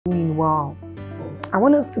Wow. I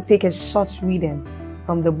want us to take a short reading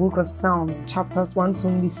from the book of Psalms, chapter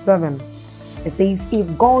 127. It says,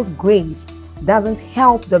 if God's grace doesn't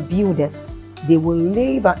help the builders, they will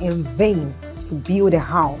labor in vain to build a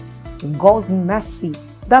house. If God's mercy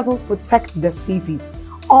doesn't protect the city,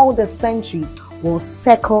 all the centuries will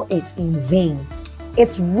circle it in vain.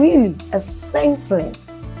 It's really senseless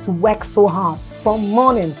to work so hard from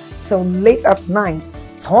morning till late at night,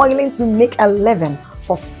 toiling to make a living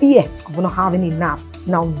for fear of not having enough.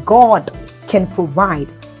 Now God can provide.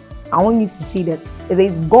 I want you to see this. It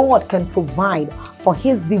says God can provide for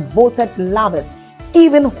his devoted lovers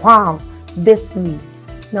even while they sleep.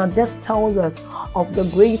 Now this tells us of the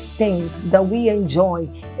great things that we enjoy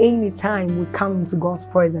anytime we come into God's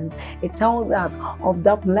presence. It tells us of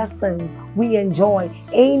the blessings we enjoy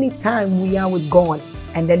anytime we are with God.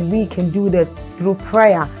 And then we can do this through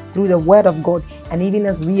prayer, through the word of God, and even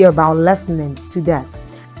as we are about listening to this.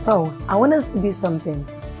 So I want us to do something.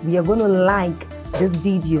 We are going to like this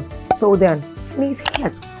video. So then please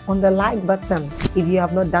hit on the like button if you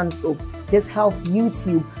have not done so. This helps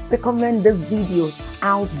YouTube recommend these videos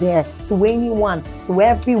out there to anyone, so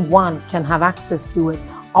everyone can have access to it.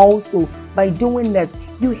 Also, by doing this,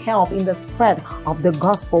 you help in the spread of the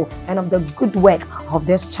gospel and of the good work of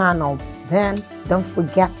this channel. Then don't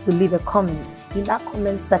forget to leave a comment in that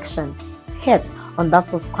comment section. Hit on that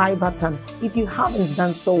subscribe button if you haven't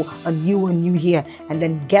done so and you are new here, and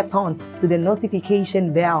then get on to the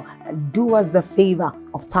notification bell and do us the favor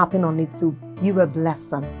of tapping on it too. You are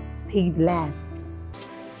blessed. Stay blessed.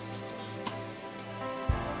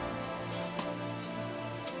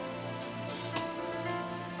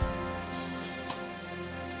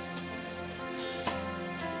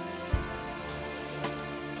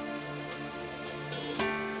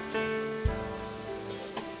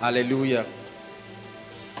 Hallelujah.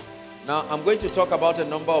 Now, I'm going to talk about a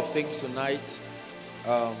number of things tonight.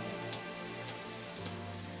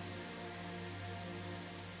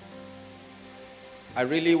 I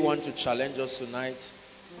really want to challenge us tonight.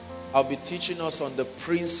 I'll be teaching us on the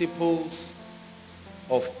principles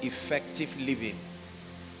of effective living.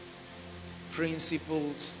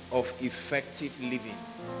 Principles of effective living.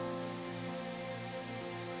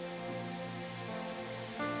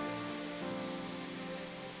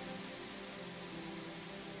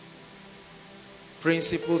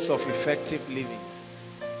 Principles of effective living.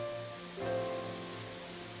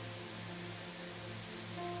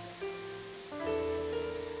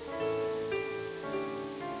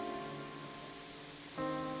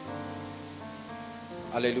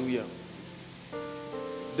 Hallelujah.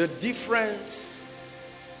 The difference.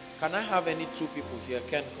 Can I have any two people here?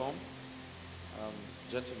 Can come?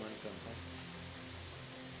 Gentlemen, can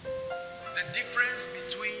come. The difference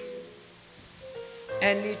between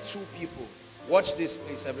any two people. Watch this,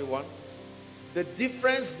 please, everyone. The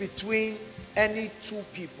difference between any two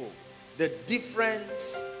people, the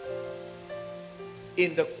difference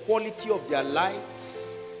in the quality of their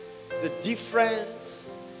lives, the difference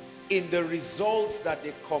in the results that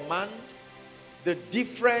they command, the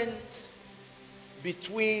difference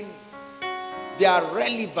between their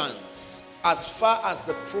relevance as far as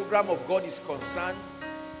the program of God is concerned,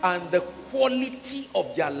 and the quality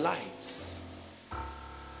of their lives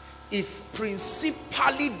is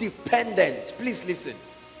principally dependent, please listen,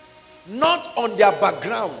 not on their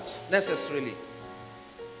backgrounds necessarily,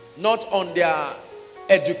 not on their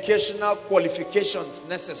educational qualifications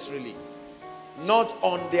necessarily, not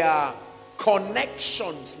on their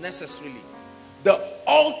connections necessarily. The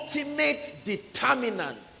ultimate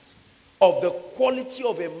determinant of the quality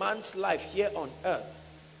of a man's life here on earth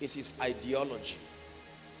is his ideology.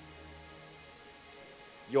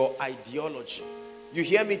 Your ideology. You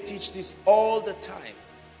hear me teach this all the time.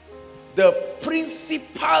 The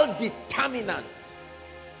principal determinant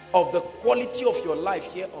of the quality of your life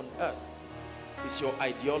here on earth is your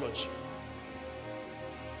ideology.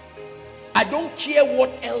 I don't care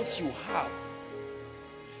what else you have.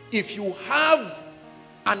 If you have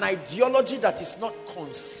an ideology that is not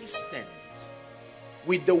consistent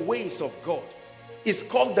with the ways of God, it's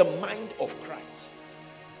called the mind of Christ.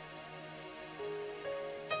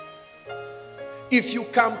 If you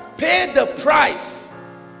can pay the price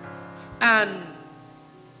and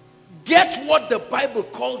get what the Bible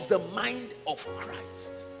calls the mind of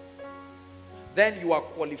Christ, then you are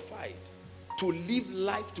qualified to live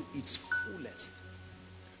life to its fullest,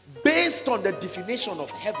 based on the definition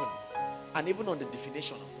of heaven and even on the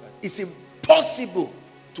definition of earth. It's impossible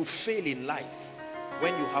to fail in life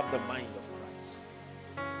when you have the mind of Christ.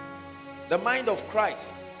 The mind of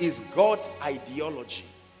Christ is God's ideology,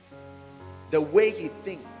 the way he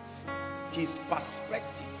thinks, his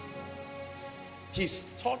perspective, his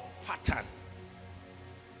thought pattern.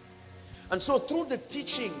 And so through the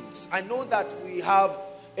teachings, I know that we have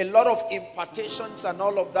a lot of impartations and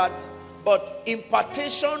all of that, but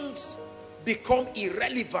impartations become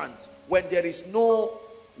irrelevant when there is no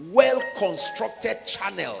well-constructed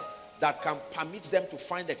channel that can permit them to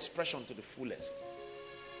find expression to the fullest.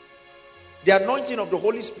 The anointing of the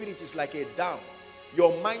Holy Spirit is like a dam.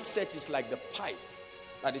 Your mindset is like the pipe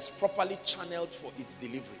that is properly channeled for its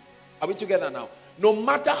delivery. Are we together now? No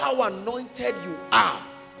matter how anointed you are,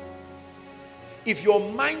 if your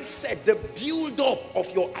mindset, the build-up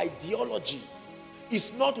of your ideology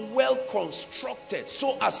is not well constructed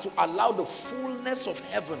so as to allow the fullness of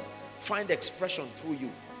heaven find expression through you,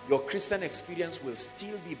 your Christian experience will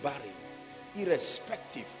still be barren,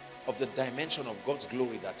 irrespective of the dimension of God's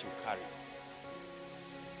glory that you carry.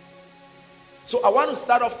 So I want to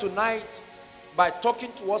start off tonight by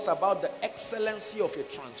talking to us about the excellency of a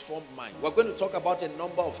transformed mind. We're going to talk about a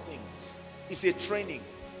number of things. It's a training.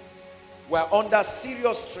 We're under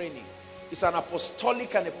serious training. It's an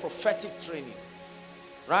apostolic and a prophetic training.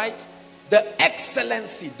 Right? The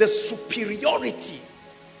excellency, the superiority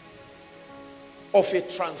of a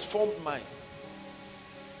transformed mind.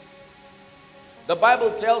 The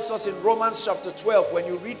Bible tells us in Romans chapter 12, when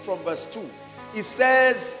you read from verse 2, it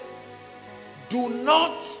says, do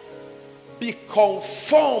not be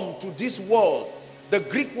conformed to this world. The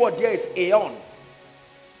Greek word here is aeon.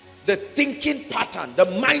 The thinking pattern, the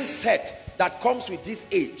mindset that comes with this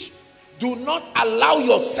age. Do not allow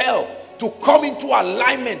yourself to come into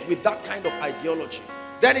alignment with that kind of ideology.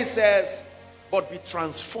 Then it says, but be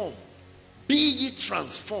transformed. Be ye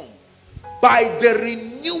transformed by the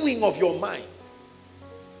renewing of your mind.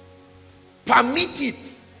 Permit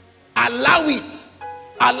it. Allow it.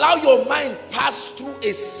 Allow your mind pass through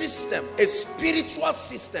a system, a spiritual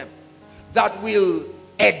system that will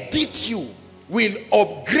edit you, will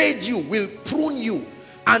upgrade you, will prune you,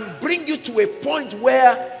 and bring you to a point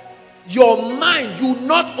where your mind, you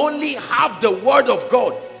not only have the word of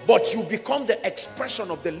God, but you become the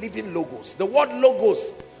expression of the living logos. The word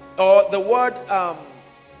logos, or the word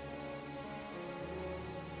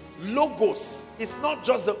logos, is not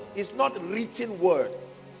just it's not written word.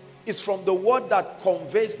 It's from the word that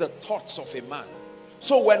conveys the thoughts of a man.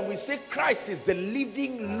 So when we say Christ is the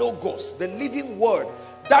living logos, the living word,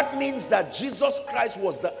 that means that Jesus Christ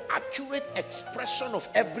was the accurate expression of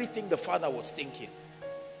everything the Father was thinking.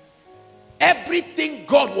 Everything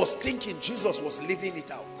God was thinking, Jesus was living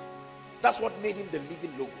it out. That's what made him the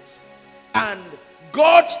living logos. And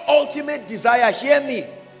God's ultimate desire, hear me,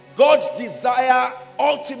 God's desire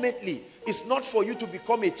ultimately is not for you to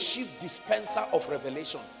become a chief dispenser of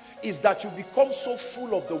revelation. Is that you become so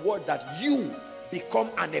full of the word that you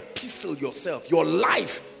become an epistle yourself. Your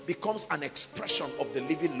life becomes an expression of the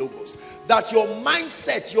living logos. That your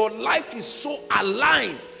mindset, your life is so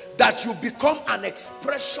aligned that you become an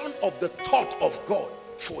expression of the thought of God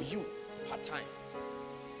for you part time.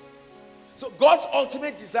 So God's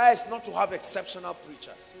ultimate desire is not to have exceptional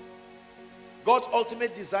preachers. God's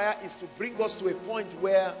ultimate desire is to bring us to a point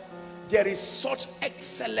where there is such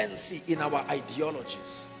excellency in our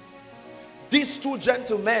ideologies. These two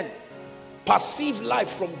gentlemen perceive life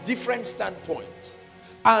from different standpoints.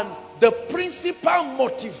 And the principal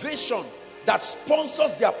motivation that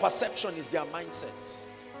sponsors their perception is their mindsets.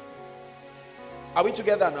 Are we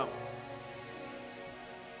together now?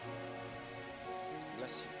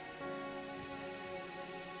 Bless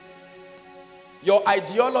you. Your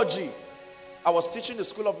ideology. I was teaching the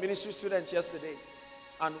School of Ministry students yesterday,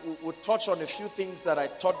 and we'll touch on a few things that I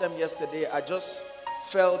taught them yesterday. I just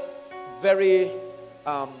felt very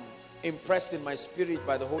impressed in my spirit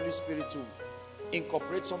by the Holy Spirit to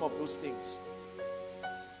incorporate some of those things.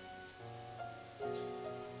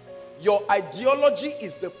 Your ideology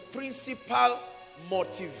is the principal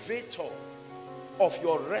motivator of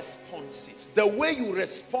your responses. The way you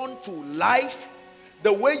respond to life,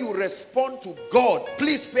 the way you respond to God,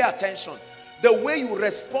 please pay attention. The way you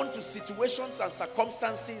respond to situations and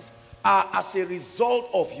circumstances are as a result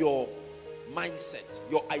of your mindset,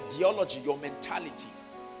 your ideology, your mentality.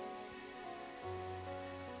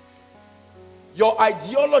 Your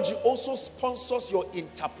ideology also sponsors your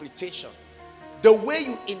interpretation. The way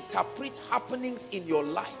you interpret happenings in your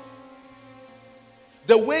life,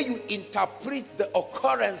 the way you interpret the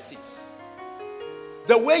occurrences,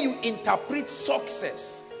 the way you interpret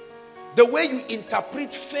success, the way you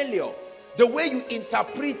interpret failure, the way you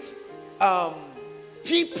interpret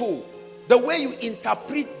people, the way you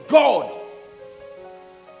interpret God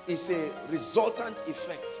is a resultant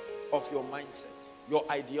effect of your mindset, your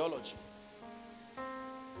ideology.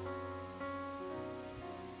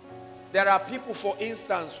 There are people, for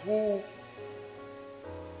instance, who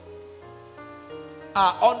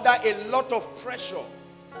are under a lot of pressure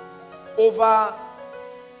over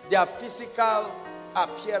their physical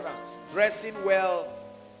appearance, dressing well,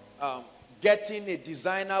 getting a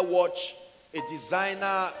designer watch, a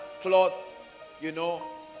designer cloth, you know.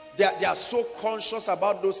 They are so conscious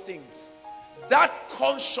about those things. That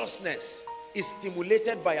consciousness is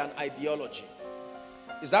stimulated by an ideology.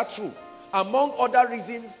 Is that true? Among other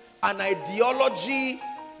reasons, an ideology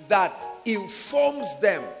that informs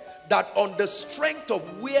them that on the strength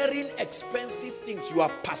of wearing expensive things, you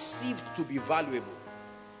are perceived to be valuable.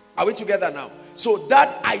 Are we together now? So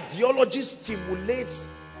that ideology stimulates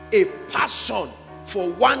a passion for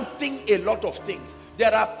wanting a lot of things.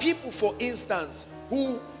 There are people, for instance,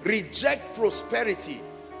 who reject prosperity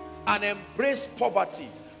and embrace poverty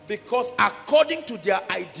because according to their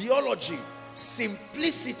ideology,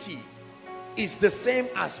 simplicity is the same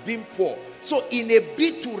as being poor. So in a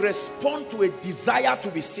bid to respond to a desire to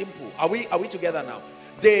be simple, are we together now?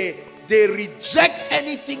 They reject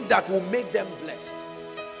anything that will make them blessed.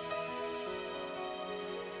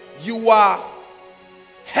 You are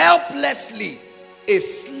helplessly a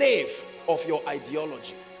slave of your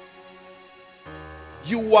ideology.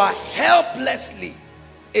 You are helplessly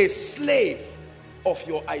a slave of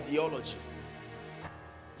your ideology.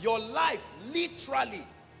 Your life literally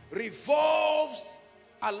revolves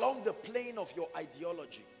along the plane of your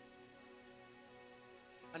ideology.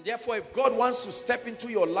 And therefore, if God wants to step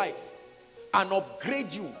into your life and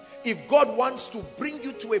upgrade you, if God wants to bring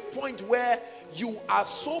you to a point where you are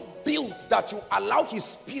so built that you allow his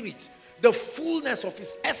spirit, the fullness of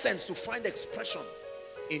his essence, to find expression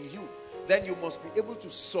in you, then you must be able to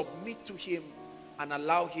submit to him and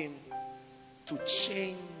allow him to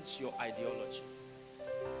change your ideology.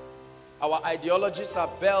 Our ideologies are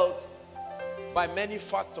built by many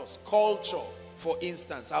factors. Culture, for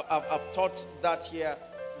instance. I've taught that here.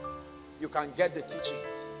 You can get the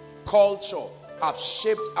teachings. Culture have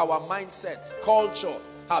shaped our mindsets. Culture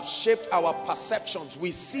have shaped our perceptions.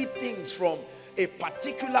 We see things from a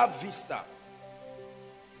particular vista.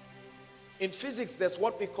 In physics, there's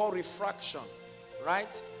what we call refraction,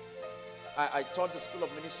 right? I taught the School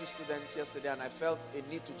of Ministry students yesterday, and I felt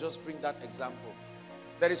a need to just bring that example.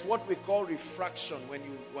 There is what we call refraction. When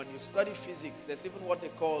you study physics, there's even what they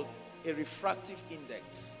call a refractive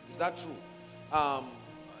index. Is that true?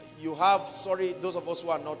 You have, sorry, those of us who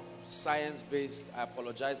are not science-based, I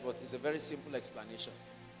apologize, but it's a very simple explanation.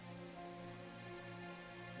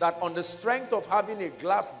 That on the strength of having a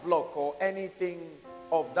glass block or anything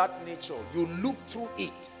of that nature, you look through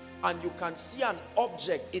it and you can see an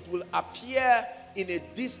object. It will appear in a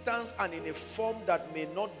distance and in a form that may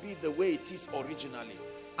not be the way it is originally.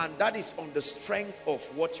 And that is on the strength of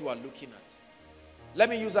what you are looking at. Let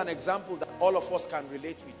me use an example that all of us can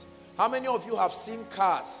relate with. How many of you have seen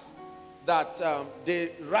cars that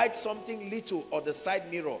they write something little on the side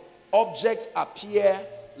mirror? Objects appear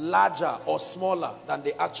larger or smaller than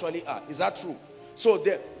they actually are. Is that true? So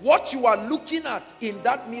what you are looking at in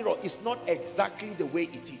that mirror is not exactly the way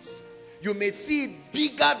it is. You may see it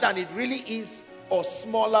bigger than it really is or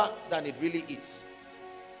smaller than it really is.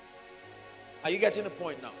 Are you getting the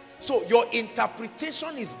point now? So your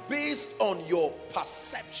interpretation is based on your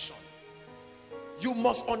perception. You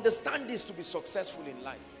must understand this to be successful in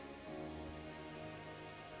life.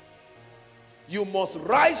 You must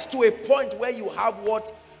rise to a point where you have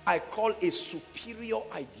what I call a superior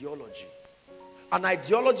ideology. An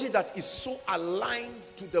ideology that is so aligned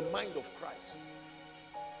to the mind of Christ.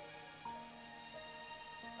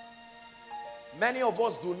 Many of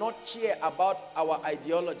us do not care about our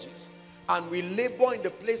ideologies. And we labor in the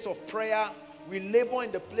place of prayer. We labor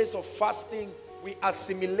in the place of fasting. We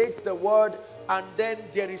assimilate the word. And then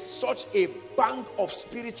there is such a bank of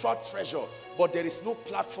spiritual treasure. But there is no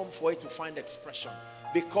platform for it to find expression.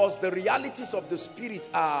 Because the realities of the spirit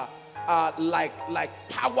are like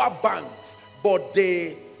power banks. But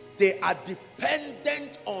they are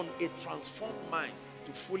dependent on a transformed mind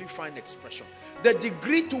to fully find expression. The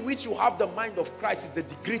degree to which you have the mind of Christ is the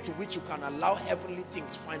degree to which you can allow heavenly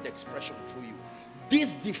things find expression through you.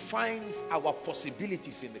 This defines our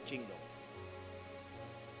possibilities in the kingdom.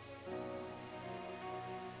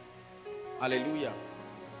 Hallelujah.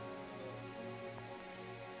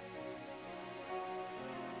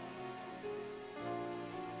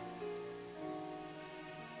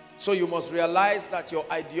 So you must realize that your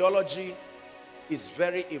ideology is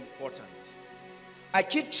very important. I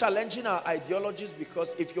keep challenging our ideologies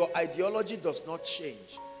because if your ideology does not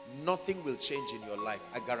change, nothing will change in your life.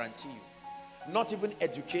 I guarantee you. Not even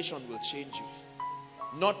education will change you.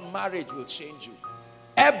 Not marriage will change you.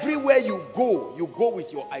 Everywhere you go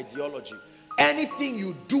with your ideology. Anything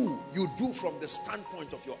you do from the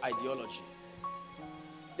standpoint of your ideology.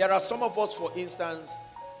 There are some of us, for instance,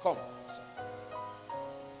 come.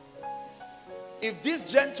 If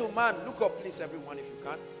this gentleman, look up please everyone if you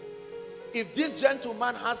can. If this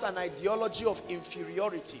gentleman has an ideology of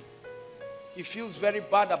inferiority, he feels very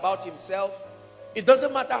bad about himself. It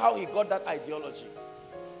doesn't matter how he got that ideology.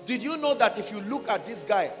 Did you know that if you look at this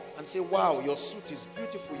guy and say, wow, your suit is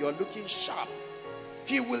beautiful, you're looking sharp,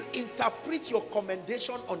 he will interpret your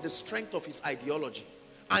commendation on the strength of his ideology.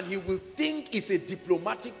 And he will think it's a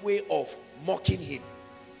diplomatic way of mocking him.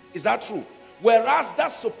 Is that true? Whereas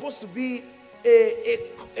that's supposed to be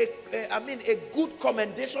a good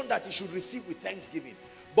commendation that he should receive with thanksgiving.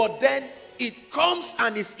 But then it comes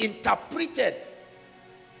and is interpreted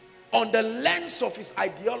on the lens of his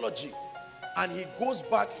ideology, and he goes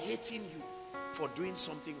back hating you for doing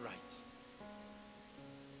something right.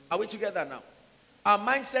 Are we together now? Our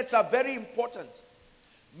mindsets are very important.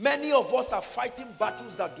 Many of us are fighting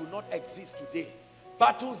battles that do not exist today.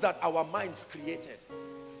 Battles that our minds created.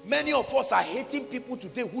 Many of us are hating people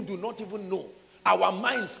today who do not even know. Our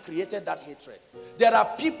minds created that hatred. There are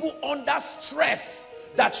people under stress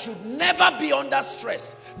that should never be under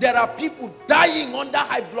stress. There are people dying under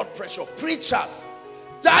high blood pressure. Preachers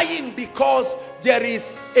dying because there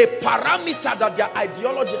is a parameter that their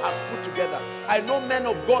ideology has put together. I know men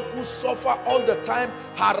of God who suffer all the time,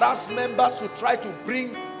 harass members to try to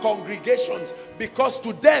bring congregations, because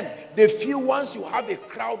to them they feel once you have a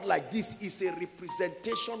crowd like this, is a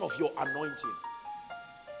representation of your anointing.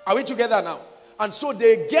 Are we together now? And so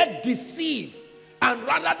they get deceived, and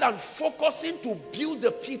rather than focusing to build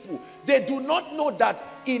the people, they do not know that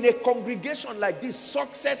in a congregation like this,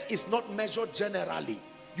 success is not measured generally.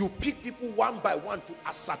 You pick people one by one to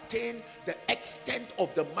ascertain the extent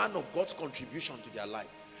of the man of God's contribution to their life.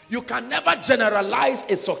 You can never generalize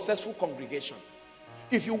a successful congregation.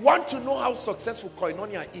 If you want to know how successful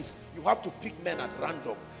Koinonia is, you have to pick men at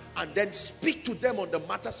random and then speak to them on the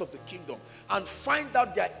matters of the kingdom and find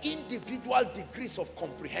out their individual degrees of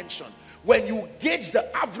comprehension. When you gauge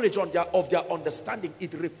the average of their understanding,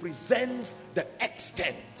 it represents the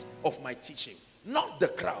extent of my teaching, not the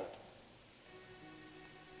crowd.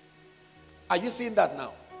 Are you seeing that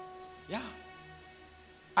now? Yeah.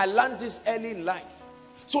 I learned this early in life.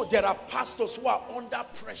 So there are pastors who are under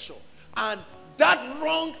pressure, and that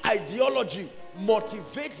wrong ideology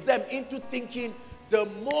motivates them into thinking, the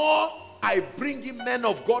more I bring in men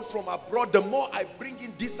of God from abroad, the more I bring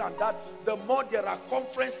in this and that, the more there are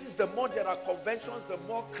conferences, the more there are conventions, the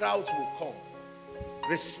more crowds will come.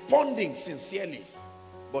 Responding sincerely,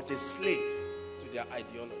 but a slave to their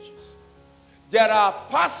ideologies. There are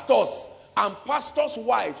pastors and pastors'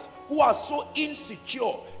 wives who are so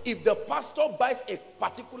insecure. If the pastor buys a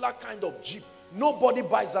particular kind of jeep, nobody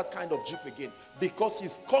buys that kind of jeep again, because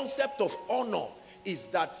his concept of honor is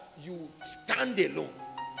that you stand alone.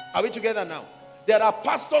 Are we together now? There are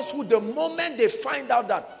pastors who, the moment they find out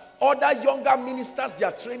that other younger ministers they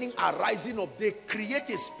are training are rising up, they create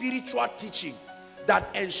a spiritual teaching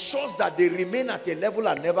that ensures that they remain at a level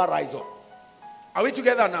and never rise up. Are we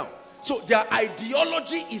together now? So their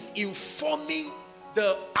ideology is informing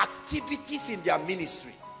the activities in their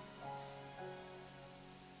ministry.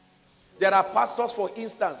 There are pastors, for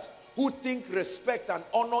instance, who think respect and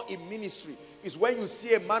honor in ministry is when you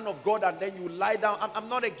see a man of God and then you lie down. I'm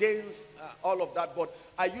not against all of that, but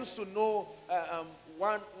I used to know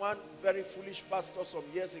one very foolish pastor some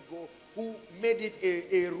years ago who made it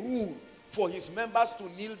a rule for his members to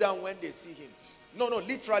kneel down when they see him. No,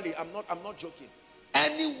 literally, I'm not joking.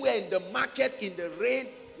 Anywhere in the market, in the rain,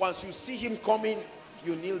 once you see him coming,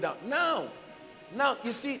 you kneel down. Now,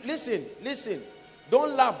 you see, listen.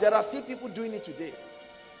 Don't laugh. There are still people doing it today.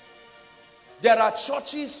 There are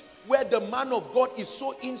churches where the man of God is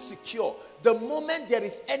so insecure. The moment there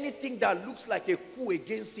is anything that looks like a coup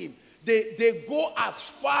against him, they go as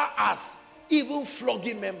far as even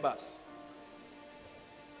flogging members.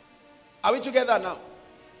 Are we together now?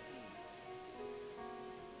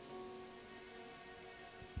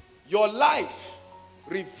 Your life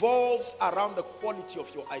revolves around the quality of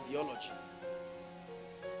your ideology.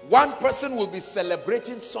 One person will be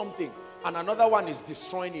celebrating something and another one is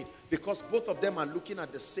destroying it, because both of them are looking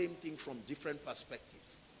at the same thing from different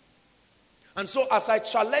perspectives. And so as I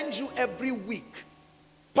challenge you every week,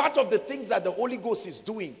 part of the things that the Holy Ghost is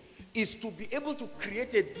doing is to be able to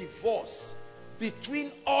create a divorce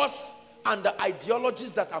between us and the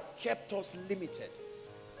ideologies that have kept us limited.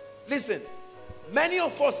 Listen, many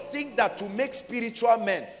of us think that to make spiritual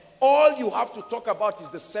men, all you have to talk about is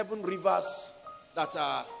the 7 rivers that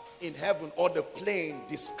are in heaven or the plane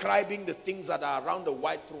describing the things that are around the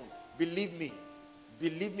white throne. Believe me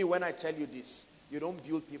when I tell you this, you don't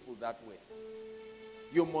build people that way.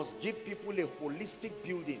 You must give people a holistic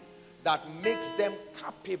building that makes them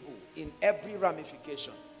capable in every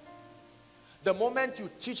ramification. The moment you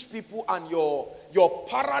teach people and your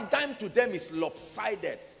paradigm to them is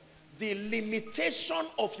lopsided, the limitation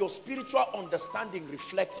of your spiritual understanding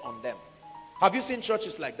reflects on them. Have you seen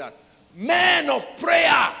churches like that? Men of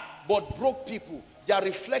prayer, but broke people. They are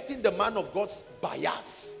reflecting the man of God's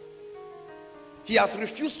bias. He has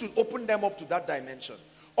refused to open them up to that dimension.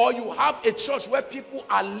 Or you have a church where people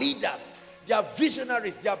are leaders, they are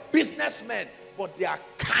visionaries, they are businessmen, but they are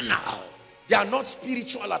carnal. They are not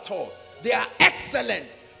spiritual at all. They are excellent,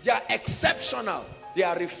 they are exceptional. They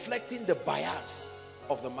are reflecting the bias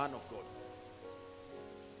of the man of God.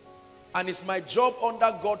 And it's my job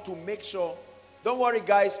under God to make sure, don't worry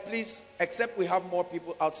guys, please, except we have more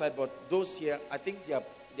people outside, but those here, I think they are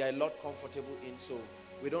a lot comfortable in, so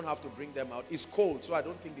we don't have to bring them out. It's cold, so I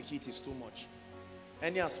don't think the heat is too much.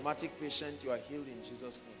 Any asthmatic patient, you are healed in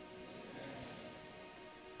Jesus' name.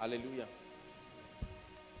 Hallelujah.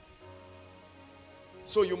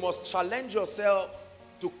 So you must challenge yourself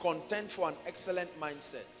to contend for an excellent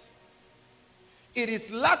mindset. It is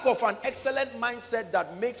lack of an excellent mindset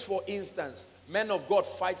that makes, for instance, men of God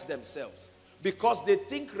fight themselves, because they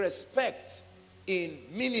think respect in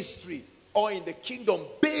ministry or in the kingdom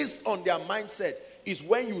based on their mindset is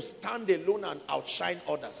when you stand alone and outshine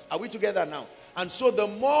others. Are we together now? And so the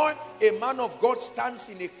more a man of God stands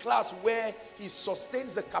in a class where he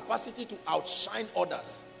sustains the capacity to outshine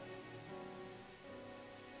others,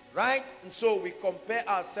 right? And so we compare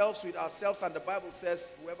ourselves with ourselves, and the Bible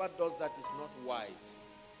says whoever does that is not wise.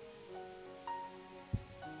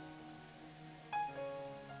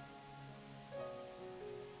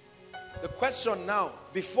 The question now,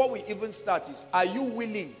 before we even start, is, are you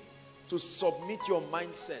willing to submit your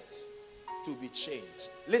mindset to be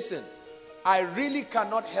changed? Listen, I really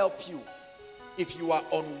cannot help you if you are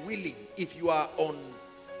unwilling, if you are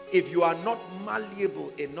not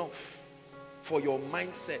malleable enough for your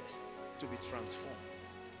mindset to be transformed.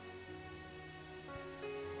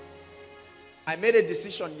 I made a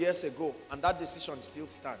decision years ago, and that decision still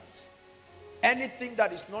stands. Anything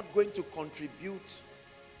that is not going to contribute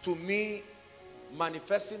to me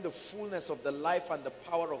manifesting the fullness of the life and the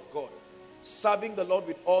power of God, serving the Lord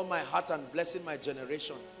with all my heart and blessing my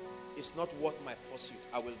generation, is not worth my pursuit.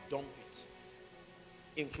 I will dump it,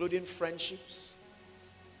 including friendships,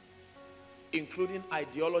 including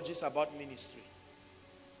ideologies about ministry.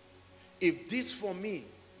 If this for me,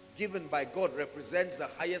 given by God, represents the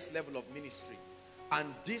highest level of ministry,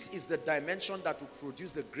 and this is the dimension that will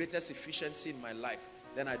produce the greatest efficiency in my life,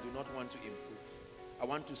 then I do not want to improve. I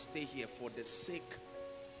want to stay here for the sake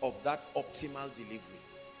of that optimal delivery.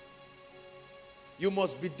 You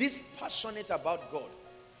must be this passionate about God,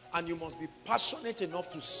 and you must be passionate enough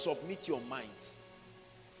to submit your minds.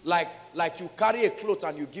 Like you carry a cloth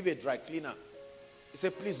and you give a dry cleaner. You say,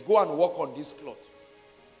 please go and work on this cloth.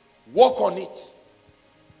 Work on it.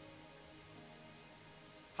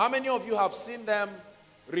 How many of you have seen them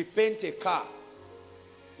repaint a car?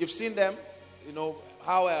 You've seen them? You know,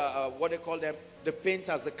 how, what they call them? The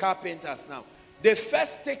painters, the car painters now. They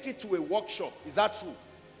first take it to a workshop. Is that true?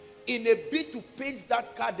 In a bid to paint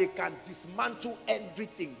that car, they can dismantle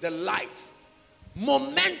everything, the lights.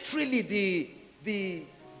 Momentarily,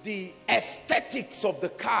 the aesthetics of the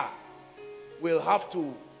car will have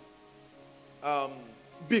to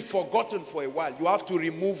be forgotten for a while. You have to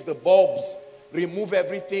remove the bulbs, remove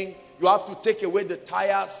everything. You have to take away the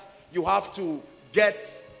tires. You have to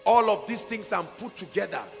get all of these things and put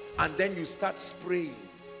together. And then you start spraying.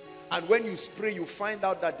 And when you spray, you find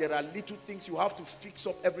out that there are little things you have to fix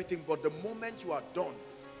up everything. But the moment you are done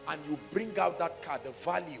and you bring out that car, the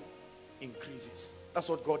value increases. That's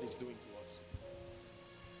what God is doing to us.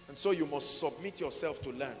 And so you must submit yourself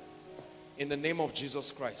to learn. In the name of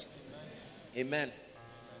Jesus Christ. Amen.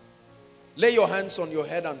 Lay your hands on your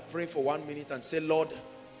head and pray for 1 minute and say, Lord,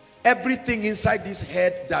 everything inside this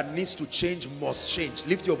head that needs to change must change.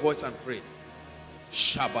 Lift your voice and pray.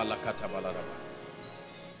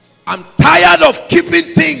 I'm tired of keeping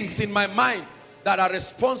things in my mind that are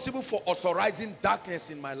responsible for authorizing darkness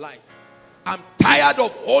in my life. I'm tired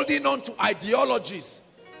of holding on to ideologies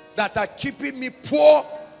that are keeping me poor,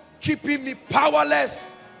 keeping me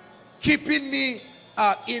powerless, keeping me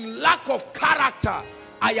in lack of character.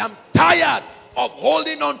 I am tired of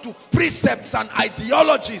holding on to precepts and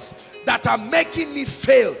ideologies that are making me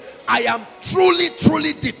fail. I am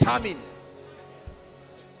truly determined.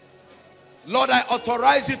 Lord, I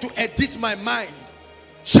authorize you to edit my mind.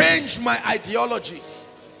 Change my ideologies.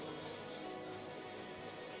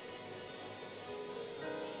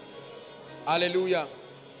 Hallelujah.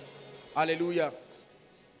 Hallelujah.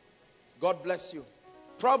 God bless you.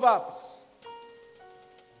 Proverbs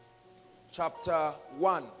chapter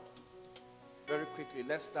 1. Very quickly,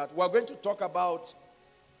 let's start. We're going to talk about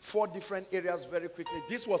 4 different areas very quickly.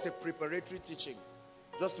 This was a preparatory teaching,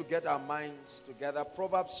 just to get our minds together.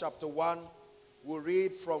 Proverbs chapter 1, we'll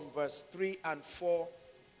read from verse 3 and 4,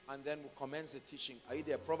 and then we'll commence the teaching. Are you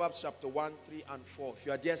there? Proverbs chapter 1, 3 and 4. If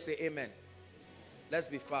you are there, say amen. Let's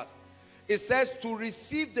be fast. It says, to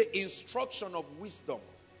receive the instruction of wisdom,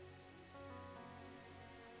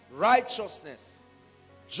 righteousness,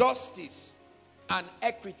 justice, and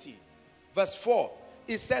equity. Verse 4,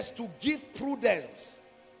 it says to give prudence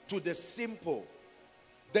to the simple,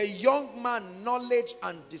 the young man knowledge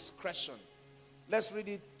and discretion. Let's read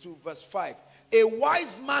it to verse 5. A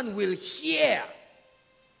wise man will hear,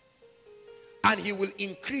 and he will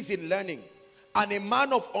increase in learning, and a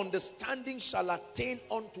man of understanding shall attain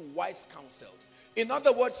unto wise counsels. In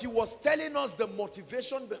other words, he was telling us the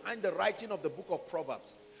motivation behind the writing of the book of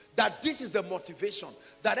Proverbs. That this is the motivation.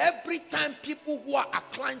 That every time people who are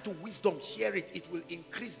inclined to wisdom hear it, it will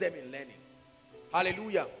increase them in learning.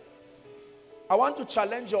 Hallelujah. I want to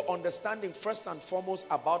challenge your understanding first and foremost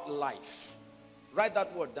about life. Write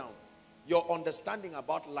that word down. Your understanding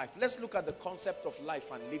about life. Let's look at the concept of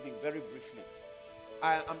life and living very briefly.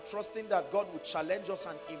 I am trusting that God will challenge us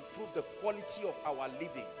and improve the quality of our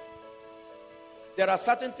living. There are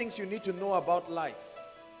certain things you need to know about life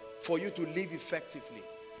for you to live effectively.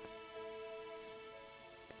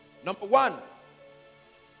 Number 1,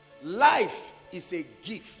 life is a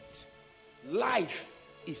gift. Life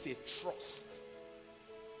is a trust.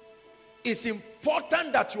 It's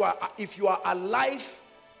important that if you are alive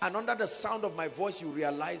and under the sound of my voice, you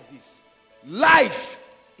realize this. Life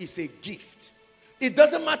is a gift. It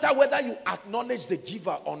doesn't matter whether you acknowledge the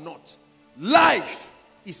giver or not. Life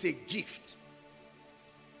is a gift.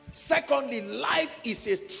 Secondly, life is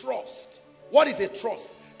a trust. What is a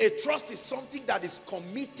trust? A trust is something that is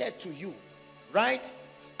committed to you, right?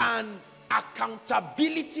 And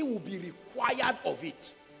accountability will be required of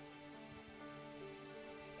it.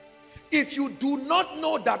 If you do not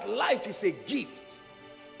know that life is a gift,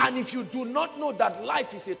 and if you do not know that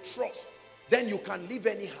life is a trust, then you can live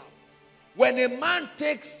anyhow. When a man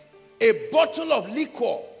takes a bottle of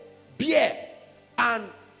liquor, beer, and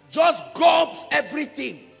just gulps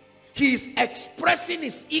everything, he is expressing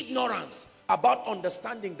his ignorance about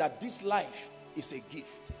understanding that this life is a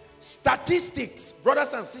gift. Statistics,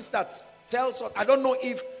 brothers and sisters, tells us, I don't know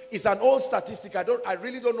if it's an old statistic, I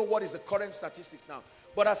really don't know what is the current statistics now.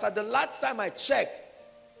 But as at the last time I checked,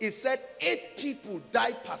 it said 8 people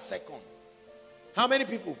die per second. How many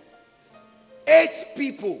people? 8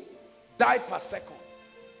 people die per second.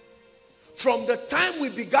 From the time we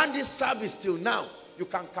began this service till now, you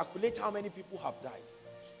can calculate how many people have died.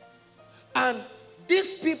 And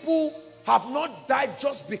these people have not died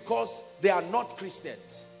just because they are not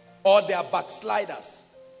Christians or they are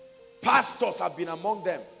backsliders. Pastors have been among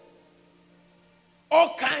them.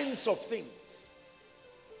 All kinds of things.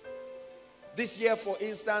 This year, for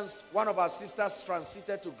instance, one of our sisters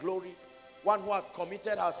transited to glory. One who had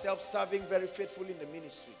committed herself serving very faithfully in the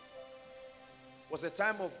ministry. It was a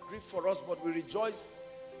time of grief for us, but we rejoiced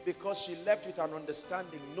because she left with an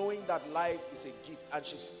understanding, knowing that life is a gift, and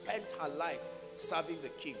she spent her life serving the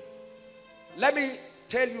King. Let me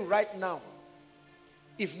tell you right now,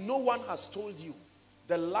 if no one has told you,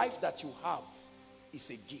 the life that you have is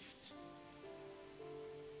a gift.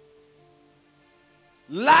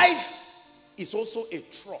 Life is also a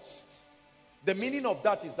trust. The meaning of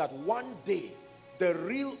that is that one day, the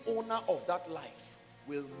real owner of that life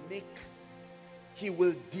he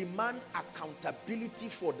will demand accountability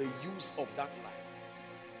for the use of that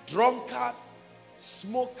life. Drunkard,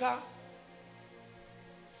 smoker,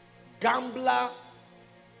 gambler,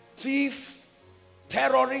 thief,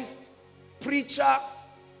 terrorist, preacher,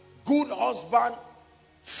 good husband,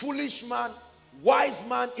 foolish man, wise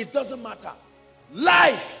man, it doesn't matter.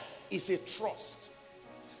 Life is a trust.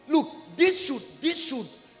 Look, this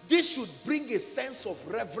should bring a sense of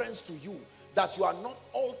reverence to you, that you are not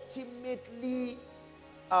ultimately,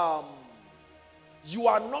 you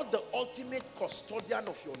are not the ultimate custodian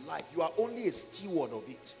of your life. You are only a steward of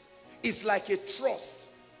it. It's like a trust,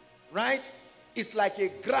 right? It's like a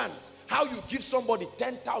grant. How you give somebody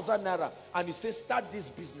 10,000 naira and you say, start this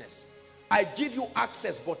business. I give you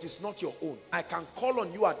access, but it's not your own. I can call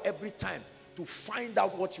on you at every time to find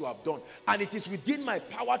out what you have done. And it is within my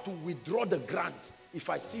power to withdraw the grant if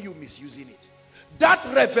I see you misusing it. That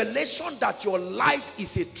revelation that your life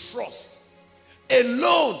is a trust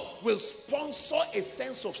alone will sponsor a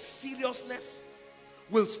sense of seriousness,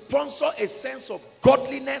 will sponsor a sense of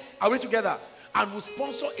godliness. Are we together? And will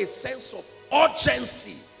sponsor a sense of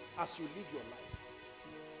urgency as you live your life.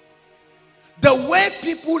 The way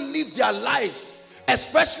people live their lives,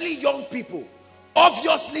 especially young people,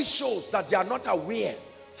 obviously shows that they are not aware,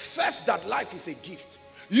 first, that life is a gift.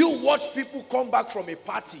 You watch people come back from a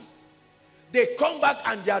party. They come back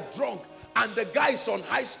and they are drunk, and the guy is on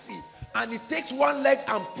high speed, and he takes one leg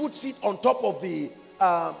and puts it on top of the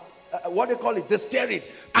what they call it, the steering,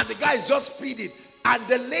 and the guy is just speeding, and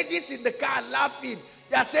the ladies in the car are laughing.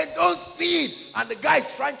 They are saying, don't speed, and the guy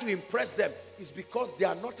is trying to impress them. It's because they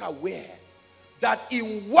are not aware that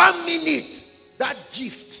in 1 minute that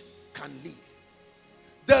gift can leave.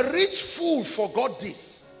 The rich fool forgot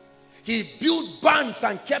this. He built barns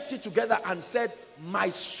and kept it together and said, my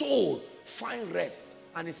soul, find rest.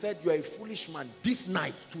 And he said, you are a foolish man. This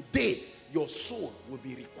night, today, your soul will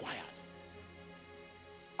be required.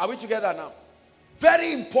 Are we together now?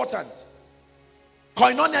 Very important.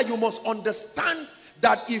 Koinonia, you must understand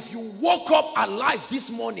that if you woke up alive this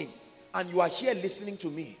morning and you are here listening to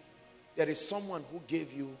me, there is someone who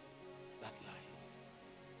gave you that life.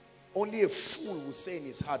 Only a fool will say in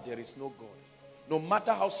his heart, there is no God. No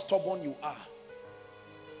matter how stubborn you are,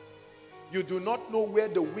 you do not know where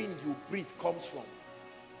the wind you breathe comes from.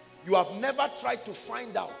 You have never tried to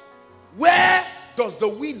find out, where does the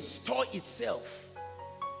wind store itself?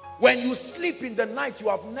 When you sleep in the night, you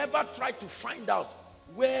have never tried to find out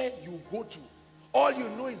where you go to. All you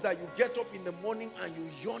know is that you get up in the morning and you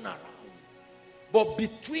yawn around. But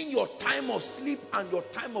between your time of sleep and your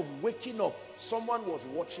time of waking up, someone was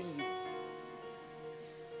watching you.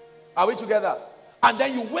 Are we together? And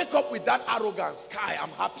then you wake up with that arrogance. Kai, I'm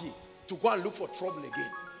happy to go and look for trouble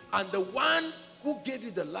again. And the one who gave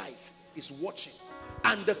you the life is watching.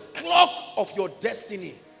 And the clock of your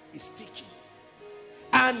destiny is ticking.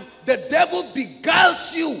 And the devil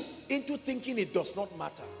beguiles you into thinking it does not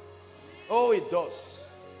matter. Oh, it does.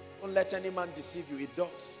 Don't let any man deceive you. It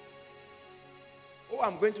does. Oh,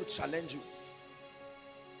 I'm going to challenge you.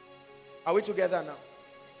 Are we together now?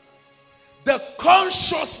 The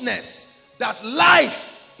consciousness that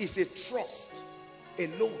life is a trust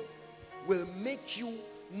alone will make you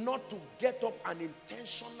not to get up and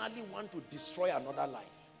intentionally want to destroy another life.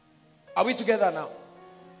 Are we together now?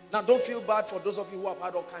 Now, don't feel bad for those of you who have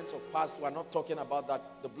had all kinds of past. We're not talking about that.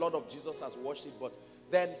 The blood of Jesus has washed it. But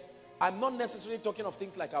then, I'm not necessarily talking of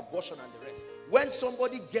things like abortion and the rest. When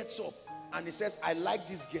somebody gets up and he says, I like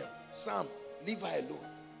this girl, Sam, leave her alone.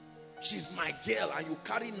 She's my girl, and you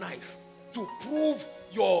carry knife to prove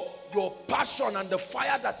your passion and the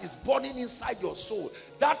fire that is burning inside your soul.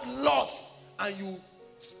 That lust, and you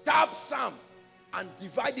stab Sam and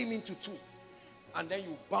divide him into two. And then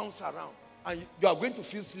you bounce around. And you are going to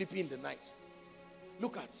feel sleepy in the night.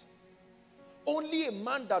 Look at. Only a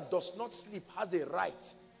man that does not sleep has a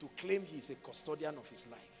right to claim he is a custodian of his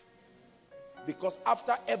life. Because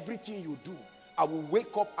after everything you do, I will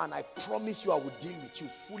wake up and I promise you I will deal with you,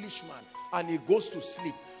 foolish man. And he goes to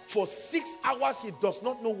sleep. For 6 hours he does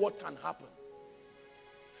not know what can happen.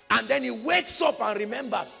 And then he wakes up and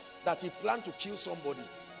remembers that he planned to kill somebody.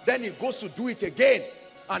 Then he goes to do it again.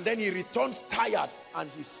 And then he returns tired and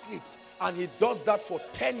he sleeps. And he does that for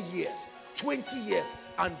 10 years, 20 years.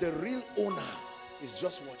 And the real owner is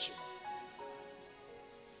just watching.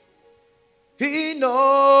 He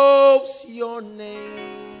knows your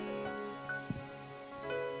name.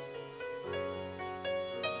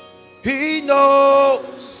 He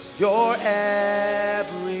knows your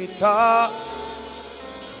every thought.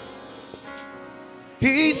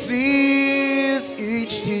 He sees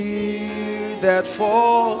each tear that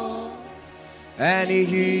falls, and he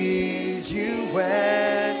hears you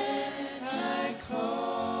when I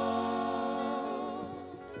call.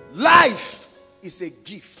 Life is a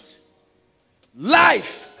gift.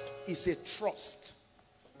 Life is a trust.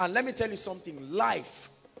 And let me tell you something. Life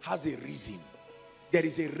has a reason. There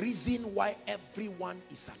is a reason why everyone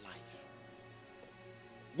is alive.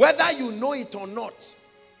 Whether you know it or not,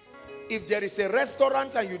 if there is a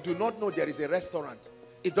restaurant and you do not know there is a restaurant,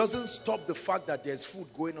 it doesn't stop the fact that there's food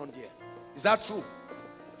going on there. Is that true?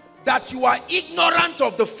 That you are ignorant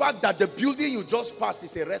of the fact that the building you just passed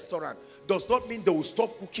is a restaurant does not mean they will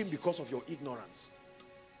stop cooking because of your ignorance.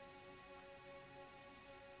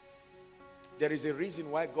 There is a reason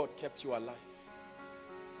why God kept you alive.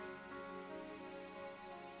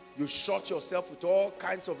 You shot yourself with all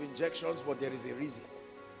kinds of injections, but there is a reason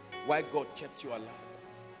why God kept you alive.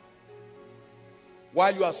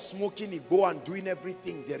 While you are smoking, you go and doing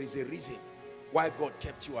everything, there is a reason why God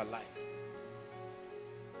kept you alive.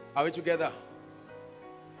 Are we together?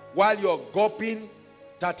 While you're gulping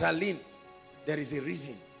Tatalin, there is a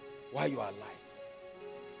reason why you are alive.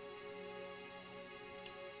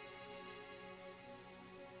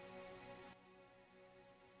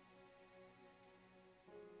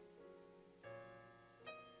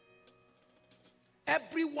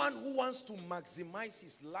 Everyone who wants to maximize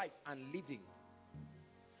his life and living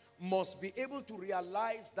must be able to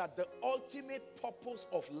realize that the ultimate purpose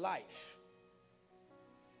of life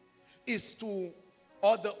is to,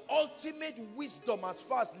 or the ultimate wisdom as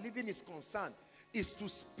far as living is concerned, is to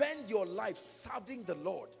spend your life serving the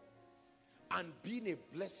Lord and being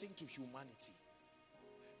a blessing to humanity.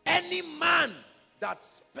 Any man that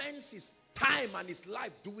spends his time and his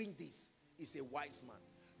life doing this is a wise man.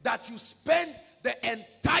 That you spend the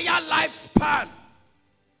entire lifespan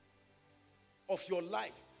of your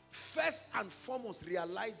life first and foremost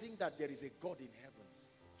realizing that there is a God in heaven.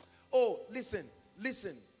 Oh, listen.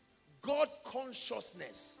 God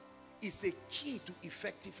consciousness is a key to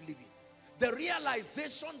effective living. The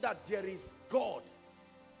realization that there is God,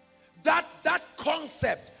 that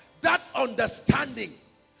concept, that understanding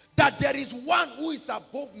that there is one who is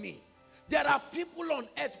above me. There are people on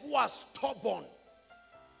earth who are stubborn.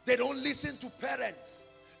 They don't listen to parents.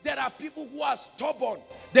 There are people who are stubborn.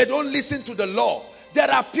 They don't listen to the law. There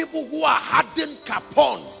are people who are hardened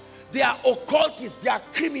capons. They are occultists. They are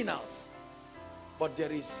criminals. But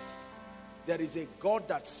there is a God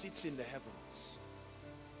that sits in the heavens.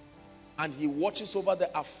 And he watches over the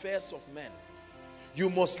affairs of men. You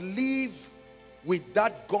must live with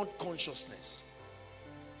that God consciousness.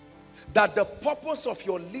 That the purpose of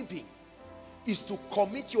your living is to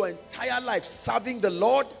commit your entire life serving the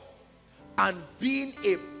Lord and being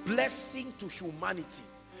a blessing to humanity.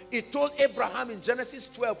 It told Abraham in Genesis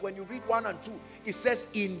 12, when you read 1 and 2, it says,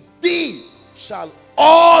 in thee shall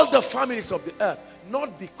all the families of the earth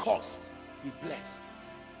not be cursed, be blessed.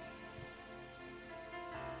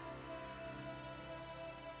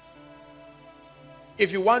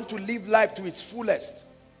 If you want to live life to its fullest,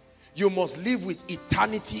 you must live with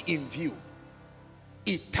eternity in view.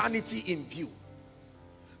 Eternity in view.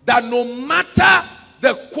 That no matter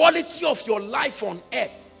the quality of your life on earth,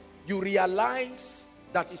 you realize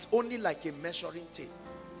that it's only like a measuring tape.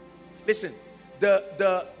 Listen,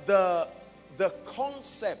 the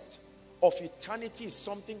concept of eternity is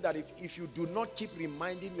something that if you do not keep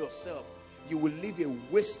reminding yourself, you will live a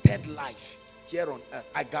wasted life here on earth.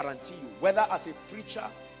 I guarantee you, whether as a preacher,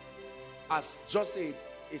 as just a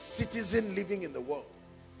citizen living in the world.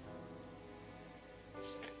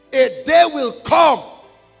 A day will come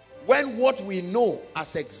when what we know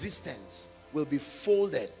as existence will be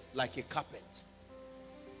folded like a carpet.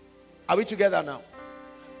 Are we together now?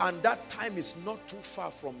 And that time is not too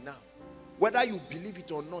far from now. Whether you believe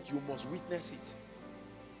it or not, you must witness it.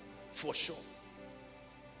 For sure.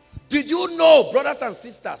 Did you know, brothers and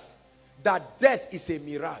sisters, that death is a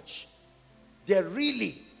mirage? There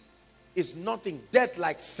really is nothing. Death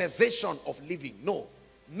like cessation of living. No.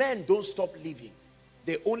 Men don't stop living.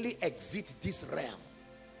 They only exit this realm.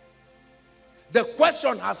 The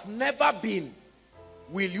question has never been,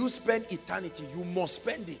 will you spend eternity? You must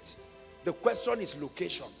spend it. The question is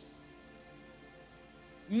location.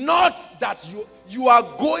 Not that you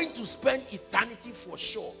are going to spend eternity for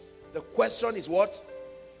sure. The question is what?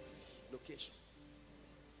 Location.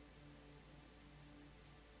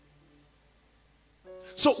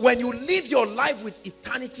 So when you live your life with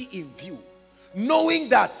eternity in view, knowing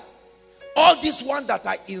that all this one that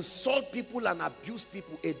I insult people and abuse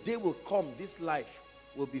people, a day will come, this life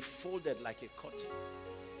will be folded like a curtain.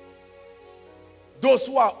 Those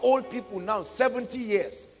who are old people now, 70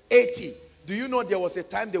 years, 80, do you know there was a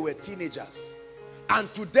time they were teenagers?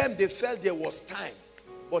 And to them they felt there was time.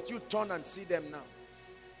 But you turn and see them now.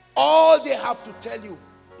 All they have to tell you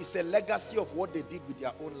is a legacy of what they did with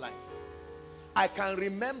their own life. I can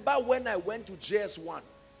remember when I went to JS1.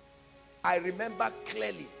 I remember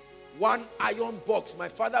clearly one iron box. My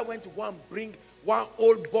father went to go and bring one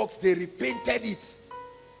old box. They repainted it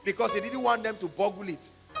because he didn't want them to boggle it.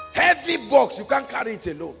 Heavy box, you can't carry it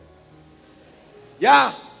alone.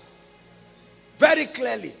 Yeah. Very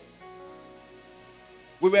clearly.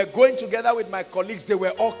 We were going together with my colleagues. They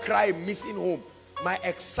were all crying, missing home. My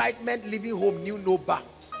excitement leaving home knew no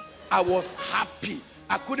bounds. I was happy.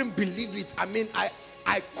 I couldn't believe it. I mean,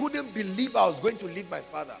 I couldn't believe I was going to leave my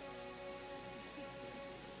father.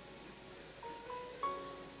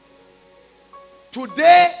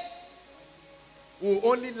 Today, we'll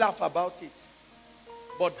only laugh about it.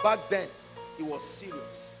 But back then, it was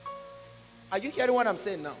serious. Are you hearing what I'm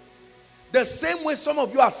saying now? The same way some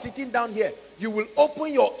of you are sitting down here, you will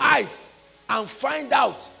open your eyes and find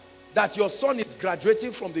out that your son is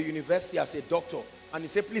graduating from the university as a doctor. And you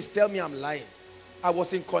say, please tell me I'm lying. I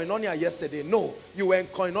was in Koinonia yesterday. No, you were in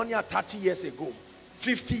Koinonia 30 years ago,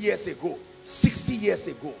 50 years ago, 60 years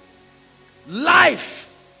ago. Life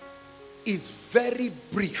is very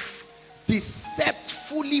brief,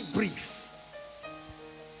 deceptively brief.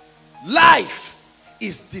 Life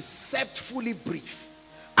is deceptively brief.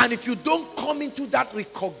 And if you don't come into that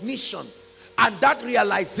recognition and that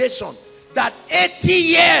realization that 80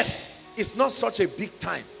 years is not such a big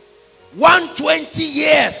time, 120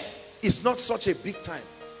 years is not such a big time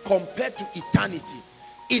compared to eternity.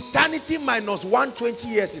 Eternity minus 120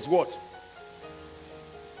 years is what?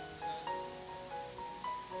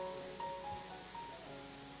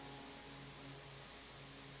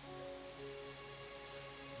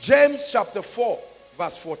 James chapter 4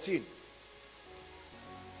 verse 14.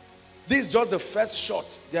 This is just the first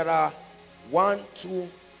shot. There are 1, 2,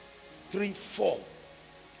 3, 4.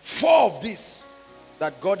 4 of these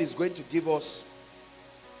that God is going to give us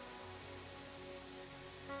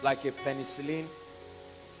like a penicillin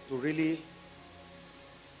to really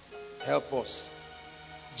help us.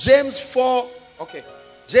 James 4, okay.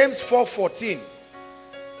 James 4:14.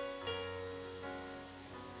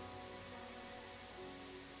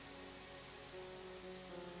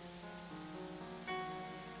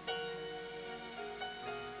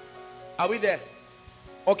 Are we there?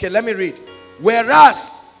 Okay, let me read.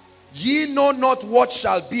 Whereas ye know not what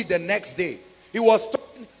shall be the next day. He was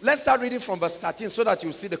talking, let's start reading from verse 13 so that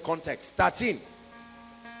you see the context. 13.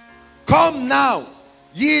 Come now,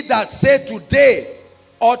 ye that say today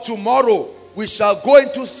or tomorrow we shall go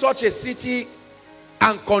into such a city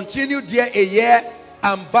and continue there a year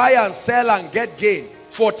and buy and sell and get gain.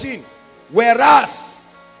 14.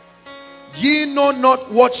 Whereas ye know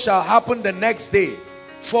not what shall happen the next day.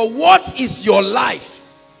 For what is your life?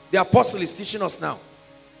 The apostle is teaching us now.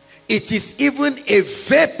 It is even a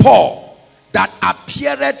vapor that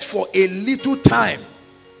appeareth for a little time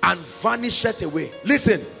and vanisheth away.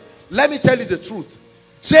 Listen, let me tell you the truth.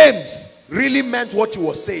 James really meant what he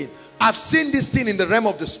was saying. I've seen this thing in the realm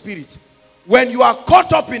of the spirit. When you are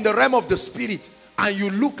caught up in the realm of the spirit and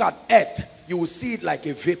you look at earth, you will see it like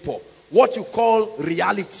a vapor. What you call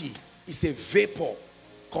reality is a vapor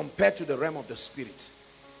compared to the realm of the spirit.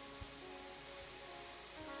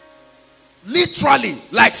 Literally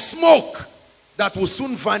like smoke that will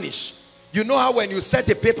soon vanish. You know how when you set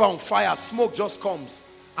a paper on fire, smoke just comes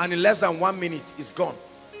and in less than 1 minute it's gone.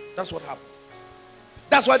 That's what happens.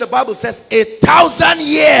 That's why the Bible says 1,000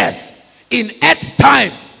 years in earth's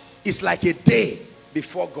time is like a day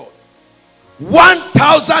before God.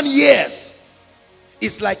 1,000 years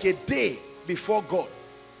is like a day before God.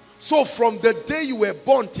 So from the day you were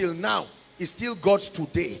born till now is still God's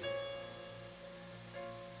today.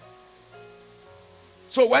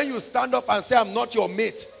 So when you stand up and say, I'm not your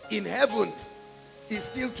mate, in heaven, it's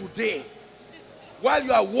still today. While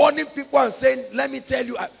you are warning people and saying, let me tell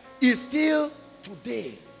you, it's still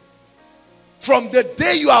today. From the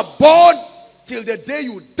day you are born till the day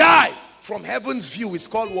you die, from heaven's view, is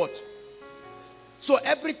called what? So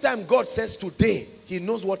every time God says today, he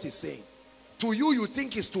knows what he's saying. To you, you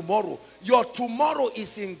think it's tomorrow. Your tomorrow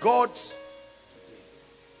is in God's today.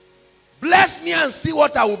 Bless me and see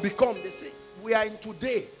what I will become. They say, we are in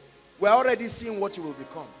today. We are already seeing what you will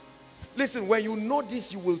become. Listen, when you know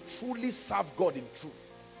this, you will truly serve God in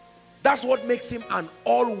truth. That's what makes him an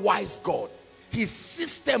all-wise God. His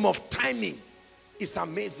system of timing is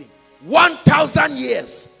amazing. 1,000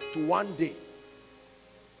 years to 1 day.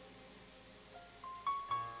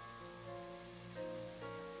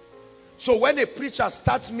 So when a preacher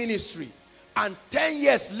starts ministry and 10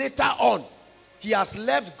 years later on, he has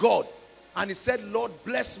left God and he said, Lord,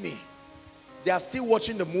 bless me. They are still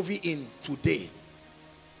watching the movie in today.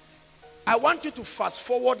 I want you to fast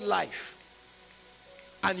forward life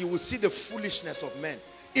and you will see the foolishness of men.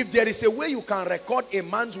 If there is a way you can record a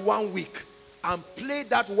man's 1 week and play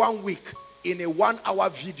that 1 week in a 1-hour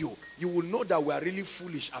video, you will know that we are really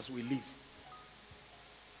foolish as we live.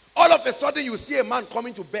 All of a sudden you see a man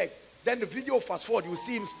coming to beg. Then the video fast forward, you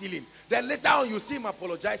see him stealing. Then later on you see him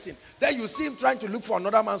apologizing. Then you see him trying to look for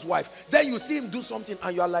another man's wife. Then you see him do something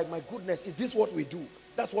and you are like, my goodness, is this what we do?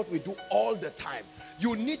 That's what we do all the time.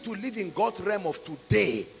 You need to live in God's realm of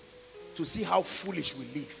today to see how foolish we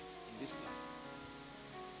live in this life.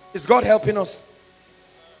 Is God helping us?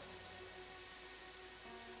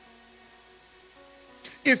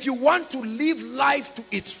 If you want to live life to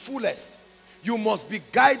its fullest, you must be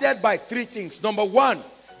guided by 3 things. Number 1,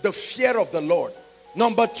 the fear of the Lord.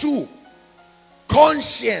 Number 2,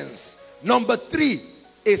 conscience Number 3,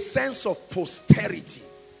 a sense of posterity.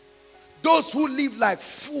 Those who live like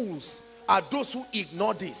fools are those who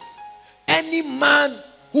ignore this. Any man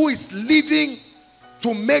who is living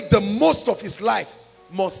to make the most of his life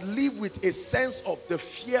must live with a sense of the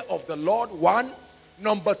fear of the Lord, 1.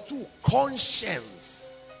 Number 2,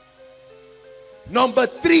 conscience. Number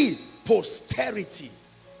 3, posterity.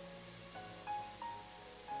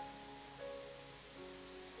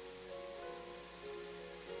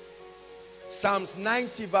 Psalms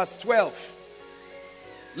 90 verse 12.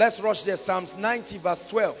 Let's rush there. Psalms 90 verse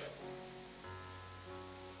 12.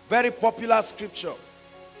 Very popular scripture.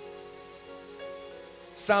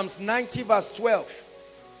 Psalms 90 verse 12.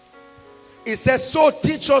 It says, so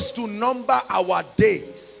teach us to number our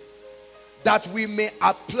days, that we may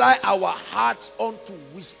apply our hearts unto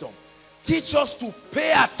wisdom. Teach us to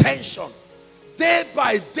pay attention day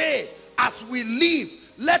by day as we live.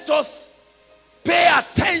 Let us pay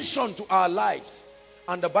attention to our lives.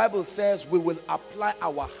 And the Bible says we will apply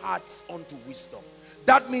our hearts unto wisdom.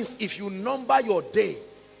 That means if you number your day,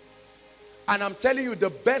 and I'm telling you, the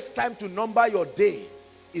best time to number your day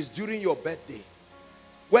is during your birthday,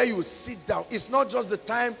 where you sit down. It's not just the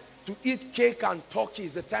time to eat cake and turkey.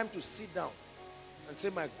 It's the time to sit down and say,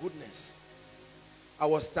 my goodness, I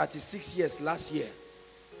was 36 years last year.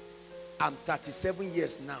 I'm 37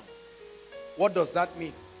 years now. What does that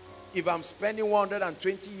mean? If I'm spending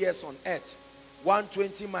 120 years on earth,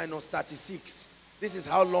 120 minus 36, this is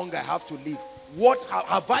how long I have to live. What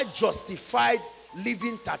have I justified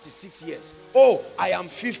living 36 years? Oh, I am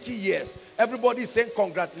 50 years. Everybody is saying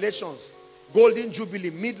congratulations, golden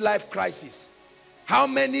jubilee, midlife crisis. How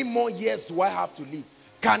many more years do I have to live?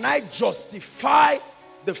 Can I justify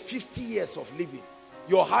the 50 years of living?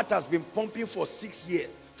 Your heart has been pumping for 6 years,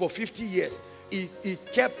 for 50 years. It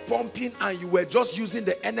kept pumping, and you were just using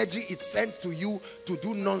the energy it sent to you to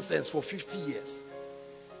do nonsense for 50 years.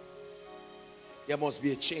 There must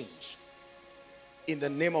be a change. In the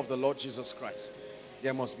name of the Lord Jesus Christ,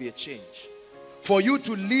 there must be a change. For you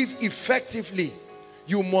to live effectively,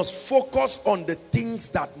 you must focus on the things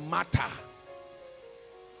that matter.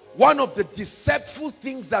 One of the deceitful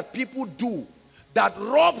things that people do that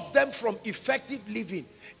robs them from effective living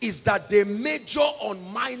is that they major on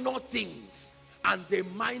minor things and they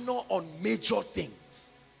minor on major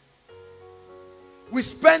things. We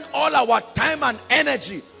spend all our time and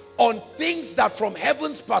energy on things that from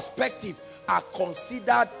heaven's perspective are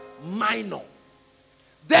considered minor.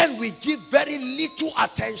 Then we give very little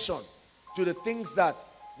attention to the things that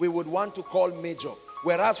we would want to call major,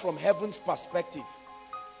 whereas from heaven's perspective,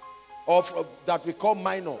 or that we call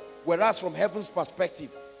minor, whereas from heaven's perspective,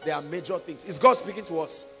 they are major things. Is God speaking to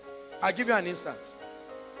us? I'll give you an instance.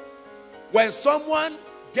 When someone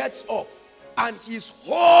gets up and his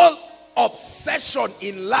whole obsession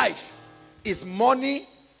in life is money,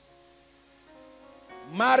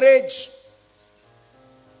 marriage,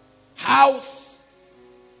 house,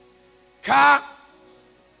 car,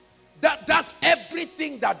 that's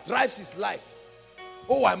everything that drives his life.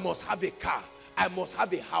 Oh, I must have a car, I must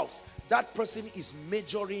have a house. That person is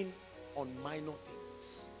majoring on minor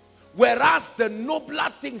things. Whereas the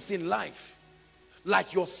nobler things in life,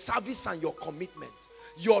 like your service and your commitment,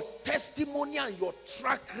 your testimony and your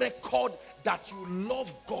track record that you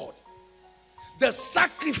love God, the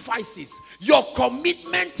sacrifices, your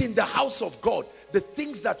commitment in the house of God, the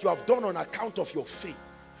things that you have done on account of your faith,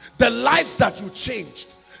 the lives that you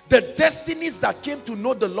changed, the destinies that came to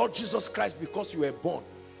know the Lord Jesus Christ because you were born,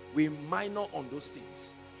 we minor on those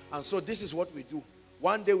things. And so this is what we do.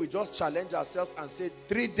 One day we just challenge ourselves and say,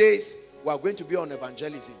 3 days we are going to be on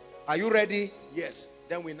evangelism. Are you ready? Yes.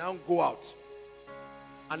 Then we now go out.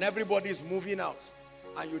 And everybody is moving out.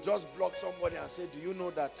 And you just block somebody and say, do you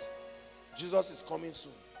know that Jesus is coming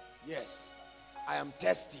soon? Yes. I am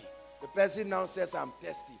thirsty. The person now says, I'm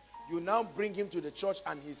thirsty. You now bring him to the church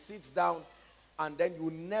and he sits down, and then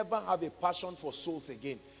you never have a passion for souls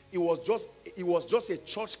again. It was just a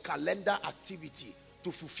church calendar activity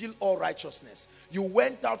to fulfill all righteousness. You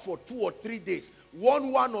went out for 2 or 3 days,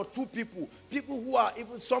 one or two people who are,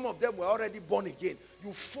 even some of them were already born again.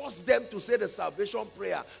 You forced them to say the salvation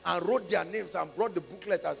prayer and wrote their names and brought the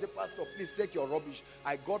booklet and said, Pastor, please take your rubbish.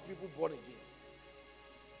 I got people born again.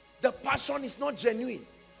 The passion is not genuine.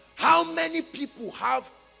 How many people have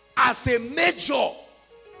as a major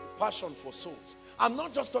passion for souls? I'm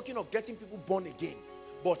not just talking of getting people born again,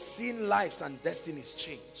 but seeing lives and destinies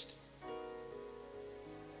changed.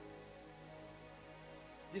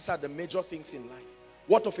 These are the major things in life.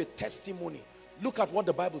 What of a testimony? Look at what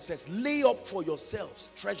the Bible says. Lay up for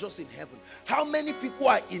yourselves treasures in heaven. How many people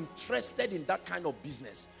are interested in that kind of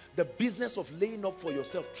business? the business of laying up for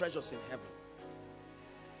yourself treasures in heaven.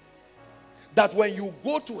 That when you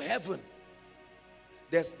go to heaven,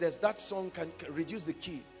 there's that song, can reduce the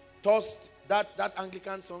key. Tossed, that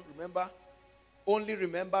Anglican song, remember? Only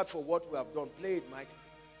remembered for what we have done. Play it, Mike.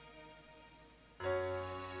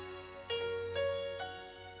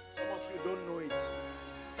 Some of you don't know it.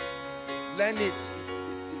 Learn it.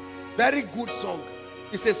 Very good song.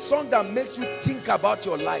 It's a song that makes you think about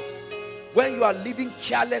your life. When you are living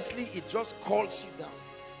carelessly, it just calls you down.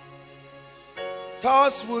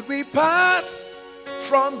 Thus would we pass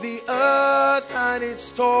from the earth and its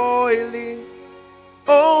toiling,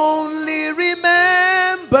 only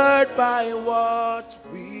remembered by what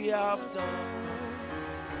we have done.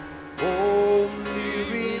 Only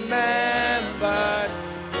remembered.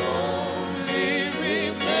 Only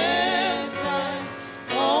remembered.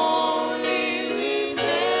 Only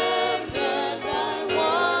remembered by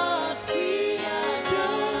what we have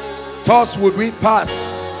done. Thus would we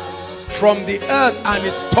pass from the earth and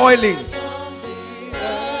its toiling.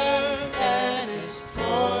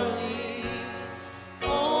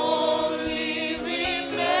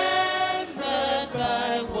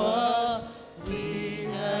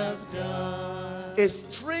 A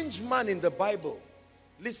strange man in the Bible.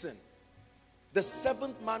 Listen, the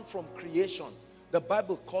seventh man from creation, the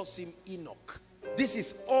Bible calls him Enoch. This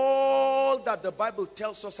is all that the Bible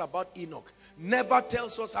tells us about Enoch. Never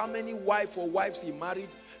tells us how many wives or wives he married.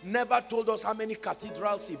 Never told us how many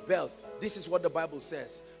cathedrals he built. This is what the Bible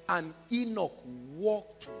says. And Enoch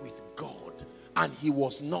walked with God, and he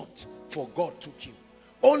was not, for God took him.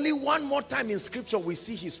 Only one more time in scripture we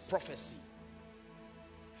see his prophecy.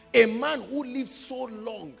 A man who lived so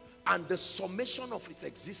long, and the summation of his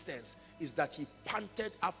existence is that he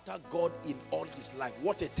panted after God in all his life.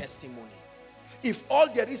 What a testimony. If all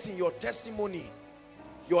there is in your testimony,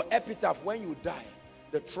 your epitaph when you die,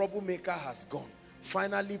 the troublemaker has gone.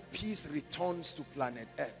 Finally, peace returns to planet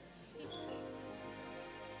Earth.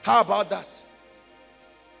 How about that?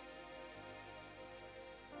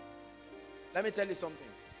 Let me tell you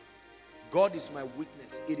something. God is my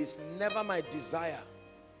witness. It is never my desire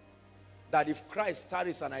that if Christ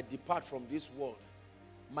tarries and I depart from this world,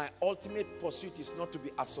 my ultimate pursuit is not to be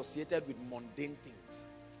associated with mundane things.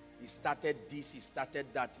 He started this, he started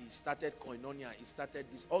that, he started koinonia, he started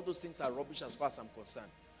this. All those things are rubbish as far as I'm concerned.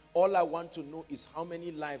 All I want to know is how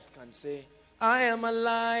many lives can say, I am a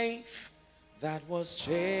life that was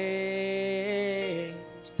changed.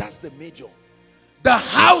 That's the major. The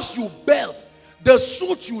house you built, the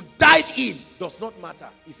suit you died in, does not matter.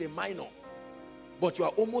 It's a minor. But you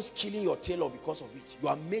are almost killing your tailor because of it. You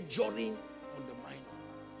are majoring on the minor.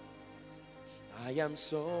 I am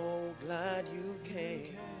so glad you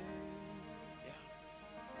came. Yeah.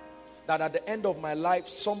 That at the end of my life,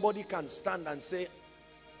 somebody can stand and say,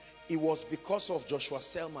 it was because of Joshua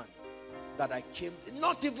Selman that I came.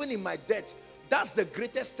 Not even in my death. That's the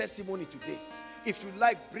greatest testimony today. If you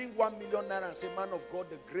like, bring 1 million naira and say, man of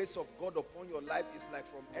God, the grace of God upon your life is like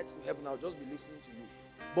from earth to heaven. I'll just be listening to you.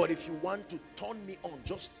 But if you want to turn me on,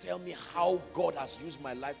 just tell me how God has used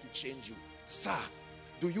my life to change you. Sir,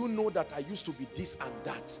 do you know that I used to be this and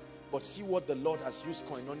that? But see what the Lord has used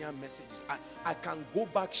koinonia messages. I can go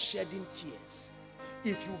back shedding tears.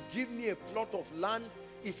 If you give me a plot of land,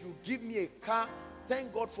 if you give me a car,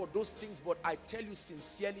 thank God for those things. But I tell you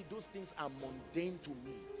sincerely, those things are mundane to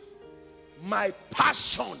me. My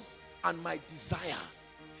passion and my desire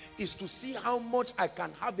is to see how much I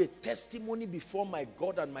can have a testimony before my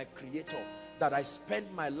God and my Creator that I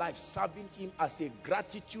spent my life serving Him as a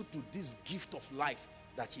gratitude to this gift of life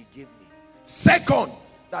that He gave me. Second,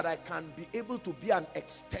 that I can be able to be an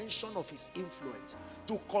extension of His influence,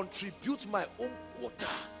 to contribute my own quota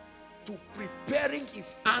to preparing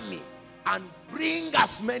His army and bring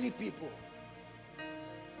as many people.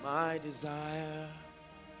 My desire,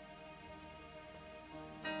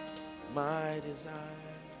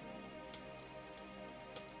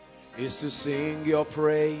 is to sing your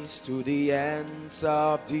praise to the ends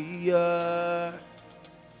of the earth,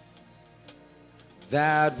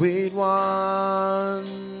 that with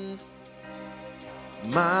one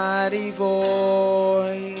mighty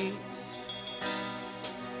voice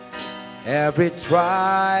every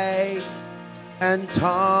tribe and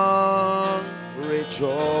tongue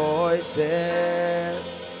rejoices.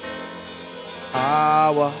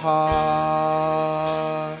 Our hearts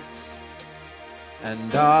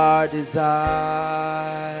and our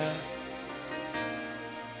desire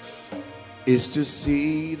is to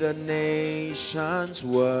see the nations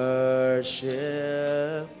worship.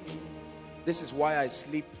 This is why I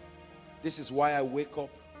sleep. This is why I wake up.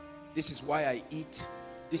 This is why I eat.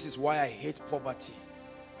 This is why I hate poverty.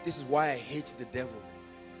 This is why I hate the devil.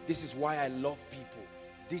 This is why I love people.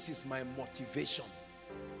 This is my motivation.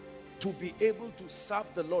 To be able to serve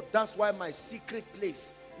the Lord. That's why my secret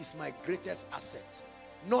place is my greatest asset.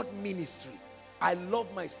 Not ministry. I love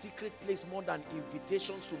my secret place more than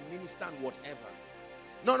invitations to minister and whatever.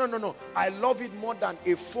 No. I love it more than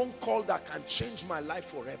a phone call that can change my life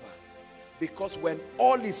forever. Because when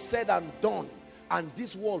all is said and done and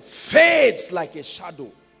this world fades like a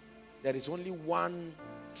shadow, there is only one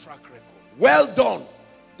track record. Well done,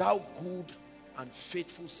 thou good and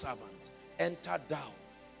faithful servant. Enter thou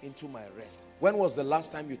into my rest. When was the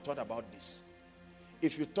last time you thought about this?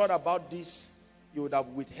 If you thought about this, you would have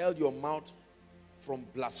withheld your mouth from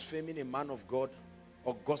blaspheming a man of God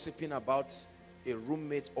or gossiping about a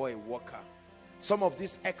roommate or a worker. Some of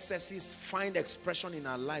these excesses find expression in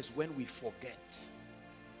our lives when we forget.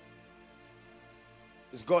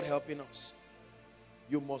 Is God helping us?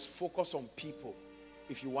 You must focus on people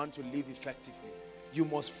if you want to live effectively. You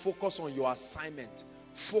must focus on your assignment.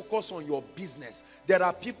 Focus on your business. There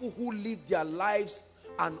are people who live their lives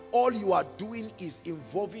and all you are doing is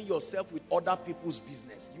involving yourself with other people's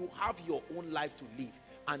business. You have your own life to live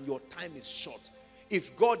and your time is short.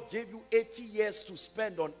 If God gave you 80 years to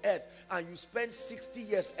spend on earth and you spend 60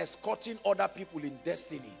 years escorting other people in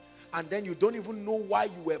destiny, and then you don't even know why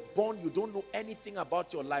you were born, you don't know anything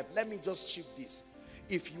about your life. Let me just shift this.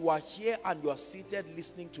 If you are here and you are seated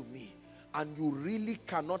listening to me and you really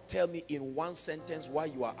cannot tell me in one sentence why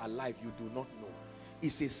you are alive, you do not know.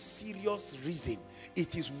 It's a serious reason.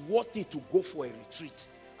 It is worth it to go for a retreat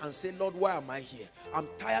and say, Lord, why am I here? I'm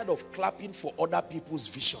tired of clapping for other people's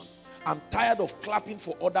vision. I'm tired of clapping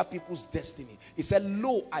for other people's destiny. He said,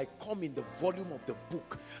 lo, I come in the volume of the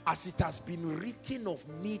book, as it has been written of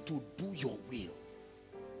me to do your will.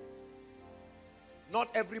 Not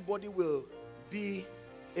everybody will be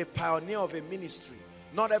a pioneer of a ministry.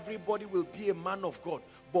 Not everybody will be a man of God.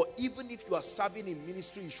 But even if you are serving in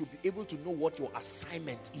ministry, you should be able to know what your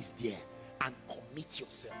assignment is there and commit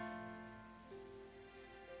yourself.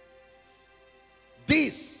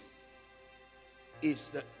 This is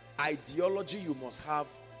the ideology you must have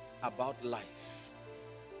about life.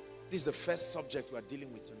 This is the first subject we are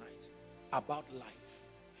dealing with tonight. About life.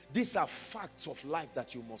 These are facts of life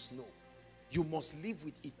that you must know. You must live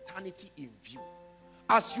with eternity in view.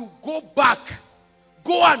 As you go back,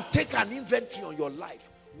 go and take an inventory on your life.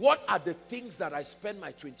 What are the things that I spend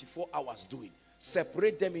my 24 hours doing?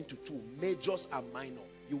 Separate them into two, majors and minor.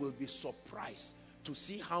 You will be surprised to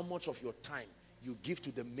see how much of your time you give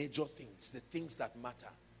to the major things, the things that matter.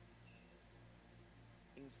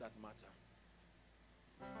 Things that matter.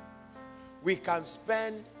 We can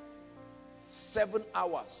spend 7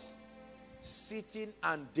 hours sitting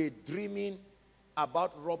and daydreaming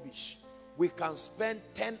about rubbish. We can spend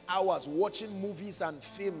 10 hours watching movies and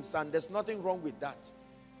films, and there's nothing wrong with that.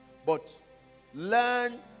 But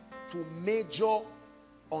learn to major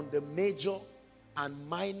on the major and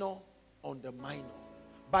minor on the minor.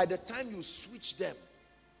 By the time you switch them,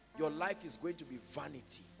 your life is going to be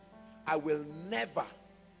vanity. I will never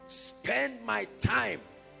spend my time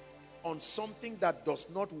on something that does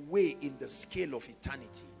not weigh in the scale of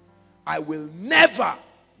eternity. I will never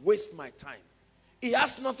waste my time. It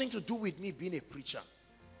has nothing to do with me being a preacher.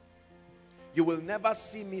 You will never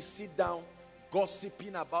see me sit down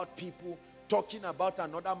gossiping about people, talking about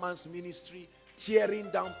another man's ministry, tearing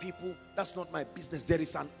down people. That's not my business. There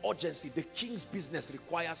is an urgency. The king's business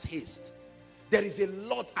requires haste. There is a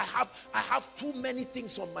lot. I have too many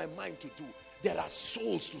things on my mind to do. There are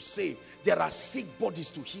souls to save. There are sick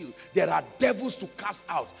bodies to heal. There are devils to cast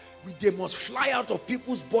out. They must fly out of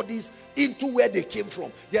people's bodies into where they came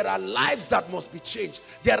from. There are lives that must be changed.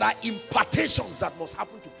 There are impartations that must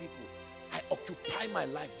happen to people. I occupy my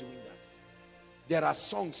life doing that. There are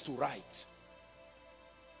songs to write.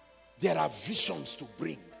 There are visions to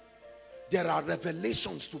bring. There are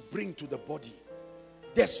revelations to bring to the body.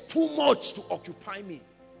 There's too much to occupy me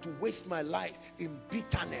to waste my life in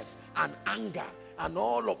bitterness and anger and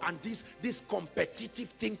all of this competitive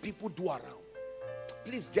thing people do around.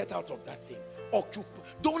 Please get out of that thing.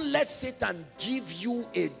 Don't let Satan give you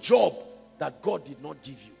a job that God did not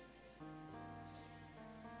give you.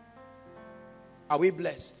 Are we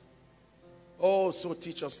blessed? Oh, so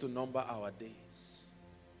teach us to number our days.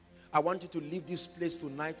 I want you to leave this place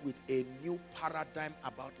tonight with a new paradigm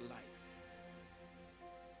about life.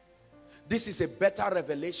 This is a better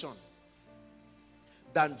revelation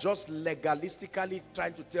than just legalistically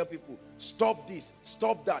trying to tell people, stop this,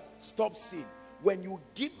 stop that, stop sin. When you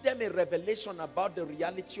give them a revelation about the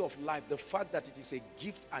reality of life, the fact that it is a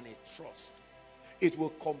gift and a trust, it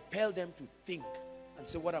will compel them to think and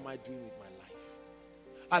say, what am I doing with my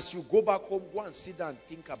life? As you go back home, go and sit down and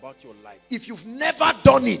think about your life. If you've never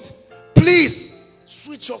done it, please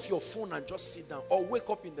switch off your phone and just sit down. Or wake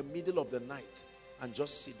up in the middle of the night and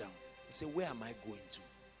just sit down. You say, where am I going to?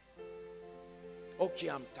 Okay,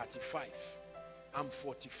 I'm 35. I'm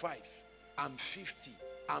 45. I'm 50.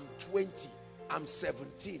 I'm 20. I'm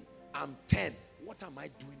 17. I'm 10. What am I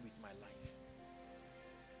doing with my life?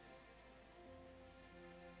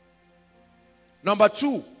 Number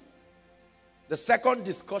two, the second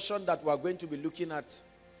discussion that we're going to be looking at,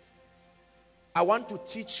 I want to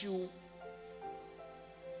teach you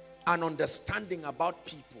an understanding about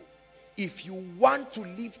people. If you want to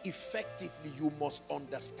live effectively, you must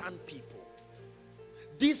understand people.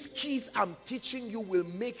 These keys I'm teaching you will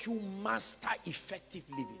make you master effective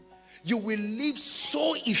living. You will live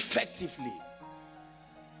so effectively.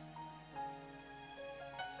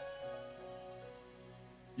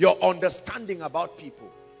 Your understanding about people.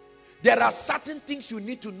 There are certain things you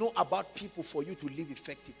need to know about people for you to live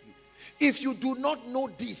effectively. If you do not know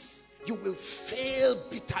this, you will fail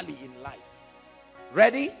bitterly in life.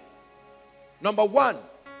 Ready? Number one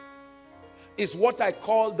is what I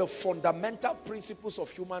call the fundamental principles of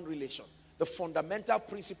human relation. The fundamental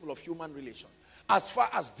principle of human relation. As far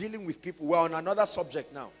as dealing with people, we're on another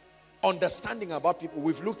subject now. Understanding about people.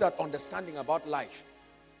 We've looked at understanding about life.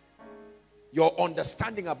 Your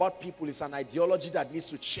understanding about people is an ideology that needs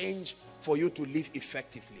to change for you to live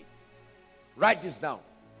effectively. Write this down.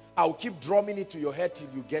 I'll keep drumming it to your head till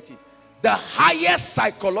you get it. The highest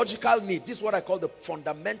psychological need, this is what I call the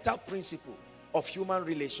fundamental principle of human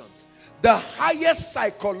relations. The highest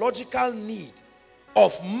psychological need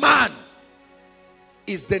of man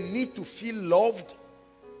is the need to feel loved,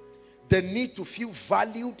 the need to feel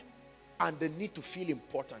valued, and the need to feel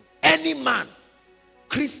important. Any man,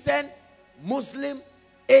 Christian, Muslim,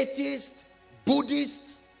 atheist,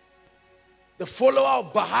 Buddhist, the follower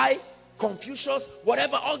of Baha'i, Confucius,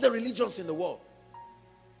 whatever, all the religions in the world.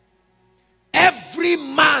 Every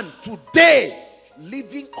man today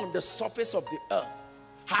living on the surface of the earth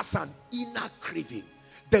has an inner craving.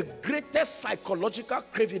 The greatest psychological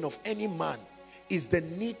craving of any man is the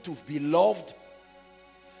need to be loved,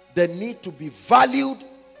 the need to be valued,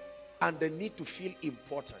 and the need to feel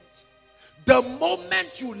important. The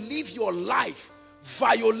moment you live your life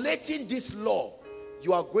violating this law,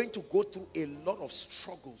 you are going to go through a lot of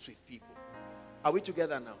struggles with people. Are we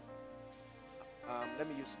together now? Let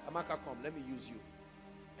me use Amaka, come. Let me use you.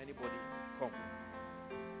 Anybody, come.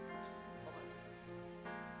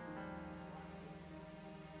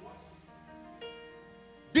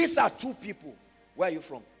 These are two people. Where are you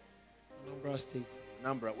from? Anambra State.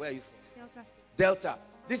 Anambra. Where are you from? Delta State. Delta.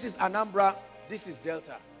 This is Anambra. This is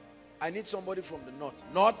Delta. I need somebody from the north.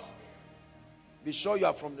 North? Be sure you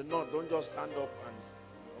are from the north. Don't just stand up and...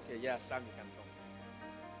 Okay, yeah, Sam, you can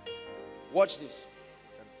come. Watch this.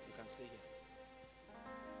 You can stay here.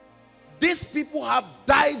 These people have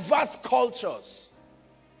diverse cultures,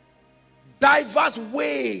 diverse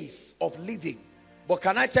ways of living. But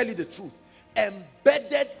can I tell you the truth?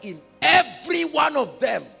 Embedded in every one of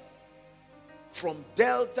them, from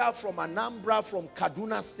Delta, from Anambra, from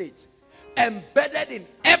Kaduna State, embedded in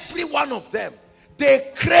every one of them,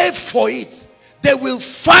 they crave for it. They will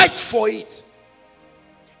fight for it.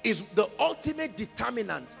 Is the ultimate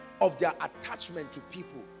determinant of their attachment to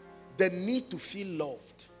people. The need to feel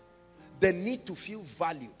loved. The need to feel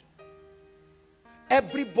valued.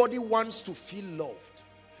 Everybody wants to feel loved.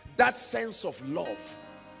 That sense of love.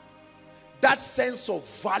 That sense of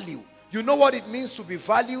value. You know what it means to be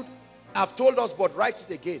valued? I've told us, but write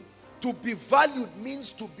it again. To be valued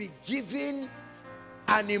means to be given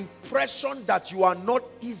an impression that you are not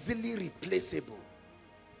easily replaceable.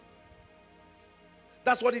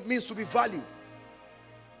 That's what it means to be valued.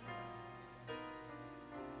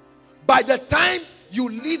 By the time you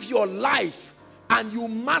live your life and you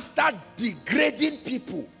master degrading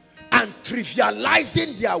people and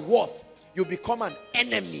trivializing their worth, you become an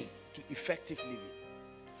enemy to effective living.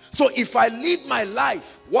 So if I live my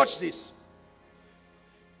life, watch this.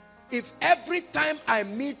 If every time I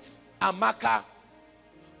meet Amaka,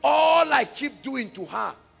 all I keep doing to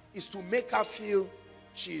her is to make her feel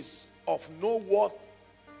she's of no worth.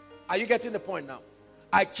 Are you getting the point now?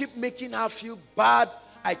 I keep making her feel bad.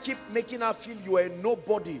 I keep making her feel you are a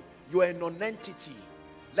nobody. You are a non-entity.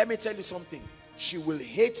 Let me tell you something. She will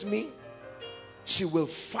hate me. She will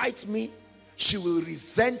fight me. She will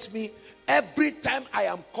resent me. Every time I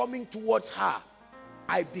am coming towards her,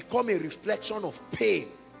 I become a reflection of pain.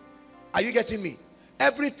 Are you getting me?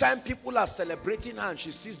 Every time people are celebrating her and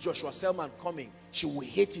she sees Joshua Selman coming, she will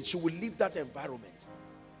hate it. She will leave that environment.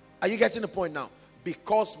 Are you getting the point now?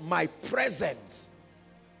 Because my presence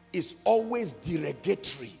is always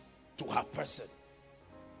derogatory to her person.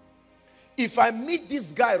 If I meet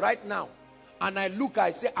this guy right now and I look,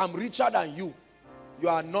 I say, I'm richer than you, you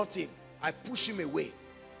are nothing, I push him away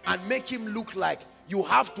and make him look like you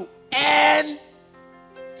have to earn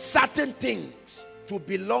certain things to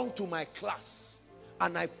belong to my class,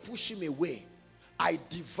 and I push him away, I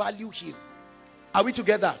devalue him. Are we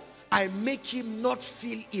together? I make him not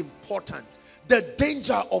feel important. The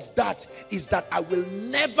danger of that is that I will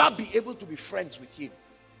never be able to be friends with him.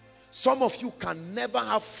 Some of you can never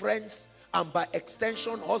have friends, and by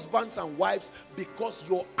extension husbands and wives, because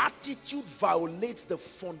your attitude violates the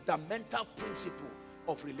fundamental principle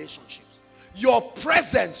of relationships. Your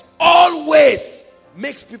presence always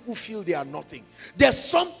makes people feel they are nothing. There's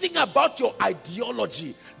something about your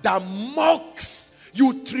ideology that mocks,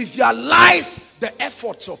 you trivialize the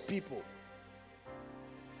efforts of people.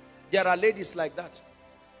 There are ladies like that.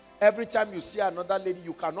 Every time you see another lady,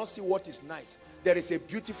 you cannot see what is nice. There is a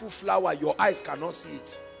beautiful flower, your eyes cannot see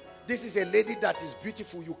it. This is a lady that is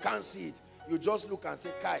beautiful, you can't see it. You just look and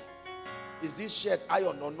say, Kai, is this shirt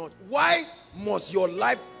iron or not? Why must your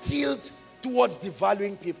life tilt towards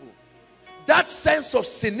devaluing people? That sense of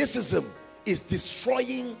cynicism is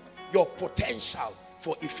destroying your potential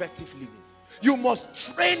for effective living. You must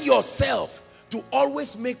train yourself to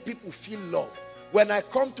always make people feel love. When I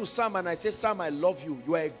come to Sam and I say, Sam, I love you,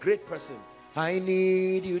 you are a great person. I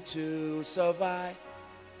need you to survive.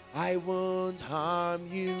 I won't harm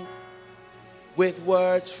you with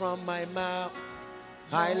words from my mouth.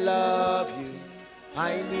 I love you.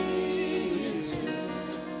 I need you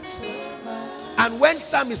to survive. And when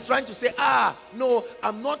Sam is trying to say, no,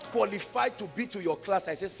 I'm not qualified to be to your class,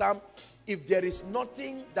 I say, Sam, if there is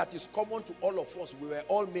nothing that is common to all of us, we were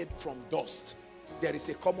all made from dust. There is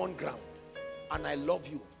a common ground. And I love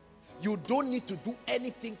you. You don't need to do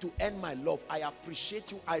anything to earn my love. I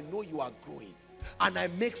appreciate you. I know you are growing. And I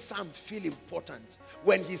make Sam feel important.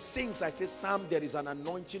 When he sings, I say, Sam, there is an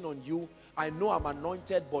anointing on you. I know I'm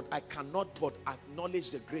anointed, but I cannot but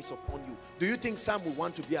acknowledge the grace upon you. Do you think Sam will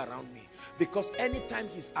want to be around me? Because anytime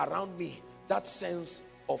he's around me, that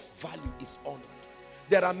sense of value is honored.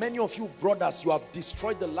 There are many of you brothers, you have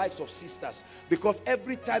destroyed the lives of sisters, because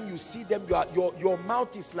every time you see them, your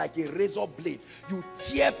mouth is like a razor blade. You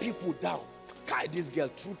tear people down. Kai, this girl,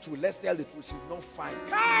 true, let's tell the truth, she's not fine.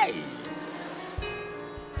 Kai!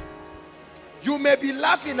 You may be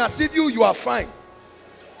laughing as if you are fine.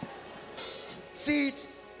 See it?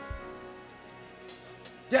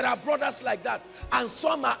 There are brothers like that. And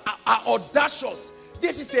some are audacious.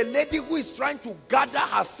 This is a lady who is trying to gather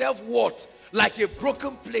her self-worth like a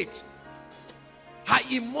broken plate. The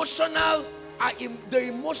emotional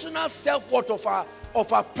self-worth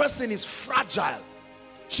of her person is fragile.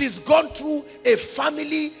 She's gone through a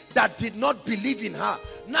family that did not believe in her.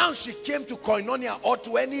 Now she came to Koinonia or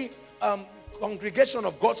to any congregation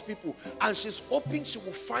of God's people, and she's hoping she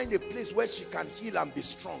will find a place where she can heal and be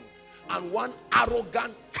strong. And one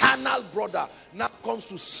arrogant, carnal brother now comes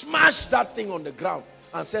to smash that thing on the ground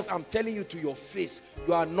and says, I'm telling you to your face,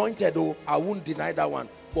 you are anointed, oh, I won't deny that one,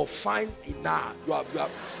 but fine, nah, you are no.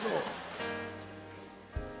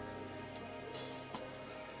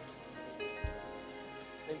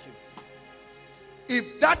 Thank you.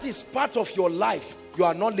 If that is part of your life, you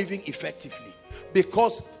are not living effectively.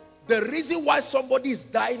 Because the reason why somebody is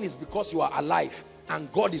dying is because you are alive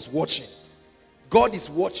and God is watching. God is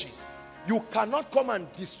watching. You cannot come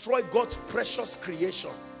and destroy God's precious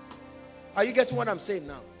creation. Are you getting what I'm saying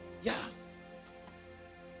now? Yeah.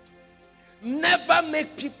 Never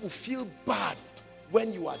make people feel bad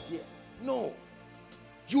when you are there. No.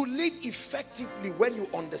 You live effectively when you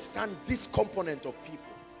understand this component of people.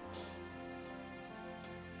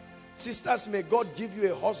 Sisters, may God give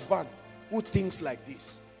you a husband who thinks like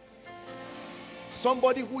this.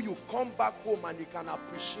 Somebody who you come back home and he can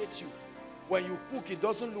appreciate you. When you cook, he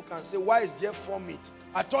doesn't look and say, why is there 4 meat?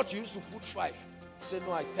 I thought you used to put 5. Say,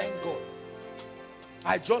 no, I thank God.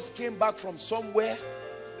 I just came back from somewhere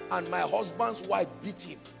and my husband's wife beat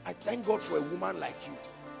him. I thank God for a woman like you.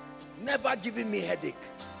 Never giving me headache.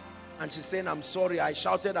 And she's saying, I'm sorry, I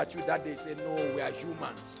shouted at you that day. Say, no, we are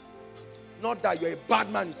humans. Not that you're a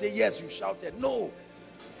bad man. You say, yes, you shouted. No.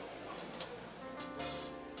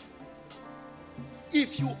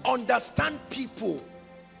 If you understand people,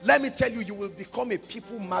 let me tell you, you will become a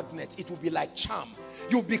people magnet. It will be like charm.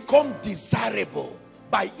 You become desirable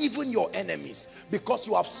by even your enemies because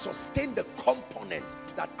you have sustained the component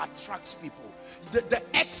that attracts people. The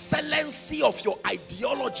excellency of your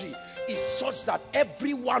ideology is such that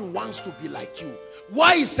everyone wants to be like you.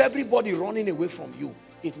 Why is everybody running away from you?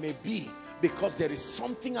 It may be because there is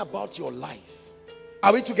something about your life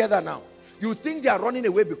Are we together now? You think they are running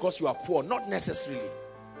away because you are poor. Not necessarily.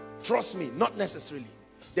 Trust me, not necessarily.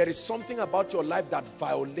 There is something about your life that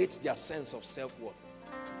violates their sense of self-worth.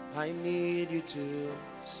 I need you to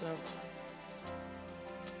serve.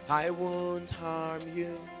 I won't harm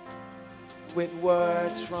you with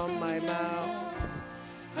words from my mouth.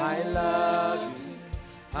 I love you.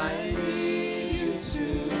 I need you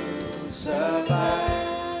to survive.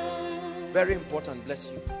 Very important.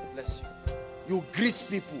 Bless you. Bless you. You greet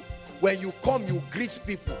people. When you come, you greet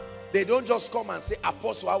people. They don't just come and say,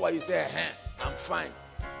 Apostle, how are you? Say, I'm fine.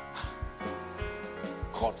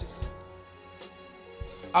 Courtesy.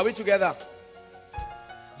 Are we together?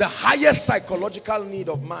 The highest psychological need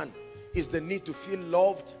of man is the need to feel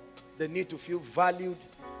loved, the need to feel valued,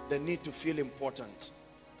 the need to feel important.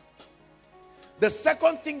 The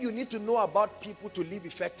second thing you need to know about people to live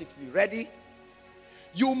effectively, ready?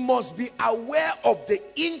 You must be aware of the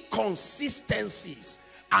inconsistencies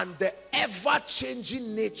and the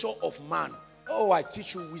ever-changing nature of man. Oh, I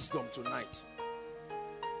teach you wisdom tonight.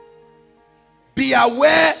 Be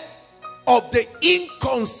aware of the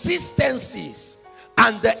inconsistencies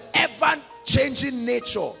and the ever-changing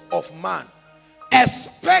nature of man.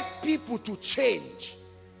 Expect people to change.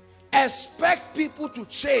 Expect people to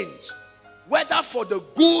change, whether for the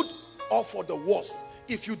good or for the worst.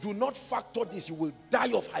 If you do not factor this, you will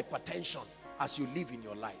die of hypertension as you live in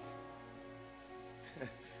your life.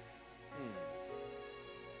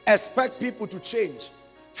 Expect people to change.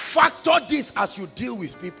 Factor this as you deal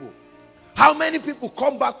with people. How many people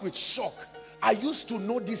come back with shock? I used to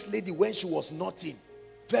know this lady when she was nothing.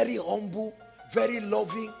 Very humble, very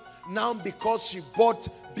loving. Now because she bought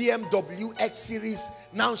BMW X Series,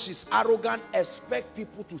 now she's arrogant. Expect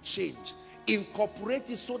people to change. Incorporate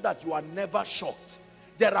it so that you are never shocked.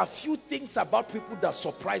 There are few things about people that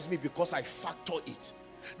surprise me because I factor it.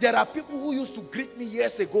 There are people who used to greet me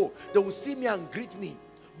years ago. They will see me and greet me.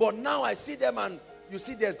 But now I see them and you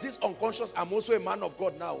see there's this unconscious. I'm also a man of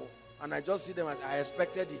God now. And I just see them as I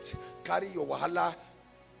expected it. Carry your wahala.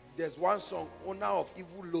 There's one song, owner of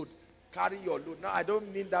evil load. Carry your load. Now I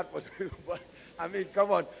don't mean that for but I mean,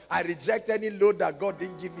 come on. I reject any load that God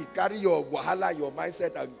didn't give me. Carry your wahala, your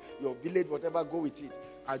mindset, and your village, whatever, go with it.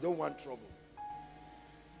 I don't want trouble.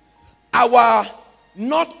 Our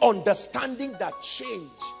not understanding that change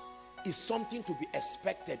is something to be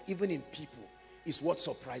expected, even in people, is what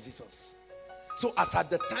surprises us. So as at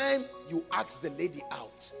the time you asked the lady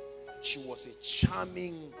out, she was a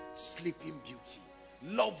charming, sleeping beauty.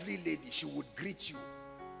 Lovely lady. She would greet you.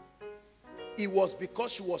 It was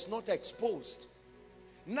because she was not exposed.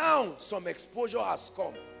 Now some exposure has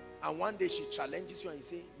come. And one day she challenges you and you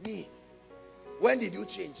say, me, when did you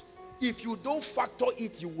change? If you don't factor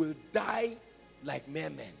it, you will die like mere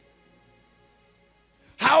men.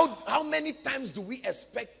 How many times do we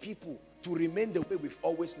expect people to remain the way we've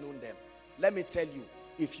always known them? Let me tell you,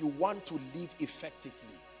 if you want to live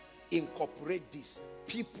effectively, incorporate this.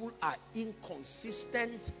 People are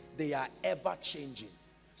inconsistent. They are ever changing.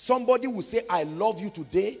 Somebody will say, I love you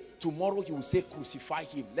today. Tomorrow he will say, crucify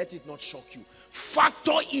him. Let it not shock you.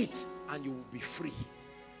 Factor it and you will be free.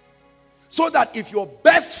 So that if your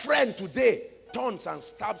best friend today turns and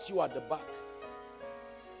stabs you at the back.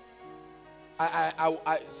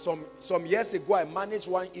 Some years ago, I managed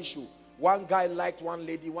one issue. One guy liked one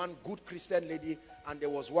lady, one good Christian lady, and there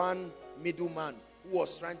was one middleman who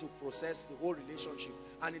was trying to process the whole relationship.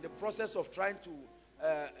 And in the process of trying to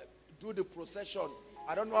do the procession,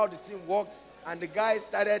 I don't know how the thing worked, and the guy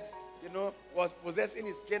started, was possessing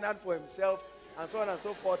his Canaan for himself, and so on and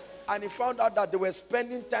so forth. And he found out that they were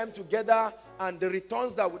spending time together, and the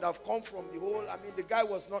returns that would have come from the whole, the guy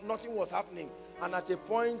was nothing was happening. And at a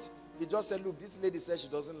point, he just said, look, this lady says she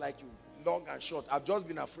doesn't like you. Long and short. I've just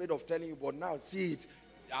been afraid of telling you, but now see it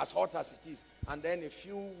as hot as it is. And then a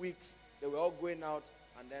few weeks, they were all going out,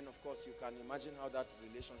 and then of course you can imagine how that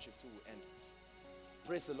relationship too will end.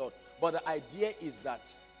 Praise the Lord. But the idea is that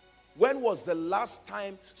when was the last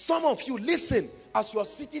time, some of you, listen, as you are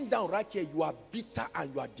sitting down right here, you are bitter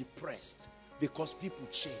and you are depressed because people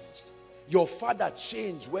changed. Your father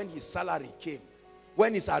changed when his salary came,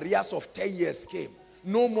 when his arrears of 10 years came.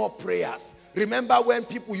 No more prayers. Remember when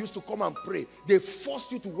people used to come and pray, they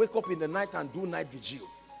forced you to wake up in the night and do night vigil.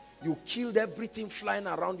 You killed everything flying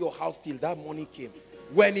around your house till that money came.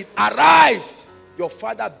 When it arrived, your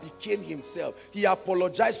father became himself. He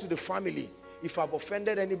apologized to the family. If I've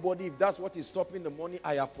offended anybody, if that's what is stopping the money,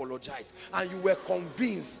 I apologize. And you were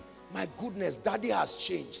convinced, my goodness, daddy has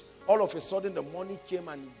changed. All of a sudden the money came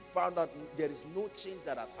and he found out there is no change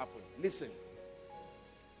that has happened. Listen.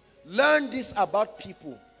 Learn this about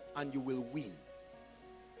people and you will win.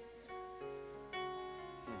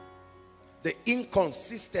 the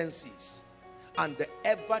inconsistencies, and the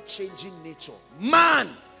ever-changing nature. Man,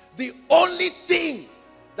 the only thing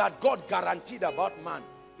that God guaranteed about man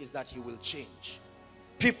is that he will change.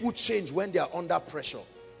 People change when they are under pressure.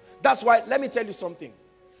 That's why, let me tell you something.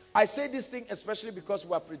 I say this thing especially because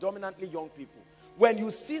we are predominantly young people. When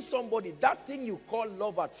you see somebody, that thing you call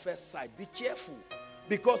love at first sight, be careful.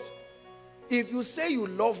 Because if you say you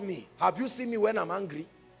love me, have you seen me when I'm angry?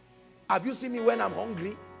 Have you seen me when I'm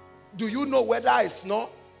hungry? Do you know whether I snore?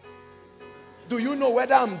 Do you know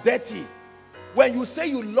whether I'm dirty? When you say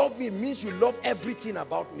you love me, it means you love everything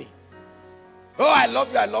about me. Oh, I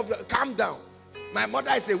love you, I love you. Calm down. My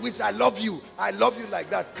mother is a witch. I love you. I love you like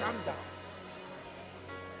that. Calm down.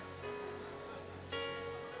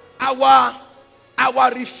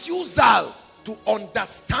 Our refusal to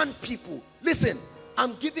understand people. Listen,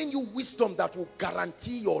 I'm giving you wisdom that will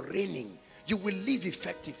guarantee your reigning. You will live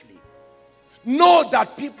effectively. Know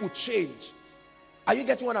that people change. Are you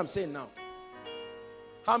getting what I'm saying now?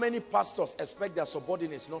 How many pastors expect their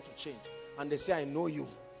subordinates not to change? And they say, I know you.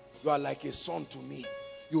 You are like a son to me.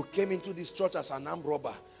 You came into this church as an armed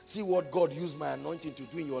robber. See what God used my anointing to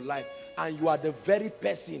do in your life. And you are the very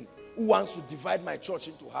person who wants to divide my church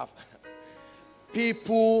into half.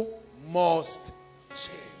 People must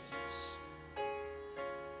change.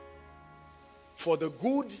 For the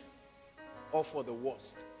good or for the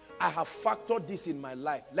worst. I have factored this in my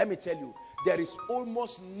life. Let me tell you, there is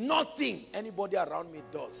almost nothing anybody around me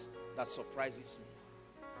does that surprises me.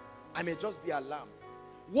 I may just be alarmed.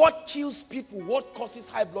 What kills people, what causes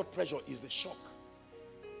high blood pressure is the shock.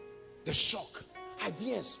 The shock. I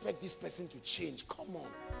didn't expect this person to change. Come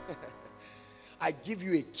on. I give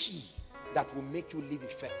you a key that will make you live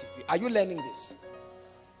effectively. Are you learning this?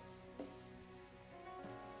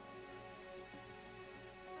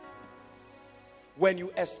 When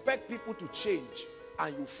you expect people to change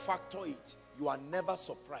and you factor it, you are never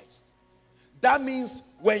surprised. That means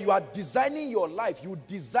when you are designing your life, you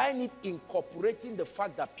design it incorporating the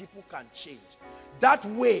fact that people can change. That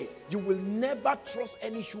way, you will never trust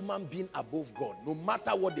any human being above God, no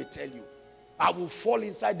matter what they tell you. I will fall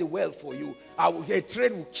inside the well for you. A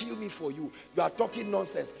train will kill me for you. You are talking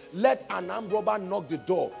nonsense. Let an armed robber knock the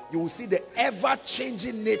door. You will see the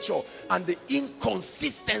ever-changing nature and the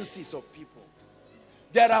inconsistencies of people.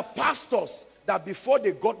 There are pastors that before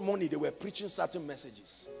they got money, they were preaching certain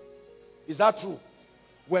messages. Is that true?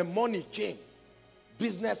 When money came,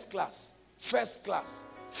 business class, first class,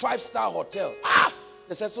 5-star hotel,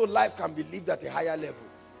 they said, so life can be lived at a higher level.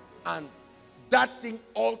 And that thing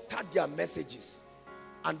altered their messages.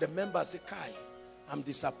 And the members say, Kai, I'm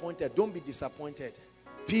disappointed. Don't be disappointed.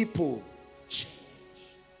 People change.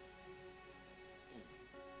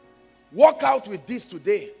 Walk out with this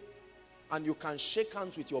today, and you can shake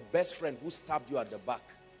hands with your best friend who stabbed you at the back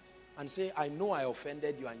and say, I know I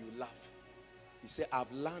offended you, and you laugh. You say,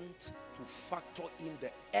 I've learned to factor in the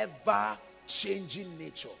ever-changing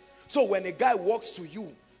nature. So when a guy walks to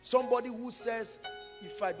you, somebody who says,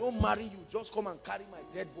 if I don't marry you, just come and carry my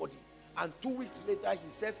dead body. And 2 weeks later, he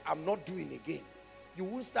says, I'm not doing again. You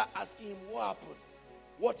will start asking him, what happened?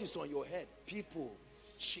 What is on your head? People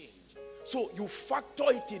change. So you factor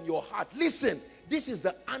it in your heart. Listen, this is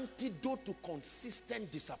the antidote to consistent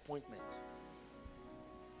disappointment.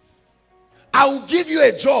 I will give you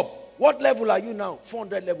a job. What level are you now?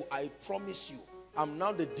 400 level. I promise you, I'm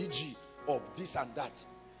now the DG of this and that.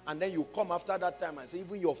 And then you come after that time and say,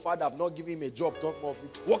 even your father have not given him a job. Talk more of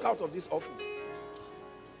it. Walk out of this office.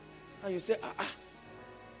 And you say,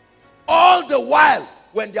 All the while,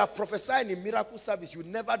 when they are prophesying in miracle service, you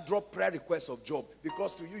never drop prayer requests of job.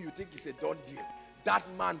 Because to you, you think it's a done deal. That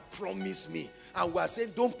man promised me. And we are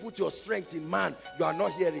saying, don't put your strength in man. You are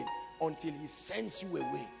not hearing. Until he sends you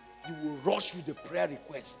away, you will rush with the prayer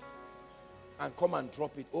request. And come and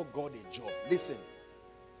drop it. Oh God, a job. Listen.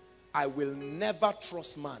 I will never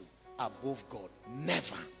trust man above God.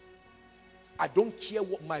 Never. I don't care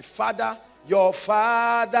what my father, your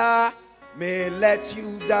father may let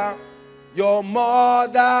you down. Your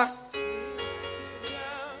mother,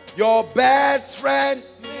 your best friend.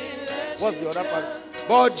 What's the other part?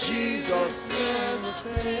 But Jesus.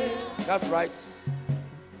 That's right.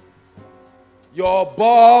 Your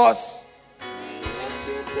boss,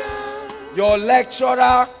 your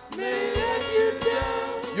lecturer,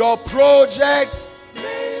 your project,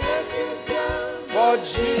 but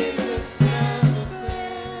Jesus.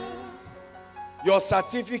 Your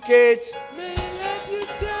certificate,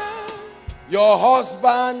 your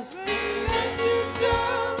husband,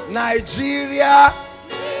 Nigeria,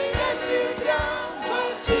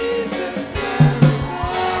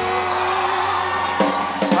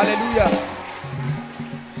 hallelujah.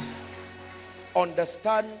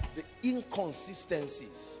 understand the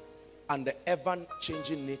inconsistencies and the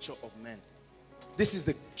ever-changing nature of men. This is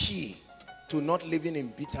the key to not living in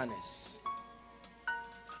bitterness.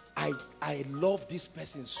 I love this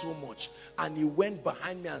person so much, and he went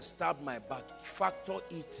behind me and stabbed my back. Factor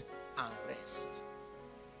it and rest.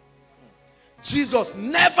 Jesus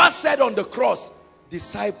never said on the cross,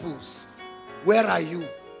 disciples, where are you?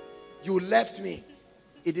 You left me.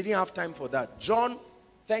 He didn't have time for that. John,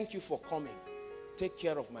 thank you for coming. Take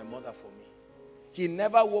care of my mother for me. He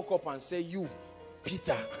never woke up and said, you,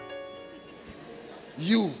 Peter,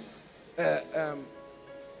 you,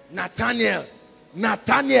 Nathaniel,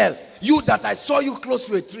 you that I saw you close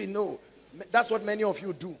to a tree. No, that's what many of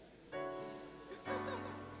you do.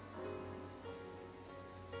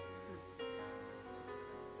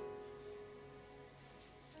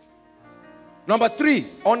 Number 3,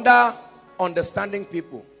 under understanding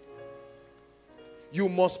people. You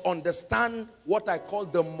must understand what I call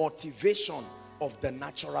the motivation of the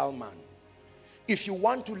natural man. If you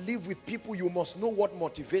want to live with people, you must know what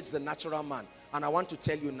motivates the natural man. And I want to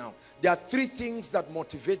tell you now, there are 3 things that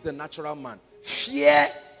motivate the natural man: fear,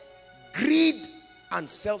 greed, and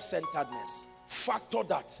self-centeredness. Factor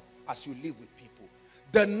that as you live with people.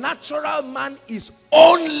 The natural man is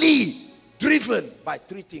only driven by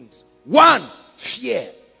 3 things. 1, fear.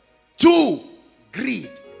 2, greed.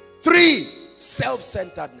 3,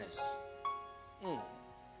 self-centeredness.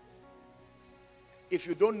 If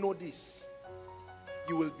you don't know this,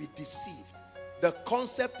 you will be deceived. The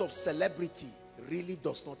concept of celebrity really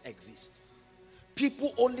does not exist.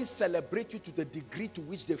 People only celebrate you to the degree to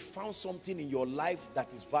which they found something in your life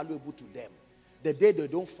that is valuable to them. The day they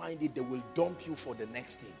don't find it, they will dump you for the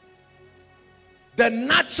next thing. The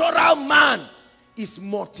natural man is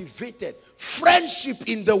motivated. Friendship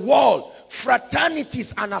in the world,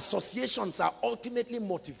 fraternities and associations are ultimately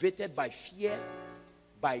motivated by fear,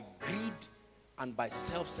 by greed, and by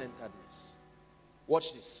self-centeredness.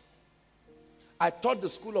 Watch this. I taught the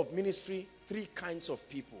school of ministry 3 kinds of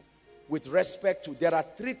people with respect to, there are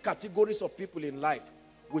 3 categories of people in life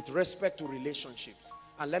with respect to relationships.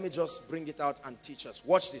 And let me just bring it out and teach us.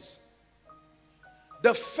 Watch this.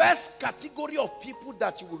 The first category of people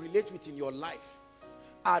that you will relate with in your life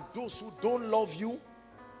are those who don't love you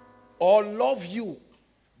or love you,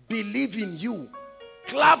 believe in you,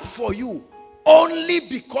 clap for you only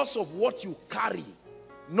because of what you carry,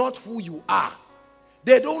 not who you are.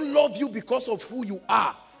 They don't love you because of who you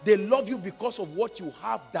are. They love you because of what you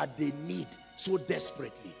have that they need so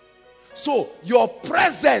desperately. So your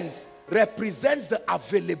presence represents the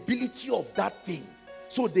availability of that thing.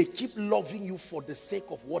 So they keep loving you for the sake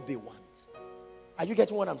of what they want. Are you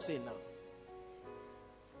getting what I'm saying now?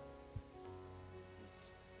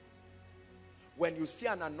 When you see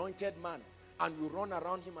an anointed man and you run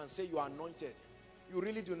around him and say you are anointed, you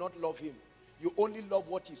really do not love him. You only love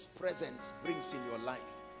what his presence brings in your life.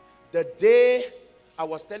 The day, I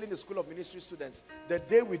was telling the school of ministry students, the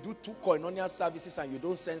day we do 2 koinonia services and you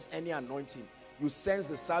don't sense any anointing, you sense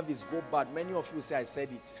the service go bad. Many of you say, I said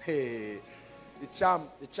it. Hey, the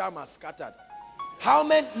charm has scattered.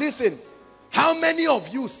 Listen, how many of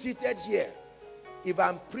you seated here, if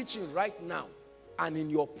I'm preaching right now and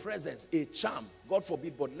in your presence, a charm, God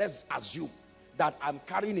forbid, but let's assume that I'm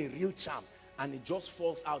carrying a real charm and it just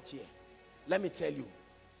falls out here. Let me tell you,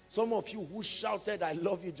 some of you who shouted, I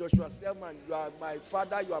love you, Joshua Selman, you are my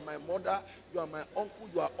father, you are my mother, you are my uncle,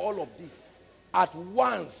 you are all of this. At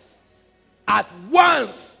once,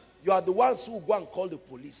 you are the ones who go and call the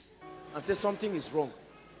police and say something is wrong.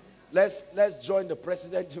 Let's join the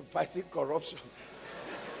president in fighting corruption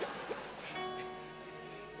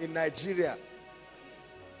in Nigeria.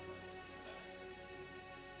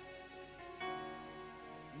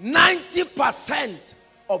 %90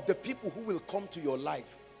 of the people who will come to your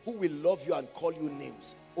life, who will love you and call you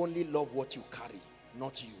names, only love what you carry,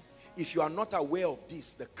 not you. If you are not aware of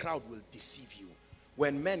this, the crowd will deceive you.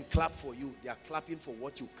 When men clap for you, they are clapping for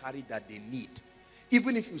what you carry that they need.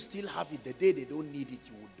 Even if you still have it, the day they don't need it,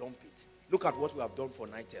 you will dump it. Look at what we have done for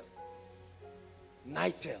Nitel.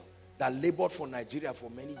 Nitel, that labored for Nigeria for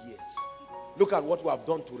many years. Look at what we have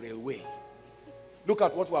done to railway. Look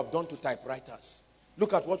at what we have done to typewriters.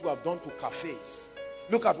 Look at what we have done to cafes.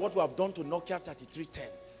 Look at what we have done to Nokia 3310.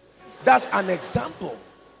 That's an example.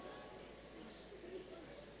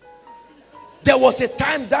 There was a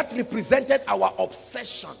time that represented our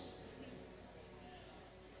obsession.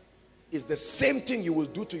 It's the same thing you will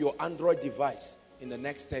do to your Android device in the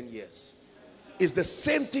next 10 years. It's the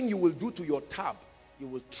same thing you will do to your tab. You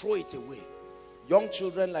will throw it away. Young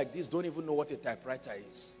children like this don't even know what a typewriter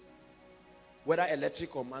is. Whether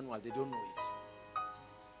electric or manual, they don't know it.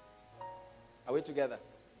 Are we together?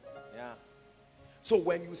 Yeah. So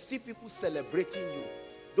when you see people celebrating you,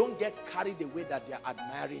 don't get carried away that they are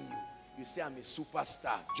admiring you. You say, I'm a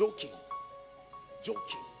superstar. Joking.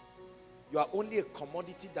 Joking. You are only a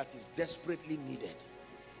commodity that is desperately needed.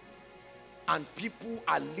 And people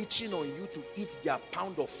are leeching on you to eat their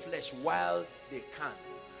pound of flesh while they can.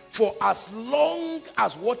 For as long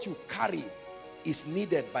as what you carry is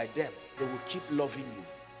needed by them, they will keep loving you.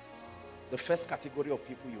 The first category of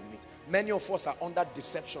people you meet. Many of us are under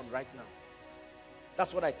deception right now.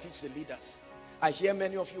 That's what I teach the leaders. I hear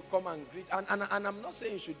many of you come and greet, and I'm not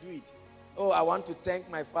saying you should do it. Oh, I want to thank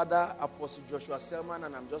my father, Apostle Joshua Selman,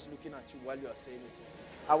 and I'm just looking at you while you are saying it.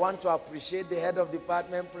 I want to appreciate the head of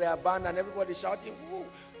department, prayer band, and everybody shouting, woo.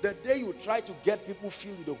 The day you try to get people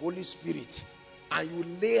filled with the Holy Spirit, and you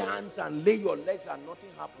lay hands and lay your legs and nothing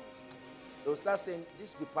happens, they'll start saying,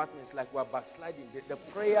 this department is like we're backsliding. The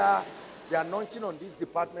prayer, the anointing on this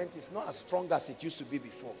department is not as strong as it used to be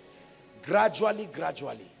before. Gradually.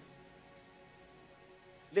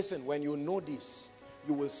 Listen, when you know this,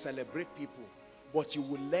 you will celebrate people, but you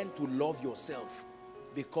will learn to love yourself,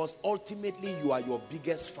 because ultimately you are your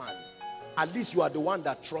biggest fan. At least you are the one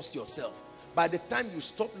that trusts yourself. By the time you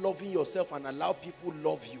stop loving yourself and allow people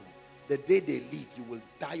love you, the day they leave, you will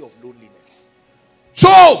die of loneliness.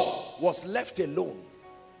 Job was left alone,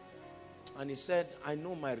 and he said, I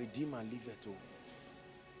know my Redeemer liveth.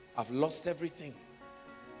 I've lost everything,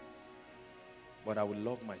 but I will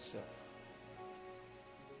love myself.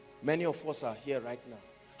 Many of us are here right now.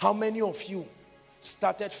 How many of you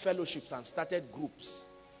started fellowships and started groups?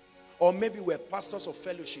 Or maybe were pastors of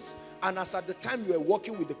fellowships, and as at the time you were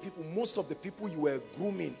working with the people, most of the people you were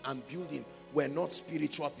grooming and building were not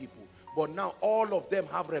spiritual people. But now all of them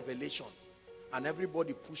have revelation, and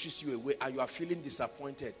everybody pushes you away, and you are feeling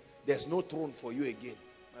disappointed. There's no throne for you again.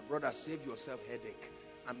 My brother, save yourself headache.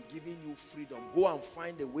 I'm giving you freedom. Go and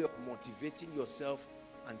find a way of motivating yourself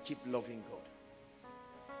and keep loving God.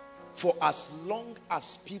 For as long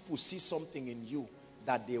as people see something in you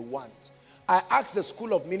that they want. I asked the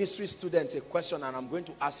School of Ministry students a question, and I'm going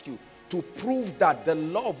to ask you to prove that the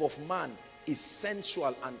love of man is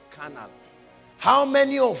sensual and carnal. How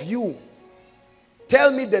many of you,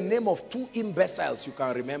 tell me the name of 2 imbeciles you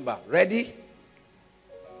can remember? Ready?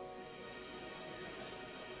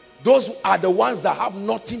 Those are the ones that have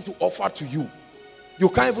nothing to offer to you. You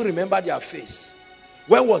can't even remember their face.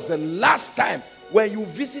 When was the last time when you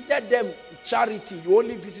visited them charity, you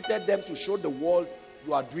only visited them to show the world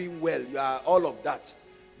you are doing well, you are all of that?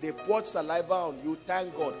 They poured saliva on you,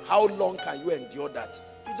 thank God. How long can you endure that?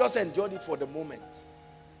 You just endured it for the moment.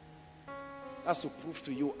 That's to prove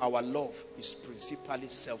to you our love is principally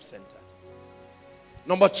self-centered.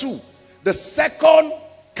 Number 2, the second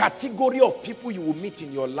category of people you will meet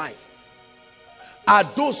in your life are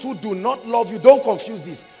those who do not love you. Don't confuse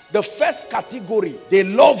this. The first category, they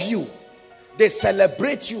love you, they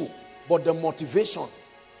celebrate you, but the motivation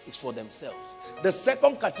is for themselves. The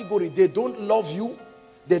second category, they don't love you,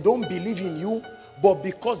 they don't believe in you, but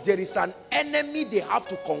because there is an enemy they have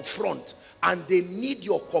to confront, and they need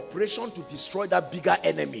your cooperation to destroy that bigger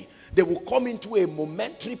enemy, they will come into a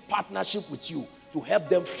momentary partnership with you to help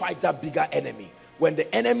them fight that bigger enemy. When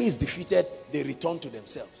the enemy is defeated, they return to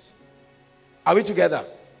themselves. Are we together?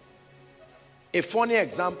 A funny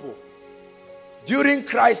example. During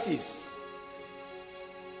crisis,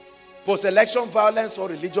 post-election violence or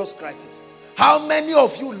religious crisis, how many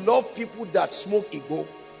of you love people that smoke igbo?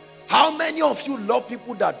 How many of you love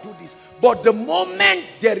people that do this? But the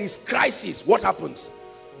moment there is crisis, what happens?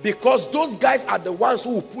 Because those guys are the ones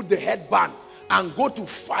who will put the headband and go to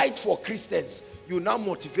fight for Christians, you now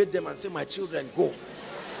motivate them and say, my children, go.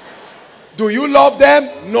 Do you love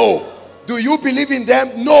them? No. Do you believe in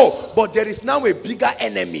them? No. But there is now a bigger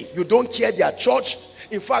enemy. You don't care their church.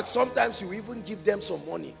 In fact, sometimes you even give them some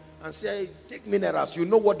money and say, take minerals. You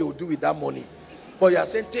know what they will do with that money. But you are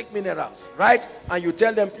saying, take minerals, right? And you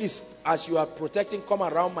tell them, please, as you are protecting, come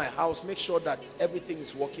around my house, make sure that everything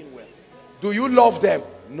is working well. Do you love them?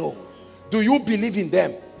 No. Do you believe in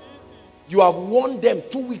them? You have warned them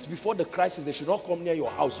 2 weeks before the crisis, they should not come near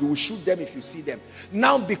your house. You will shoot them if you see them.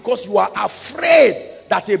 Now, because you are afraid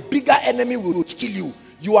that a bigger enemy will kill you,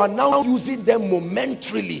 you are now using them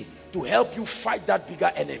momentarily to help you fight that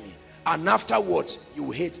bigger enemy. And afterwards, you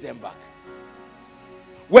will hate them back.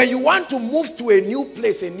 When you want to move to a new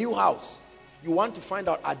place, a new house, you want to find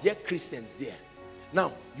out, are there Christians there?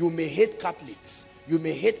 Now, you may hate Catholics, you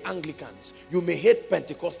may hate Anglicans, you may hate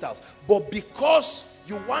Pentecostals, but because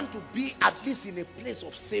you want to be at least in a place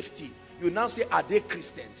of safety, you now say, are they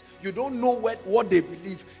Christians? You don't know what they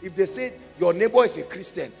believe. If they say your neighbor is a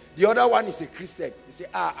Christian, the other one is a Christian, you say,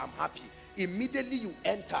 I'm happy. immediately you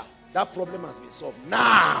enter, that problem has been solved.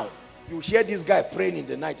 Now, you hear this guy praying in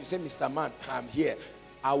the night. You say, Mr. Man, I'm here.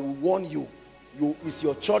 I will warn you. It's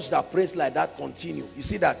your church that prays like that. Continue. You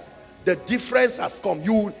see that? The difference has come.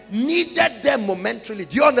 You needed them momentarily.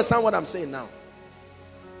 Do you understand what I'm saying now?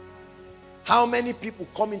 How many people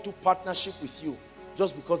come into partnership with you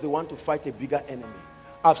just because they want to fight a bigger enemy?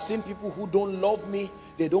 I've seen people who don't love me.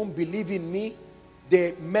 They don't believe in me.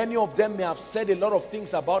 Many of them may have said a lot of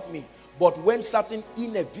things about me. But when certain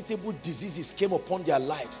inevitable diseases came upon their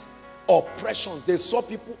lives, oppressions, they saw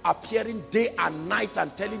people appearing day and night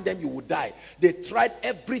and telling them you will die. They tried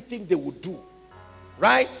everything they would do.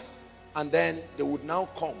 Right? And then they would now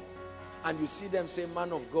come. And you see them say,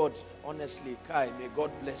 man of God, honestly, Kai, may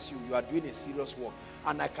God bless you. You are doing a serious work.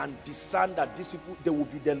 And I can discern that these people, they will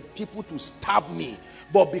be the people to stab me.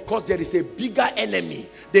 But because there is a bigger enemy,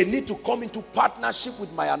 they need to come into partnership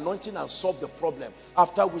with my anointing and solve the problem.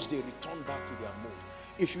 After which they return back to their mode.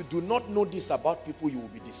 If you do not know this about people, you will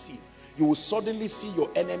be deceived. You will suddenly see your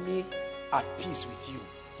enemy at peace with you.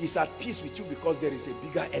 He's at peace with you because there is a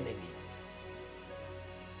bigger enemy.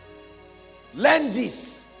 Learn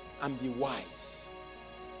this and be wise.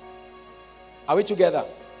 Are we together?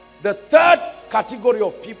 The third category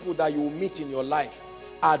of people that you will meet in your life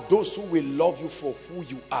are those who will love you for who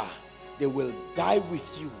you are. They will die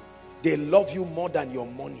with you. They love you more than your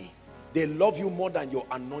money. They love you more than your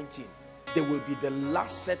anointing. They will be the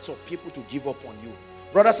last sets of people to give up on you.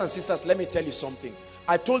 Brothers and sisters, let me tell you something.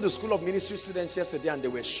 I told the School of Ministry students yesterday and they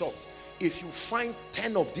were shocked. If you find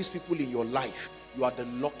 10 of these people in your life, you are the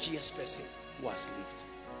luckiest person who has lived.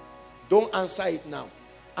 Don't answer it now.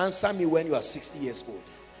 Answer me when you are 60 years old.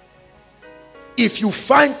 If you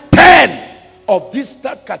find 10 of this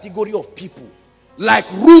third category of people, like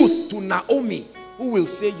Ruth to Naomi, who will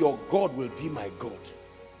say, your God will be my God.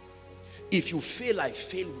 If you fail, I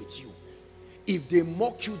fail with you. If they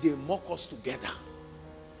mock you, they mock us together.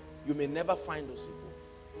 You may never find those people.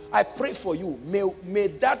 I pray for you. May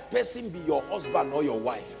that person be your husband or your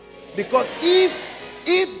wife. Because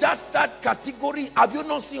if that category, have you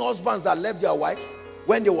not seen husbands that left their wives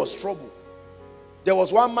when there was trouble? There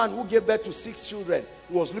was one man who gave birth to 6 children.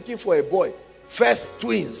 He was looking for a boy. First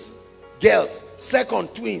twins, girls.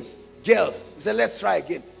 Second twins, girls. He said, let's try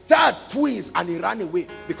again. Third twins, and he ran away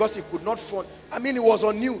because he could not find. I mean, it was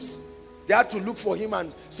on news. They had to look for him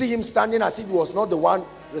and see him standing as if he was not the one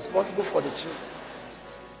responsible for the children.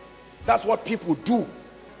 That's what people do.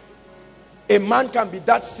 A man can be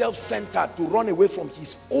that self-centered to run away from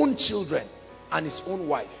his own children and his own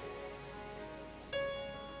wife.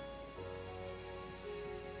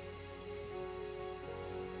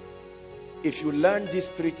 If you learn these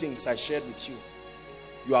 3 things I shared with you,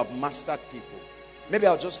 you have mastered people. Maybe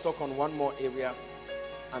I'll just talk on one more area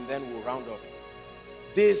and then we'll round up.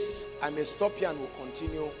 This, I may stop here and we'll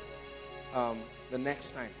continue the next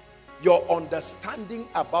time. Your understanding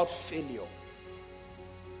about failure.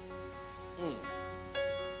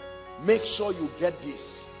 Make sure you get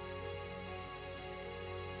this.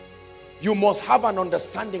 You must have an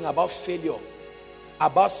understanding about failure,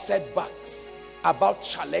 about setbacks, about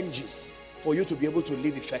challenges for you to be able to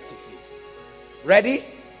live effectively. Ready?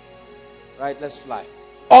 Right, let's fly.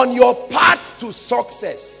 On your path to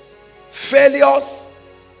success, failures,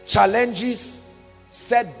 challenges,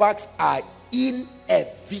 setbacks are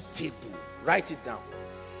inevitable. Write it down.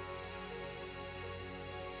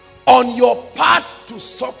 On your path to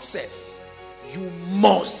success, you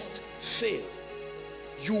must fail.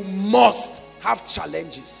 You must have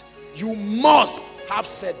challenges. You must have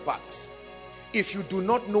setbacks. If you do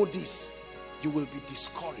not know this, you will be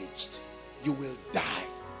discouraged. You will die.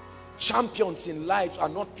 Champions in life are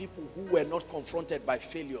not people who were not confronted by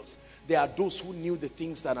failures. They are those who knew the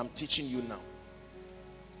things that I'm teaching you now.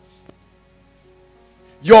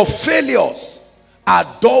 Your failures are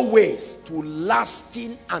doorways to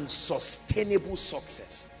lasting and sustainable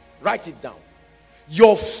success. Write it down.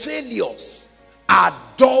 Your failures are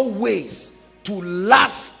doorways to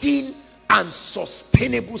lasting and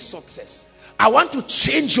sustainable success. I want to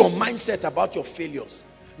change your mindset about your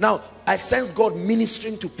failures. Now, I sense God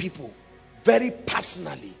ministering to people very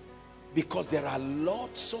personally because there are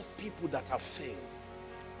lots of people that have failed.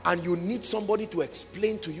 And you need somebody to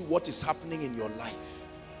explain to you what is happening in your life.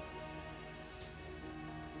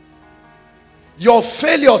 Your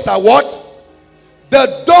failures are what?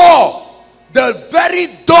 The door, the very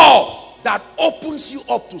door that opens you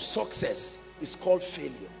up to success is called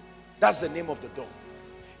failure. That's the name of the door.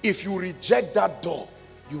 If you reject that door,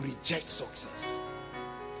 you reject success.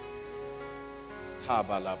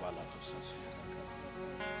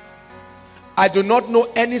 I do not know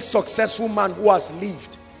any successful man who has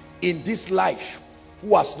lived in this life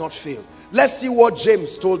who has not failed. Let's see what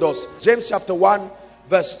James told us. James chapter 1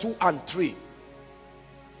 verse 2 and 3.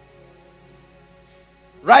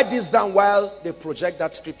 Write this down while they project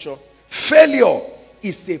that scripture. Failure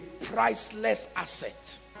is a priceless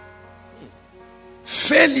asset.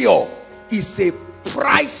 Failure is a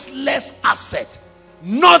priceless asset.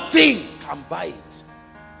 Nothing can buy it.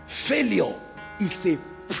 Failure is a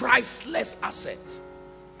priceless asset.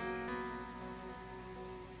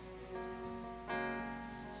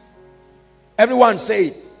 Everyone say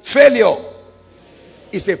it. Failure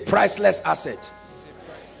is a priceless asset.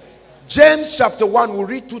 James chapter 1, we'll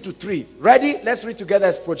read 2 to 3. Ready? Let's read together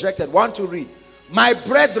as projected. 1 to read. My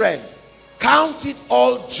brethren, count it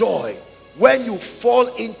all joy when you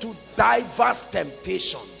fall into diverse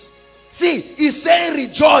temptations. See, he's saying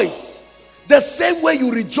rejoice. The same way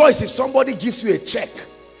you rejoice if somebody gives you a check.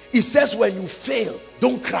 He says when you fail,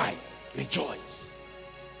 don't cry, rejoice.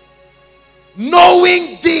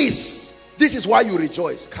 Knowing this is why you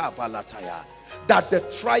rejoice. That the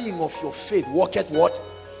trying of your faith worketh what?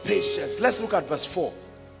 Patience. Let's look at verse 4.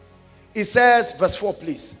 It says, verse 4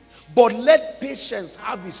 please. But let patience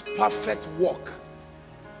have his perfect work.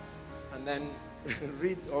 And then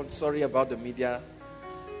read on. Sorry about the media.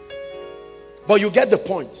 But you get the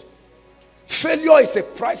point. Failure is a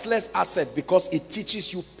priceless asset because it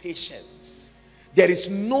teaches you patience. There is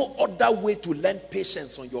no other way to learn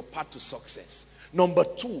patience on your path to success. Number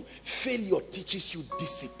 2, failure teaches you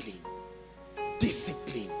discipline.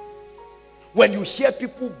 Discipline. When you hear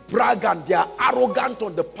people brag and they are arrogant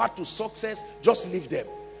on the path to success, just leave them.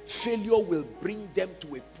 Failure will bring them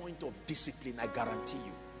to a point of discipline, I guarantee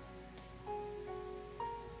you.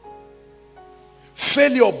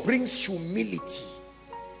 Failure brings humility.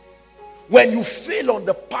 When you fail on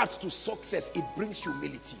the path to success, it brings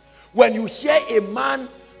humility. When you hear a man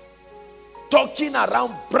talking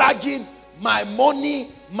around, bragging, my money,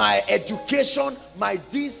 my education, my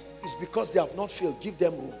this, is because they have not failed. Give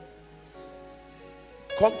them room.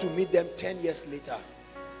 Come to meet them 10 years later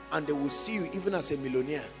and they will see you even as a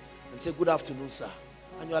millionaire and say, good afternoon, sir.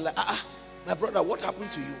 And you are like, my brother, what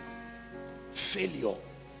happened to you? Failure.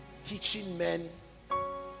 Teaching men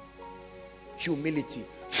humility.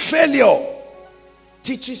 Failure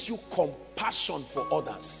teaches you compassion for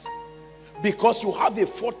others because you have a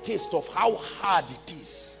foretaste of how hard it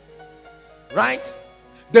is. Right?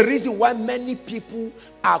 The reason why many people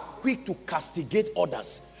are quick to castigate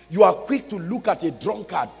others. You are quick to look at a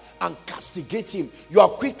drunkard and castigate him. You are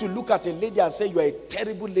quick to look at a lady and say you are a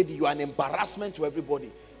terrible lady. You are an embarrassment to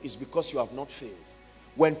everybody. It's because you have not failed.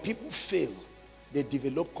 When people fail, they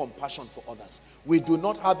develop compassion for others. We do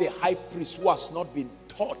not have a high priest who has not been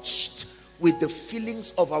touched with the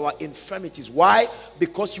feelings of our infirmities. Why?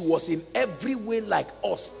 Because he was in every way like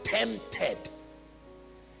us, tempted.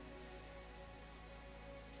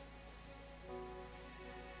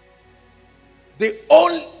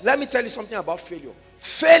 Let me tell you something about failure.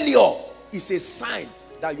 Failure is a sign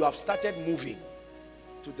that you have started moving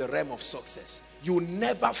to the realm of success. You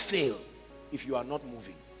never fail if you are not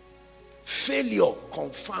moving. Failure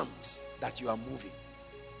confirms that you are moving.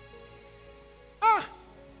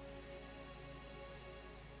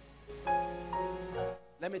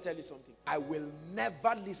 Let me tell you something. I will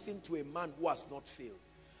never listen to a man who has not failed.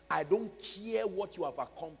 I don't care what you have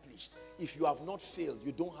accomplished. If you have not failed,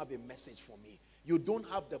 you don't have a message for me. You don't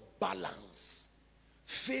have the balance.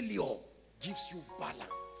 Failure gives you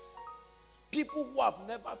balance. People who have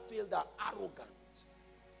never failed are arrogant.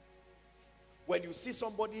 When you see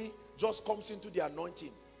somebody just comes into the anointing,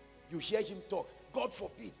 you hear him talk. God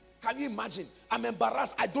forbid. Can you imagine? I'm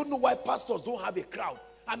embarrassed. I don't know why pastors don't have a crowd.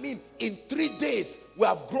 I mean, in 3 days, we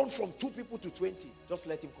have grown from 2 people to 20. Just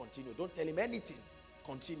let him continue. Don't tell him anything.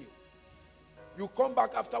 Continue. You come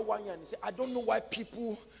back after 1 year and you say, I don't know why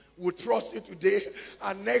people will trust you today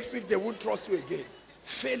and next week they won't trust you again.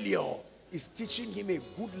 Failure is teaching him a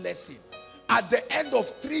good lesson. At the end of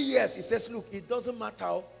 3 years, he says, look, it doesn't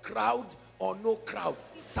matter, crowd or no crowd,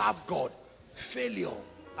 serve God. Failure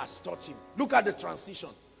has taught him. Look at the transition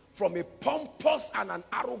from a pompous and an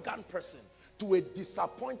arrogant person to a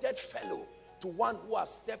disappointed fellow to one who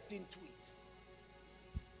has stepped into it.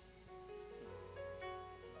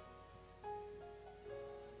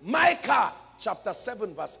 Micah chapter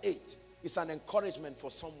 7 verse 8 is an encouragement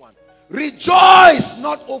for someone. Rejoice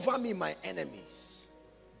not over me, my enemies.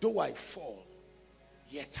 Though I fall,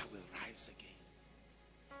 yet I will rise again.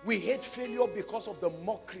 We hate failure because of the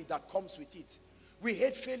mockery that comes with it. We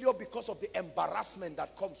hate failure because of the embarrassment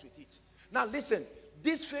that comes with it. Now listen,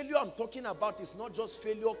 this failure I'm talking about is not just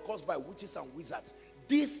failure caused by witches and wizards.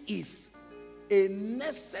 This is a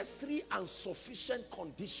necessary and sufficient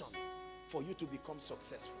condition for you to become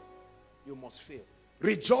successful. You must fail.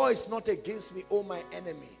 Rejoice not against me, O my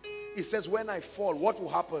enemy. It says, when I fall, what will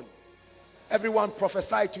happen? Everyone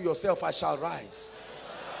prophesy to yourself, I shall rise.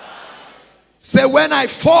 Say, when I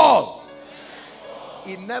fall.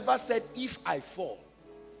 He never said, if I fall.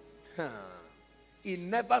 He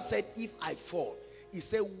never said, if I fall. He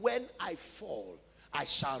said, when I fall, I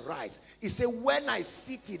shall rise. He said, when I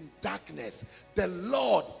sit in darkness, the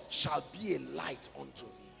Lord shall be a light unto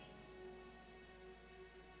me.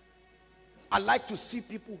 I like to see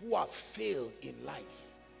people who have failed in life.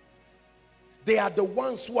 They are the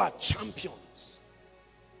ones who are champions.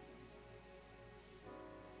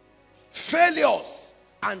 Failures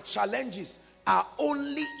and challenges are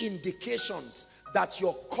only indications that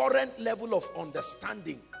your current level of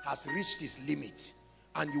understanding has reached its limit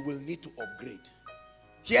and you will need to upgrade.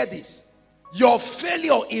 Hear this. Your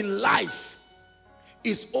failure in life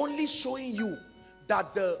is only showing you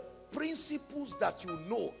that the principles that you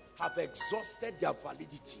know have exhausted their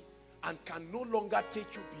validity and can no longer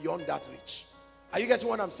take you beyond that reach. Are you getting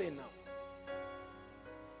what I'm saying now?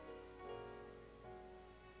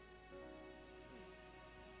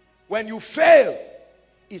 When you fail,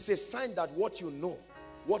 it's a sign that what you know,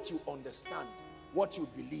 what you understand, what you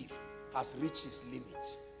believe has reached its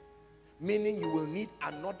limit. Meaning you will need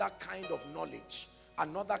another kind of knowledge,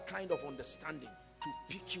 another kind of understanding to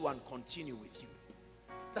pick you and continue with you.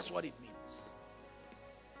 That's what it means.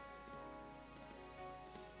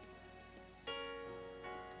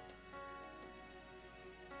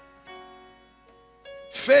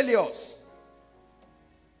 Failures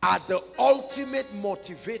are the ultimate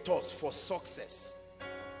motivators for success.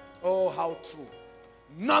 Oh, how true.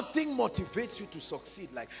 Nothing motivates you to succeed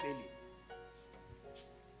like failing.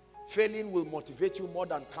 Failing will motivate you more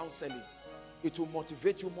than counseling. It will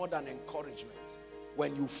motivate you more than encouragement.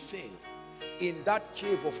 When you fail, in that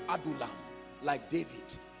cave of Adullam, like David,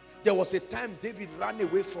 there was a time David ran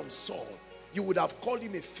away from Saul. You would have called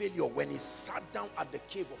him a failure when he sat down at the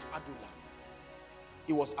cave of Adullam.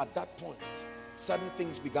 It was at that point certain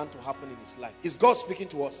things began to happen in his life. Is God speaking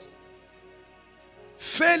to us?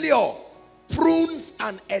 Failure prunes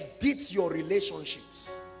and edits your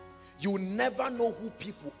relationships. You never know who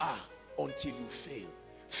people are until you fail.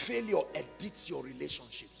 Failure edits your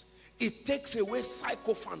relationships. It takes away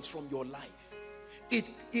sycophants from your life. It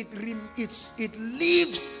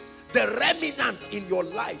leaves the remnant in your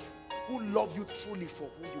life who love you truly for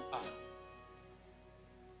who you are.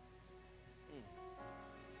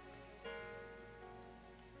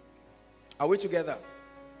 Are we together?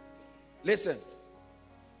 Listen,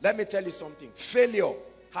 let me tell you something. Failure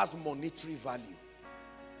has monetary value.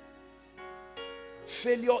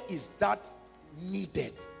 Failure is that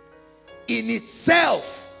needed. In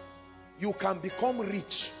itself, you can become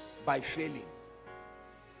rich by failing.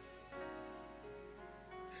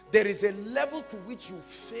 There is a level to which you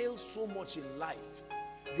fail so much in life.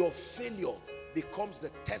 Your failure becomes the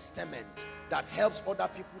testament that helps other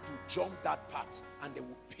people to jump that path and they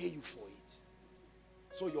will pay you for it.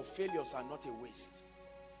 So your failures are not a waste.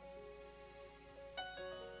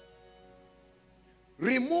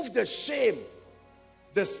 Remove the shame,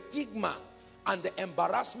 the stigma, and the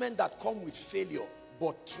embarrassment that come with failure,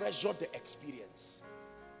 but treasure the experience.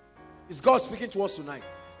 Is God speaking to us tonight?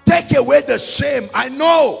 Take away the shame. I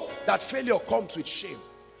know that failure comes with shame.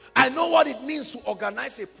 I know what it means to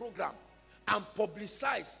organize a program and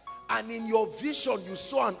publicize, and in your vision you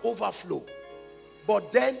saw an overflow.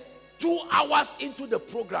 But then 2 hours into the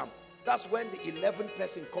program, that's when the 11th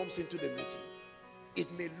person comes into the meeting.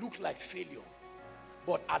 It may look like failure,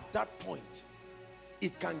 but at that point,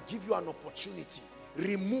 it can give you an opportunity.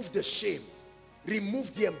 Remove the shame,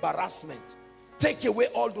 remove the embarrassment, take away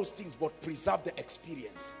all those things, but preserve the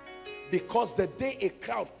experience. Because the day a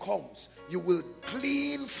crowd comes, you will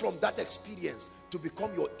glean from that experience to become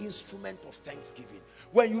your instrument of thanksgiving.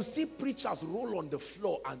 When you see preachers roll on the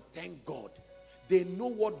floor and thank God, they know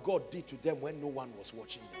what God did to them when no one was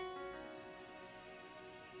watching them.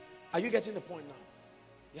 Are you getting the point now?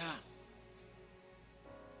 Yeah.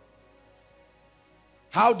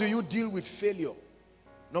 How do you deal with failure?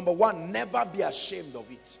 Number one, never be ashamed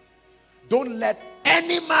of it. Don't let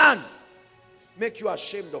any man make you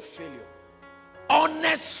ashamed of failure.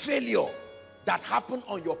 Honest failure that happened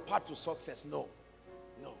on your path to success. No.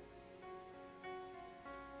 No.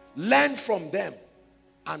 Learn from them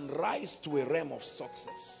and rise to a realm of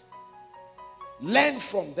success. Learn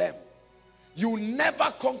from them. You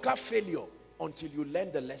never conquer failure until you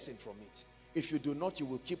learn the lesson from it. If you do not, you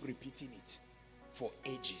will keep repeating it for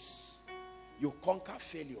ages. You conquer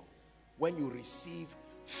failure when you receive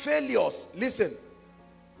Failures,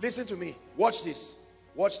 listen to me. Watch this.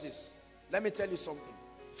 Watch this. Let me tell you something.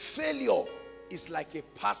 Failure is like a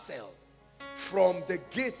parcel from the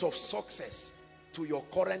gate of success to your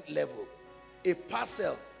current level. A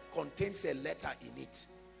parcel contains a letter in it.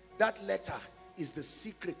 That letter is the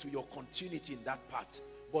secret to your continuity in that part,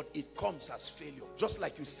 but it comes as failure. Just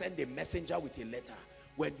like you send a messenger with a letter,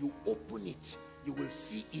 when you open it, you will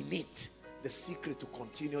see in it the secret to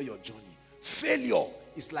continue your journey. Failure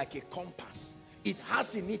is like a compass. It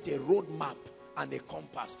has in it a roadmap and a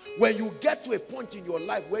compass. When you get to a point in your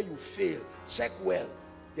life where you fail, check well.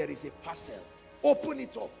 There is a parcel. Open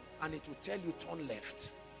it up and it will tell you turn left,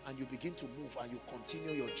 and you begin to move and you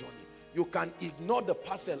continue your journey. You can ignore the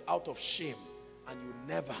parcel out of shame and you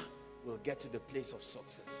never will get to the place of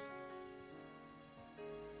success.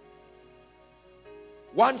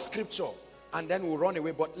 One scripture and then we'll run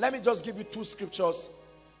away, but let me just give you two scriptures.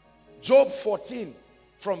 Job 14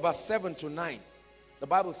 from verse 7 to 9. The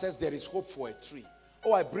Bible says there is hope for a tree.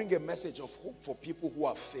 Oh, I bring a message of hope for people who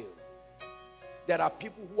have failed. There are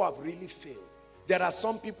people who have really failed. There are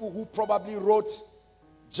some people who probably wrote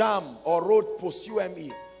JAM or wrote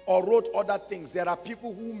post-UME or wrote other things. There are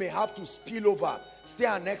people who may have to spill over, stay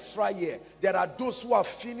an extra year. There are those who have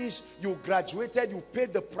finished, you graduated, you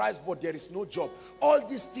paid the price, but there is no job. All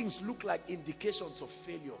these things look like indications of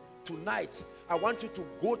failure. Tonight, I want you to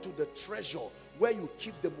go to the treasure where you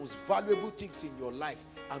keep the most valuable things in your life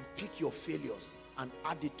and pick your failures and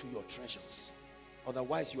add it to your treasures.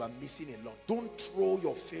 Otherwise, you are missing a lot. Don't throw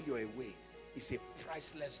your failure away. It's a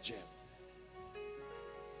priceless gem.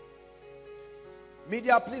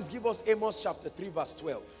 Media, please give us Amos chapter 3 verse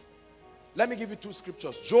 12. Let me give you two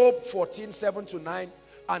scriptures. Job 14, 7 to 9,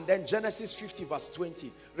 and then Genesis 50 verse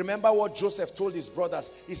 20. Remember what Joseph told his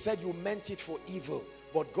brothers. He said, you meant it for evil,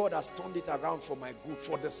 but God has turned it around for my good,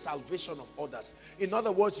 for the salvation of others. In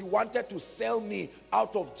other words, you wanted to sell me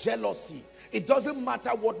out of jealousy. It doesn't matter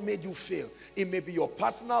what made you fail. It may be your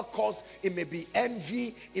personal cause, it may be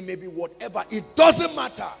envy, it may be whatever. It doesn't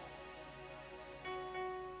matter.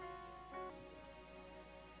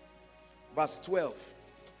 Verse 12.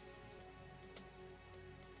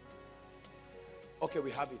 Okay,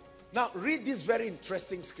 we have it. Now read this very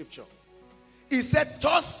interesting scripture. He said,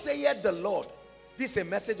 thus saith the Lord. This is a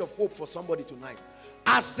message of hope for somebody tonight.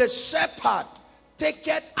 As the shepherd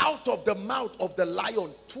taketh out of the mouth of the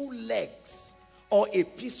lion 2 legs or a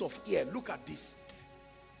piece of ear. Look at this.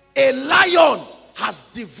 A lion has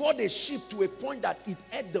devoured a sheep to a point that it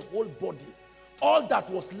ate the whole body. All that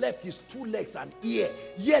was left is 2 legs and ear.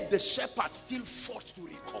 Yet the shepherd still fought to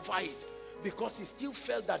recover it, because he still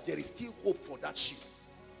felt that there is still hope for that sheep.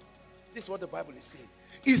 This is what the Bible is saying.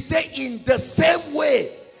 He said, in the same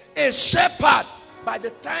way, a shepherd, by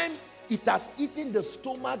the time it has eaten the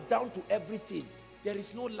stomach down to everything, there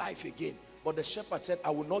is no life again. But the shepherd said, I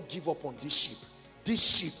will not give up on this sheep. This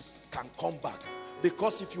sheep can come back.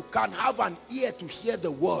 Because if you can have an ear to hear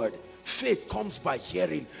the word, faith comes by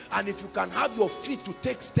hearing. And if you can have your feet to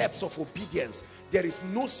take steps of obedience, there is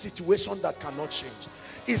no situation that cannot change.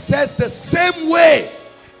 It says the same way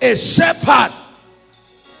a shepherd.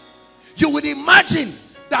 You would imagine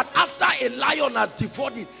that after a lion has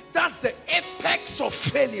devoured it, that's the apex of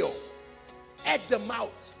failure. At the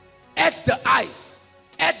mouth, at the eyes,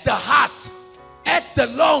 at the heart, at the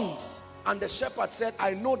lungs. And the shepherd said,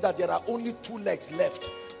 I know that there are only 2 legs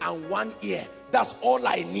left and 1 ear. That's all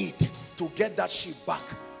I need to get that sheep back.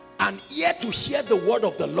 An ear to hear the word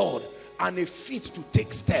of the Lord and a feet to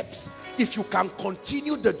take steps. If you can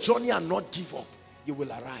continue the journey and not give up, you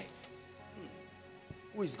will arrive.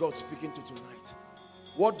 Who is God speaking to tonight?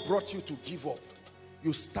 What brought you to give up?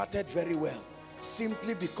 You started very well,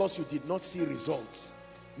 simply because you did not see results.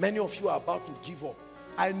 Many of you are about to give up.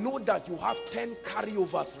 I know that you have 10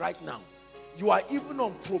 carryovers right now. You are even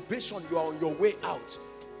on probation. You are on your way out.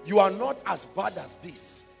 You are not as bad as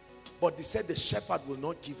this. But they said the shepherd will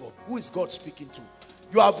not give up. Who is God speaking to?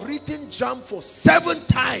 You have written JAM for 7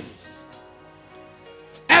 times.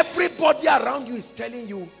 Everybody around you is telling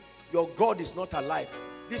you your God is not alive.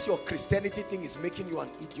 This your Christianity thing is making you an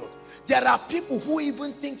idiot. There are people who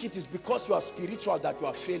even think it is because you are spiritual that you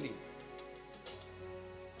are failing.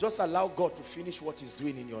 Just allow God to finish what he's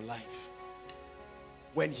doing in your life.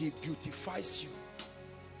 When he beautifies you,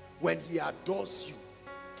 when he adores you,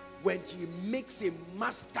 when he makes a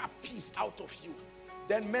masterpiece out of you,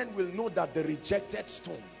 then men will know that the rejected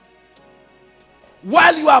stone.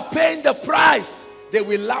 While you are paying the price, they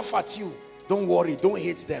will laugh at you. Don't worry, don't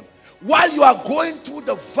hate them. While you are going through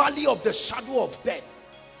the valley of the shadow of death,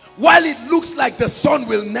 while it looks like the sun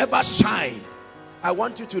will never shine, I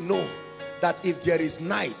want you to know that if there is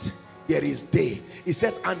night, there is day. It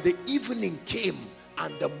says, and the evening came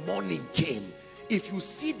and the morning came. If you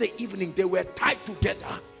see the evening, they were tied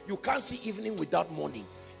together. You can't see evening without morning.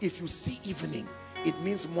 If you see evening, it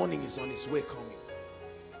means morning is on its way coming.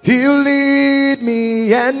 He'll lead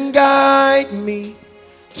me and guide me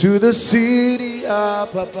to the city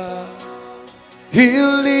up above.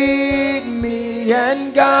 He'll lead me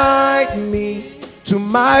and guide me to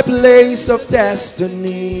my place of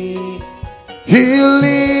destiny. He'll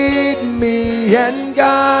lead me and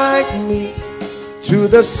guide me to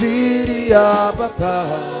the city up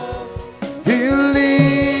above. He'll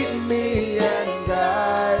lead me and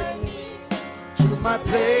guide me to my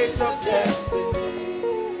place of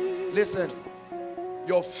destiny. Listen,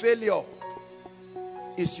 your failure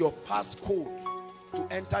is your passcode to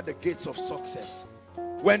enter the gates of success.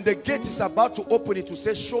 When the gate is about to open, it will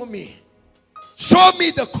say, show me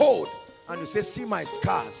the code. And you say, see my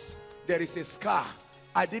scars. There is a scar.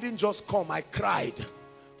 I didn't just come, I cried.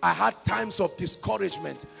 I had times of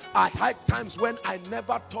discouragement. I had times when I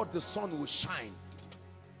never thought the sun would shine.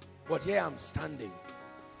 But here I'm standing.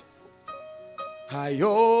 I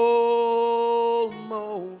almost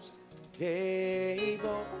gave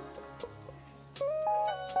up.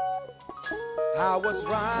 I was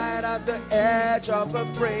right at the edge of a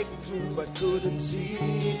breakthrough, but couldn't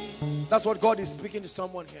see. That's what God is speaking to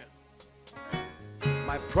someone here.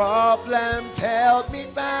 My problems held me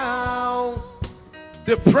bound.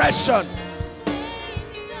 Depression.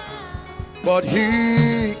 But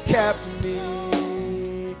He kept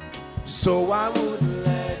me, so I wouldn't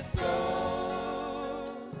let go.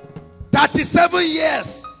 37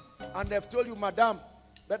 years. And they've told you, madam,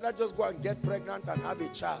 better just go and get pregnant and have a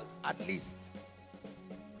child, at least.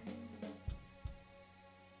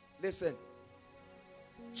 Listen,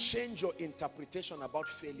 change your interpretation about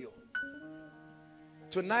failure.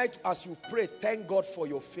 Tonight, as you pray, thank God for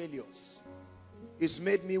your failures. It's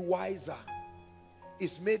made me wiser.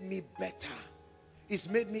 It's made me better. It's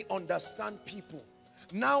made me understand people.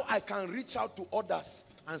 Now I can reach out to others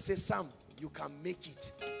and say, Sam, you can make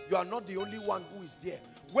it. You are not the only one who is there.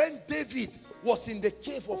 When David was in the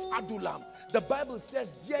cave of Adullam, the Bible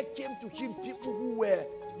says there came to him people who were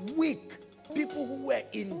weak, people who were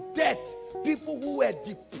in debt, people who were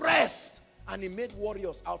depressed, and he made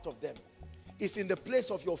warriors out of them. It's in the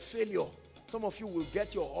place of your failure. Some of you will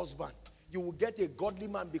get your husband. You will get a godly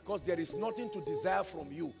man because there is nothing to desire from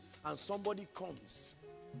you. And somebody comes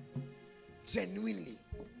genuinely.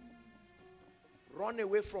 Run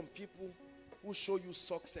away from people who show you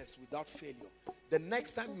success without failure. The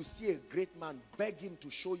next time you see a great man, beg him to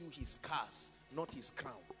show you his scars, not his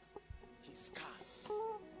crown. His scars.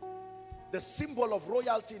 The symbol of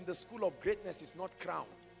royalty in the school of greatness is not crown.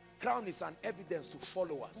 Crown is an evidence to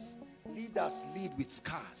followers. Leaders lead with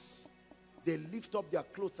scars. They lift up their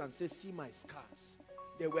clothes and say, see my scars.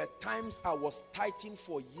 There were times I was tithing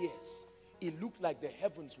for years. It looked like the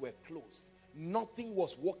heavens were closed. Nothing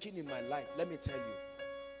was working in my life. Let me tell you.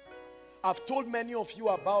 I've told many of you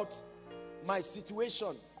about my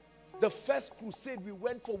situation. The first crusade we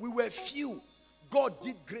went for, we were few. God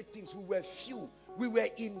did great things. We were few. We were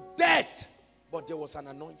in debt, but there was an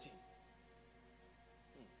anointing.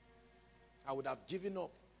 I would have given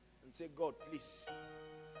up and said, God, please.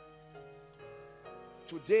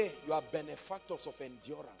 Today, you are benefactors of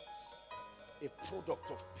endurance, a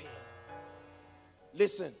product of pain.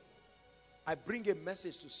 Listen, I bring a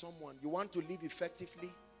message to someone. You want to live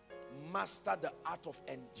effectively? Master the art of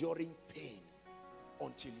enduring pain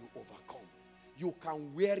until you overcome. You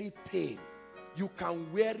can weary pain. You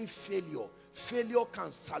can weary failure. Failure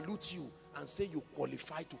can salute you and say you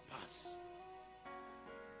qualify to pass.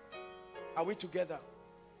 Are we together?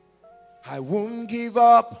 I won't give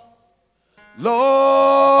up.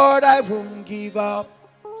 Lord, I won't give up.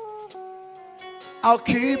 I'll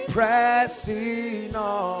keep pressing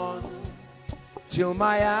on till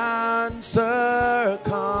my answer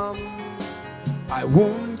comes. I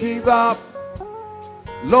won't give up.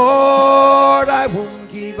 Lord, I won't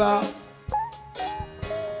give up.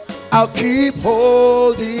 I'll keep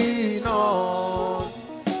holding on.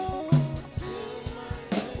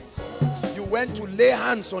 You went to lay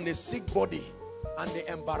hands on a sick body and they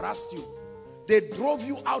embarrassed you. They drove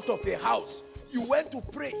you out of a house. You went to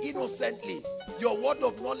pray innocently. Your word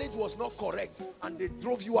of knowledge was not correct. And they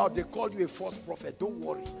drove you out. They called you a false prophet. Don't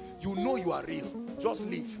worry. You know you are real. Just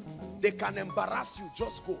leave. They can embarrass you.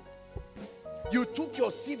 Just go. You took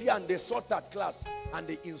your CV and they saw that class and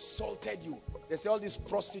they insulted you. They say all these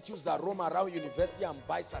prostitutes that roam around university and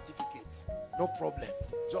buy certificates. No problem.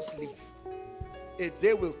 Just leave. A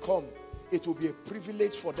day will come. It will be a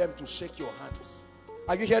privilege for them to shake your hands.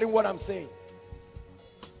 Are you hearing what I'm saying?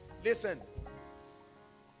 Listen,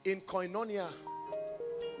 in Koinonia,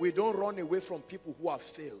 we don't run away from people who have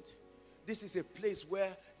failed. This is a place where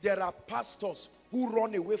there are pastors who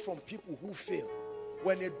run away from people who fail.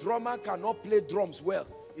 When a drummer cannot play drums well,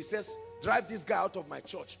 he says, drive this guy out of my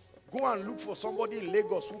church. Go and look for somebody in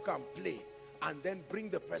Lagos who can play, and then bring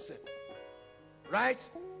the person. Right?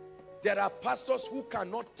 There are pastors who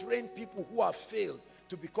cannot train people who have failed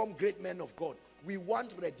to become great men of God. We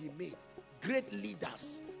want ready-made. Great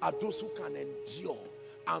leaders are those who can endure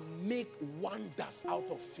and make wonders out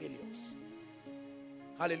of failures.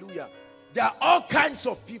 Hallelujah. There are all kinds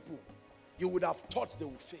of people you would have thought they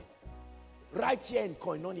would fail. Right here in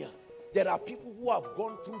Koinonia, there are people who have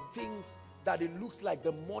gone through things that it looks like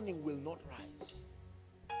the morning will not rise.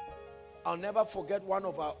 I'll never forget one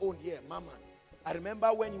of our own here, Maman. I remember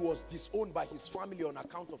when he was disowned by his family on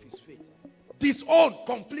account of his faith. Disowned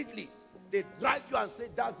completely. They drive you and say,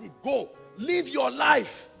 that's it, go. Live your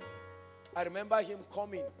life. I remember him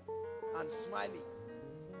coming and smiling.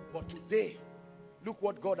 But today, look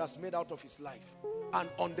what God has made out of his life. And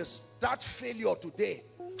on that failure today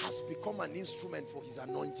has become an instrument for his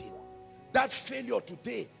anointing. That failure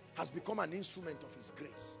today has become an instrument of his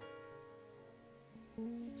grace.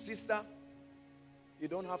 Sister, you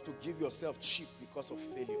don't have to give yourself cheap because of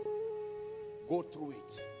failure. Go through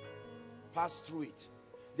it. Pass through it.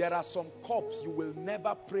 There are some cups, you will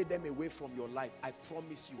never pray them away from your life. I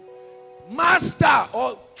promise you. Master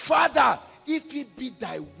or Father, if it be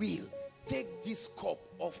thy will, take this cup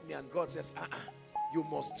off me. And God says, you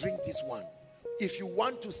must drink this one. If you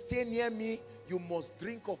want to stay near me, you must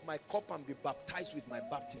drink of my cup and be baptized with my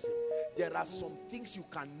baptism. There are some things you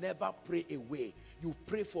can never pray away. You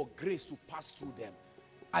pray for grace to pass through them.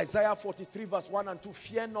 Isaiah 43 verse 1 and 2,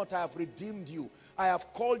 fear not, I have redeemed you. I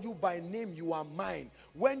have called you by name, you are mine.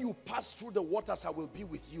 When you pass through the waters, I will be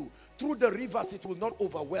with you. Through the rivers, it will not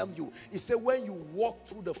overwhelm you. He said, when you walk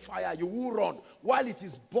through the fire, you will run. While it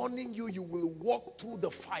is burning you, you will walk through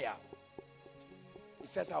the fire. He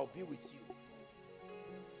says, I will be with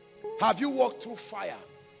you. Have you walked through fire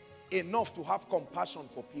enough to have compassion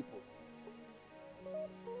for people?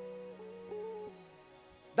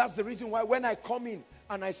 That's the reason why when I come in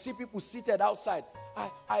and I see people seated outside,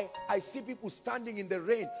 I see people standing in the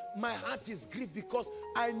rain, my heart is grieved because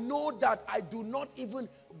I know that I do not even,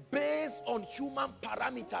 based on human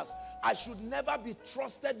parameters, I should never be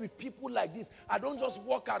trusted with people like this. I don't just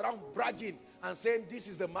walk around bragging and saying, this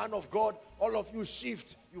is the man of God, all of you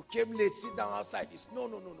shift, you came late, sit down outside. It's no.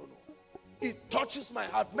 It touches my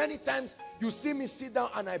heart. Many times you see me sit down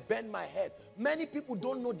and I bend my head. Many people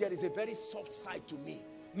don't know there is a very soft side to me.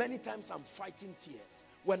 Many times I'm fighting tears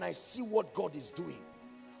when I see what God is doing.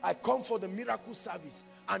 I come for the miracle service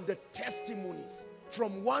and the testimonies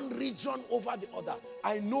from one region over the other.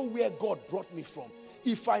 I know where God brought me from.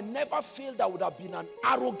 If I never failed, I would have been an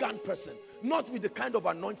arrogant person, not with the kind of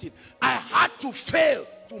anointing. I had to fail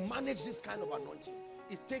to manage this kind of anointing.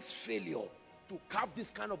 It takes failure to carve this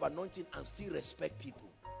kind of anointing and still respect people.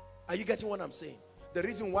 Are you getting what I'm saying? The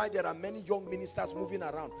reason why there are many young ministers moving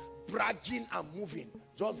around, bragging and moving,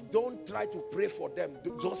 just don't try to pray for them.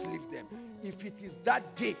 Just leave them. If it is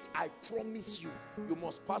that gate, I promise you, you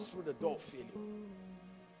must pass through the door of failure.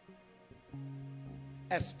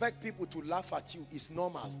 Expect people to laugh at you is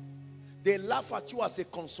normal. They laugh at you as a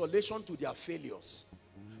consolation to their failures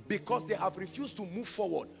because they have refused to move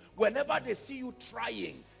forward. Whenever they see you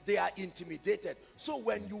trying, they are intimidated. So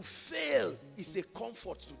when you fail, it's a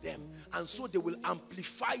comfort to them. And so they will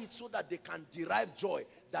amplify it so that they can derive joy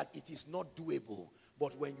that it is not doable.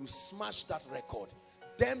 But when you smash that record,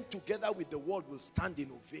 them together with the world will stand in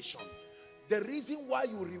ovation. The reason why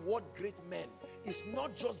you reward great men is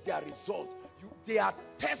not just their result. They are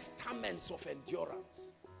testaments of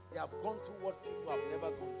endurance. They have gone through what people have never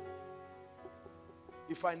gone through.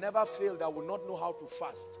 If I never failed, I would not know how to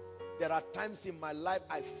fast. There are times in my life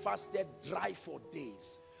I fasted dry for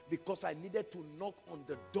days because I needed to knock on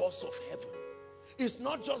the doors of heaven. It's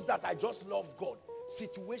not just that I just love God.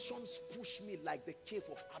 Situations push me like the cave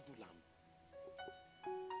of Adullam.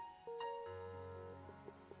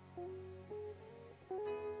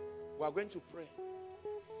 We are going to pray.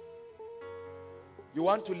 You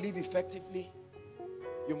want to live effectively?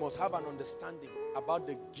 You must have an understanding about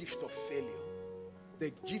the gift of failure,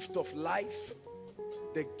 the gift of life,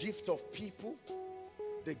 the gift of people,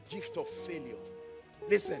 the gift of failure.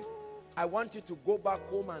 Listen, I want you to go back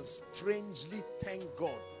home and strangely thank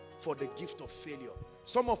God for the gift of failure.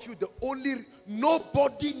 Some of you,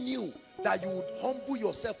 nobody knew that you would humble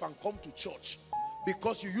yourself and come to church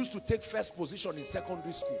because you used to take first position in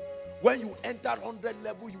secondary school. When you entered 100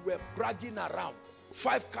 level, you were bragging around.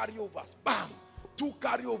 5 carryovers, bam. 2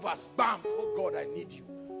 carryovers, bam, oh God, I need you.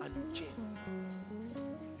 And you came.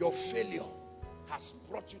 Your failure has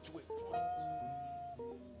brought you to a point.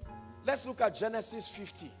 Let's look at Genesis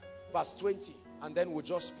 50, verse 20, and then we'll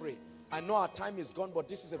just pray. I know our time is gone, but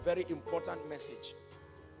this is a very important message.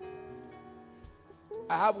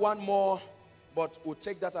 I have one more, but we'll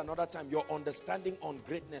take that another time. Your understanding on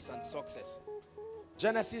greatness and success.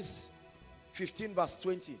 Genesis 15, verse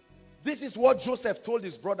 20. This is what Joseph told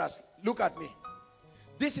his brothers. Look at me.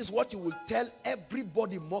 This is what you will tell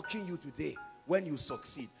everybody mocking you today when you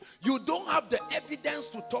succeed. You don't have the evidence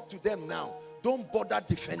to talk to them now. Don't bother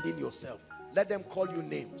defending yourself. Let them call you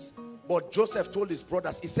names. But Joseph told his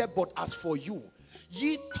brothers, he said, but as for you,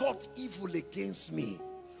 ye thought evil against me,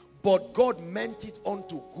 but God meant it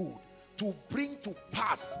unto good, to bring to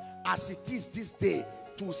pass as it is this day,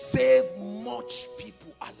 to save much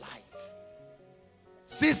people alive.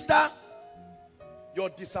 Sister, your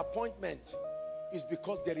disappointment is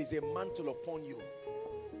because there is a mantle upon you.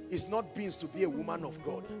 It's not beings to be a woman of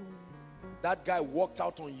God. That guy walked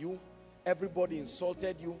out on you. Everybody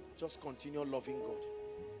insulted you. Just continue loving God.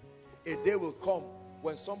 A day will come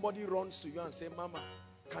when somebody runs to you and say, Mama,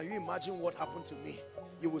 can you imagine what happened to me?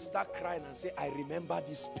 You will start crying and say, I remember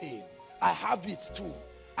this pain. I have it too.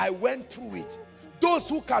 I went through it. Those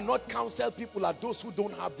who cannot counsel people are those who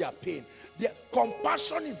don't have their pain. Their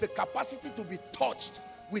compassion is the capacity to be touched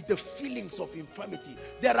with the feelings of infirmity.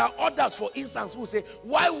 There are others, for instance, who say,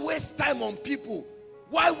 why waste time on people?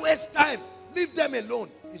 Why waste time? Leave them alone.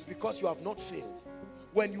 It's because you have not failed.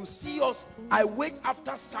 When you see us, I wait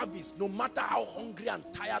after service, no matter how hungry and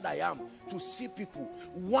tired I am, to see people.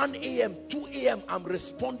 1 a.m., 2 a.m., I'm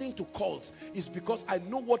responding to calls. It's because I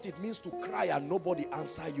know what it means to cry and nobody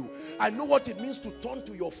answer you. I know what it means to turn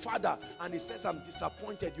to your father and he says, I'm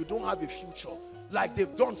disappointed, you don't have a future. Like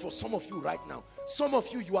they've done for some of you right now. Some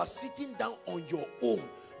of you, you are sitting down on your own.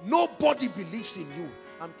 Nobody believes in you.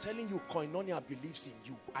 I'm telling you, Koinonia believes in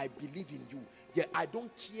you. I believe in you. Yeah, I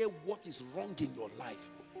don't care what is wrong in your life.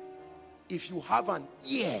 If you have an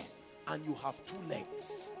ear and you have 2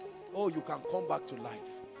 legs, oh, you can come back to life.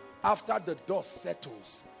 After the dust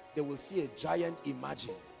settles, they will see a giant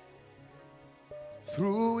emerging.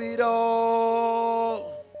 Through it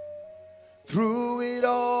all,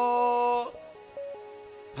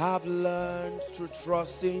 I've learned to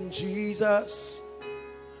trust in Jesus.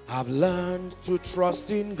 I've learned to trust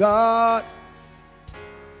in God.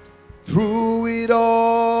 Through it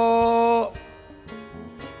all,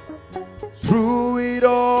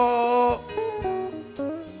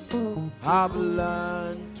 I've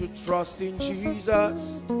learned to trust in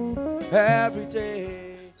Jesus every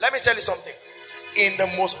day. Let me tell you something. In the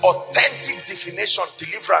most authentic definition,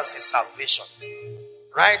 deliverance is salvation.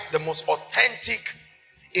 Right? The most authentic,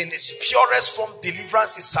 in its purest form,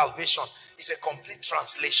 deliverance is salvation. It's a complete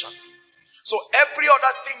translation. So every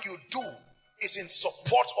other thing you do is in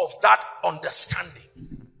support of that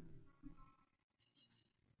understanding.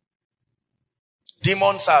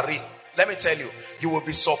 Demons are real. Let me tell you, you will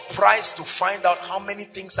be surprised to find out how many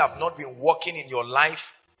things have not been working in your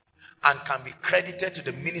life and can be credited to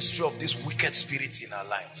the ministry of these wicked spirits in our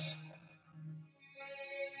lives.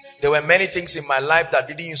 There were many things in my life that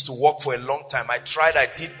didn't used to work for a long time. I tried, I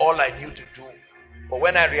did all I knew to do. But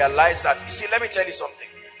when I realized that, you see, let me tell you something.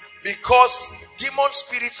 Because demon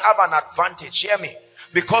spirits have an advantage, hear me.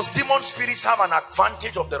 Because demon spirits have an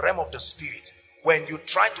advantage of the realm of the spirit. When you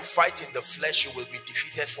try to fight in the flesh, you will be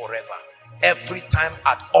defeated forever. Every time,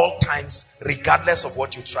 at all times, regardless of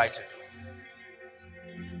what you try to do.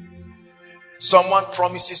 Someone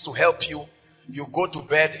promises to help you. You go to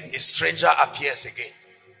bed, a stranger appears again.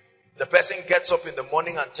 The person gets up in the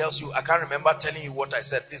morning and tells you, I can't remember telling you what I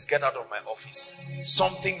said. Please get out of my office.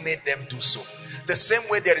 Something made them do so. The same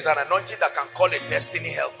way there is an anointing that can call a destiny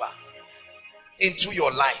helper into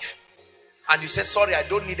your life. And you say, sorry, I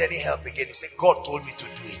don't need any help again. You say, God told me to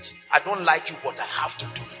do it. I don't like you, but I have to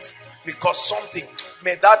do it. Because something,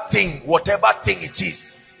 may that thing, whatever thing it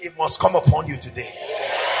is, it must come upon you today.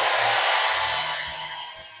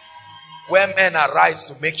 Where men arise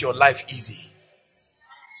to make your life easy.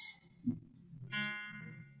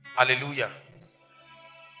 Hallelujah.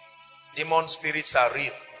 Demon spirits are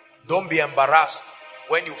real. Don't be embarrassed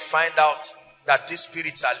when you find out that these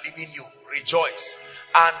spirits are leaving you. Rejoice.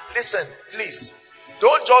 And listen, please,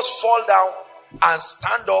 don't just fall down and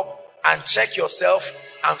stand up and check yourself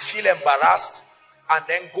and feel embarrassed and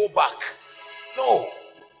then go back. No.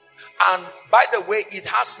 And by the way, it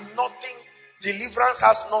has nothing, deliverance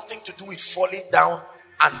has nothing to do with falling down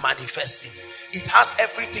and manifesting. It has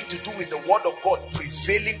everything to do with the word of God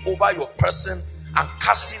prevailing over your person and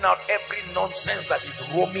casting out every nonsense that is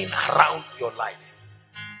roaming around your life.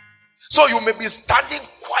 So you may be standing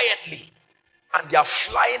quietly and they are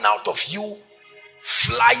flying out of you,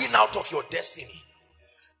 flying out of your destiny.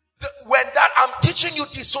 I'm teaching you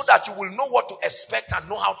this so that you will know what to expect and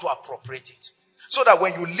know how to appropriate it. So that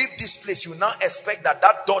when you leave this place, you now expect that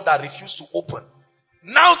door that refused to open,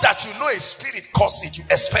 now that you know a spirit caused it, you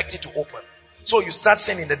expect it to open. So you start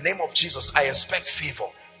saying, in the name of Jesus, I expect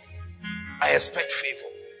favor. I expect favor.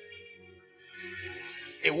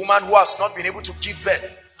 A woman who has not been able to give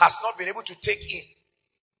birth, has not been able to take in.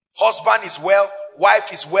 Husband is well,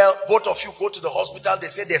 wife is well, both of you go to the hospital, they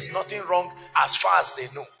say there's nothing wrong as far as they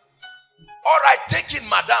know. All right, take in,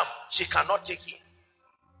 madam. She cannot take in.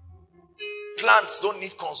 Plants don't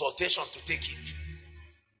need consultation to take it.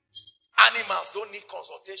 Animals don't need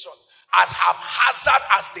consultation. As haphazard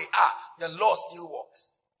as they are, the law still works.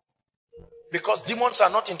 Because demons are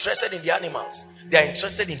not interested in the animals. They are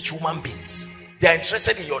interested in human beings. They are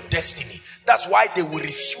interested in your destiny. That's why they will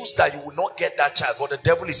refuse that you will not get that child. But the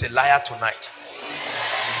devil is a liar tonight.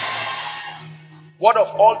 What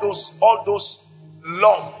of all those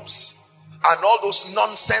lumps and all those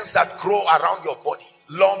nonsense that grow around your body?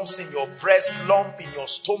 Lumps in your breast, lump in your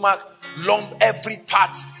stomach, lump every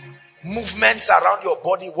part, movements around your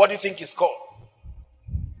body. What do you think is called?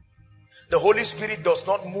 The Holy Spirit does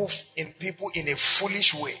not move in people in a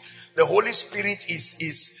foolish way. The Holy Spirit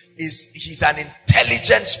he's an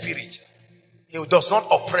intelligent spirit. He does not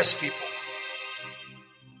oppress people.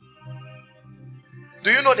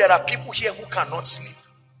 Do you know there are people here who cannot sleep?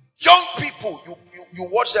 Young people, you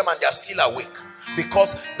watch them and they are still awake,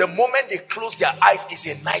 because the moment they close their eyes is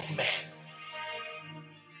a nightmare.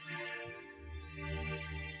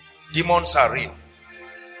 Demons are real.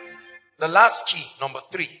 The last key, number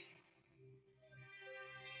 3,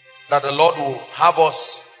 that the Lord will have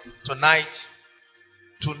us tonight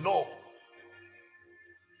to know.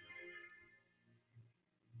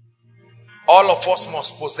 All of us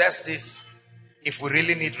must possess this if we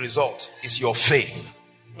really need result. Is your faith.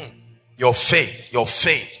 Your faith, your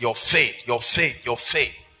faith, your faith, your faith, your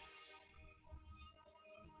faith.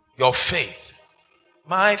 Your faith.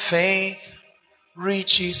 My faith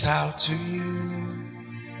reaches out to you,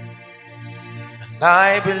 and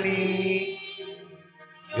I believe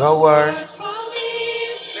your word.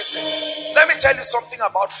 Listen, let me tell you something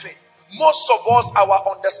about faith. Most of us, our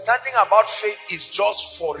understanding about faith is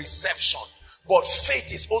just for reception. But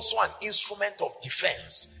faith is also an instrument of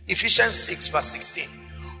defense. Ephesians 6 verse 16.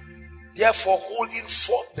 Therefore, holding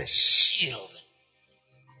forth the shield.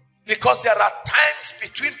 Because there are times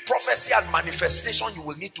between prophecy and manifestation you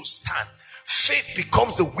will need to stand. Faith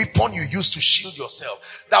becomes the weapon you use to shield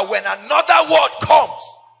yourself. That when another word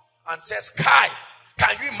comes and says, Kai,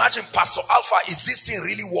 can you imagine, Pastor Alpha, is this thing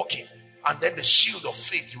really working? And then the shield of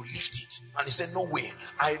faith, you lift it. And you say, no way.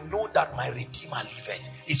 I know that my Redeemer liveth.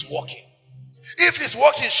 Is working. If it's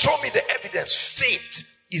working, show me the evidence.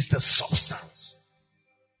 Faith is the substance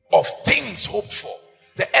of things hoped for,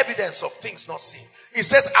 the evidence of things not seen. It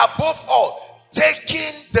says, above all,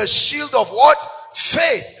 taking the shield of what?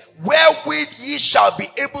 Faith, wherewith ye shall be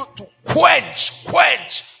able to quench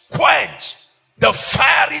the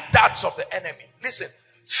fiery darts of the enemy. Listen,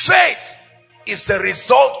 faith is the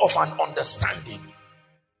result of an understanding.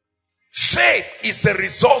 Faith is the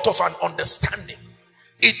result of an understanding.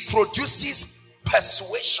 It produces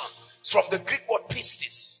persuasion. It's from the Greek word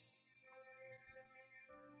pistis.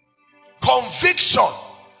 Conviction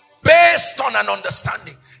based on an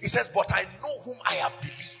understanding. He says, but I know whom I have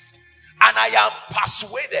believed, and I am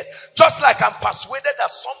persuaded. Just like I'm persuaded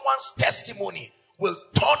that someone's testimony will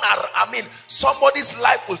turn around. Somebody's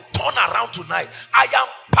life will turn around tonight. I am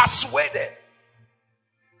persuaded.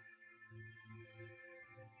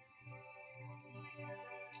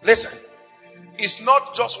 Listen, it's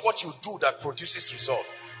not just what you do that produces result,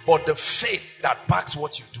 but the faith that backs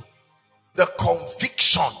what you do. The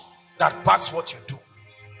conviction that backs what you do.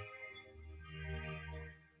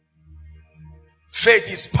 Faith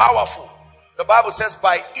is powerful. The Bible says,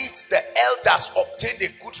 by it the elders obtained a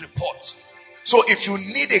good report. So if you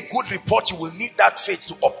need a good report, you will need that faith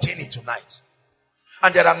to obtain it tonight.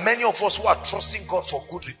 And there are many of us who are trusting God for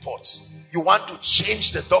good reports. You want to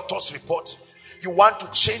change the doctor's report. You want to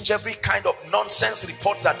change every kind of nonsense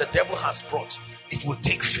report that the devil has brought. It will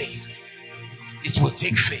take faith. It will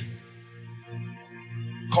take faith.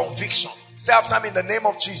 Conviction. Say after me, in the name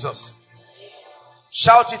of Jesus.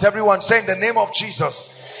 Shout it, everyone. Say, in the name of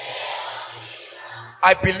Jesus.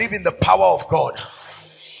 I believe in the power of God.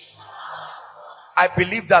 I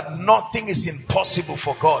believe that nothing is impossible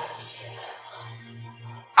for God.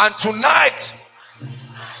 And tonight,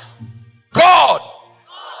 God,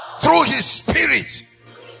 through his spirit,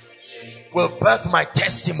 will birth my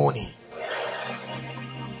testimony.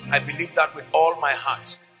 I believe that with all my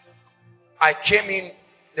heart. I came in,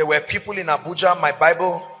 there were people in Abuja. My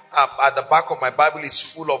Bible, at the back of my Bible is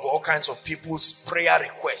full of all kinds of people's prayer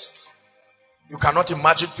requests. You cannot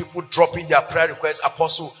imagine people dropping their prayer requests.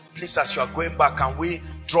 Apostle, please, as you are going back, can we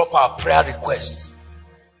drop our prayer requests?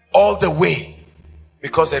 All the way.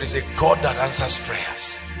 Because there is a God that answers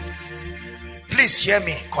prayers. Please hear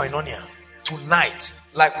me, Koinonia. Tonight,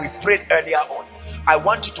 like we prayed earlier on, I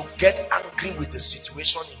want you to get angry with the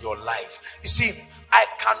situation in your life. You see, I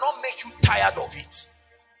cannot make you tired of it.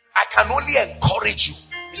 I can only encourage you.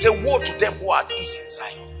 He said, woe to them who are at ease in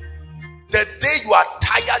Zion. The day you are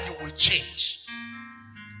tired, you will change.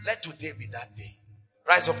 Let today be that day.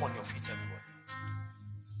 Rise up on your feet, everybody.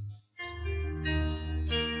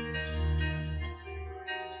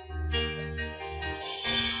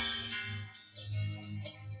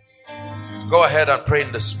 Go ahead and pray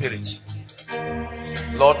in the spirit.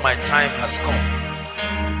 Lord, my time has come.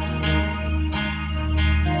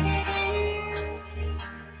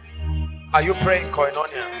 Are you praying,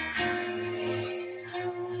 Koinonia?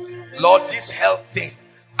 Lord, this health thing,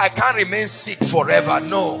 I can't remain sick forever.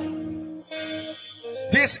 No.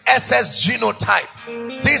 This SS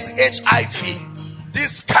genotype, this HIV,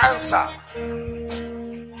 this cancer.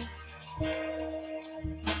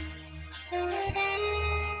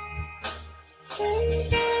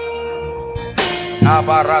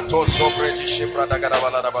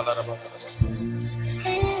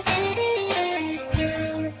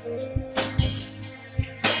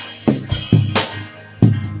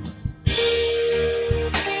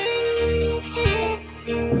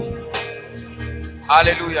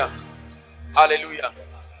 Hallelujah. Hallelujah.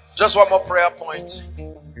 Just one more prayer point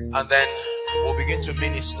and then we'll begin to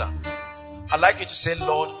minister. I'd like you to say,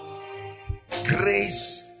 Lord,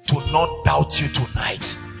 grace to not doubt you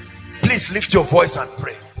tonight. Please lift your voice and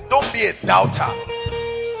pray. Don't be a doubter.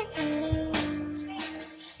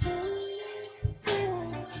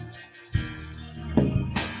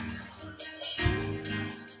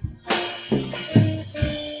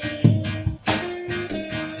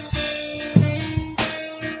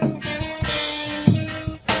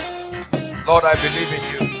 Lord, I believe in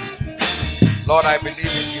you. Lord, I believe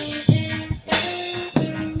in you.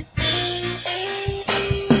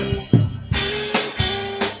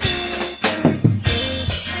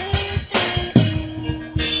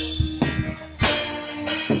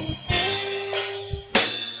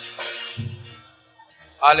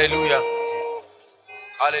 Hallelujah.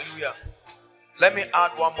 Hallelujah. Let me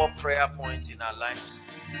add one more prayer point in our lives.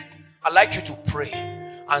 I'd like you to pray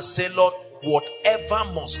and say, Lord, whatever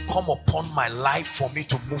must come upon my life for me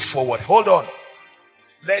to move forward. Hold on.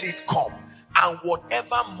 Let it come. And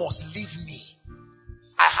whatever must leave me,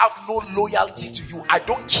 I have no loyalty to you. I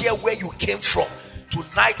don't care where you came from.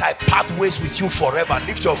 Tonight I part ways with you forever.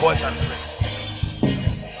 Lift your voice and pray.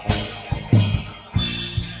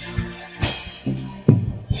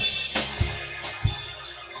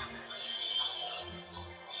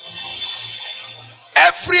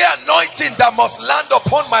 Every anointing that must land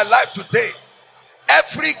upon my life today,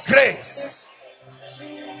 every grace,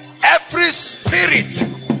 every spirit,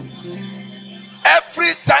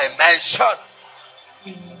 every dimension,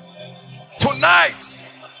 tonight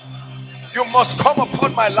you must come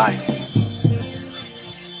upon my life.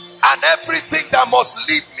 And everything that must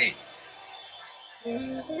leave me,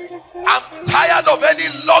 I'm tired of any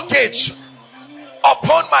luggage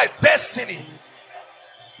upon my destiny.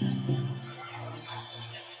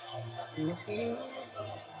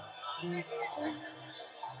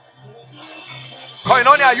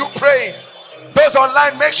 Koinonia, are you praying? Those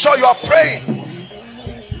online, make sure you are praying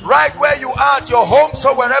right where you are, at your home,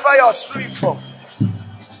 so wherever you are streaming from.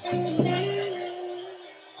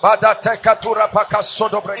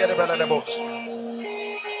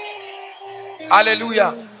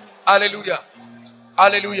 Hallelujah. Hallelujah.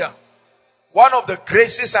 Hallelujah. One of the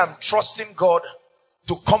graces I'm trusting God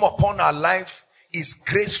to come upon our life is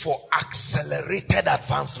grace for accelerated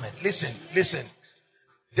advancement. Listen, listen.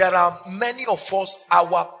 There are many of us,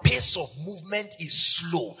 our pace of movement is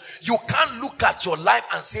slow. You can't look at your life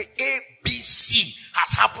and say A, B, C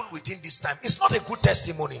has happened within this time. It's not a good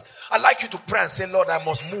testimony. I'd like you to pray and say, Lord, I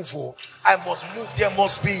must move. Oh, I must move. There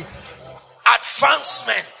must be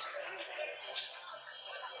advancement.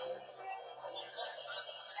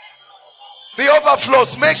 The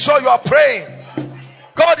overflows. Make sure you are praying.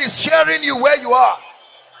 God is hearing you where you are.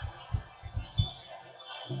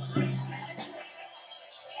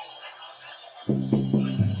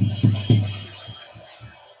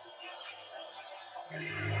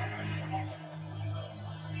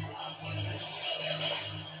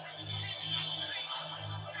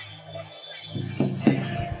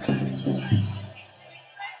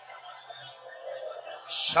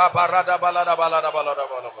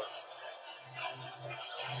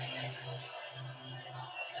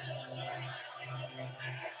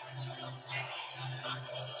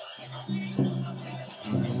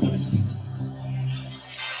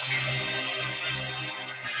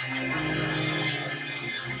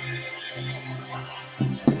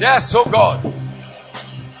 Yes, oh God,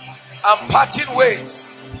 I'm parting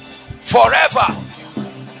ways forever.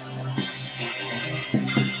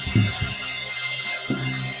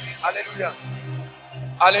 Hallelujah.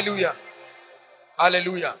 Hallelujah.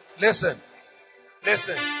 Hallelujah. Listen.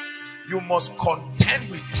 Listen. You must contend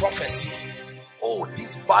with prophecy. Oh,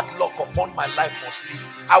 this bad luck upon my life must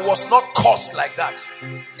leave. I was not cursed like that.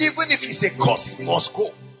 Even if it's a curse, it must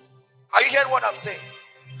go. Are you hearing what I'm saying?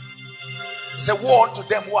 Say, woe unto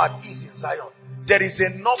them who are at ease in Zion. There is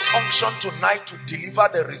enough unction tonight to deliver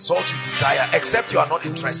the result you desire, except you are not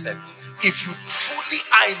interested. If you truly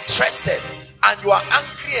are interested and you are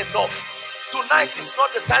angry enough, tonight is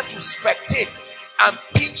not the time to spectate and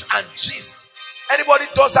pinch and gist. Anybody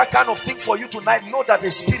does that kind of thing for you tonight, know that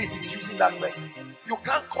the spirit is using that person. You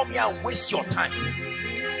can't come here and waste your time.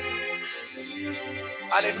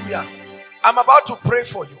 Hallelujah. I'm about to pray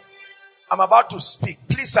for you. I'm about to speak.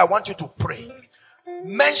 Please, I want you to pray.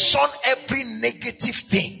 Mention every negative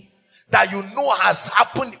thing that you know has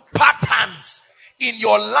happened, patterns in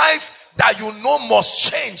your life that you know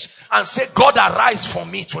must change, and say, God, arise for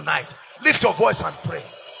me tonight. Lift your voice and pray.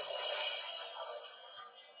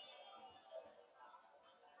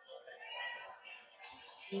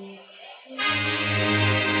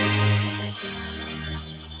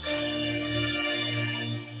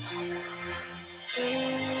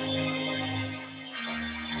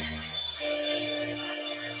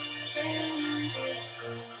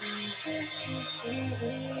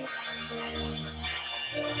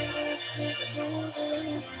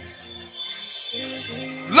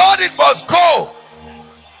 Lord, it must go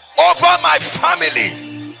over my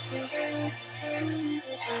family.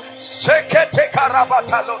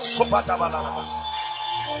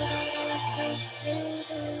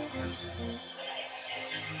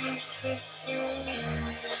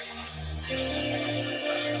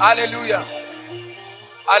 Hallelujah.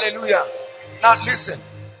 Hallelujah. Now listen.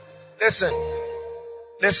 Listen.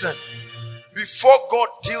 Listen. Before God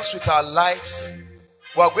deals with our lives,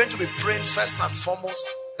 we are going to be praying first and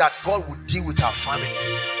foremost that God will deal with our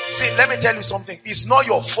families. See, let me tell you something. It's not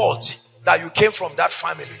your fault that you came from that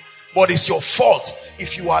family, but it's your fault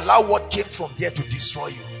if you allow what came from there to destroy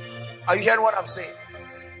you. Are you hearing what I'm saying?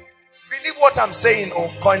 Believe what I'm saying,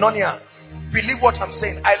 oh Koinonia. Believe what I'm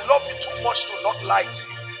saying. I love you too much to not lie to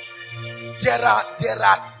you. There are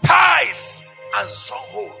ties and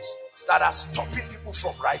strongholds that are stopping people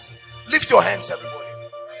from rising. Lift your hands, everybody.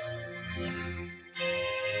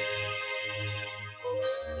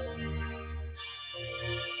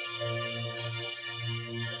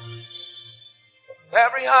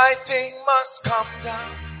 Every high thing must come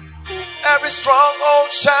down. Every stronghold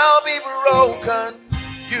shall be broken.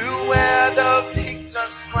 You wear the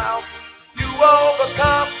victor's crown. You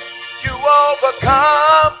overcome. You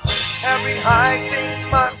overcome. Every high thing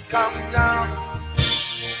must come down.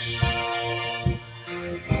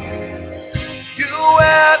 You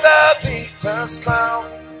wear the victor's crown.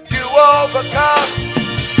 You overcome.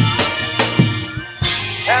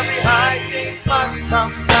 Every high thing must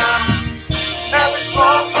come down. Every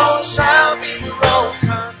stronghold shall be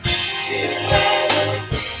broken.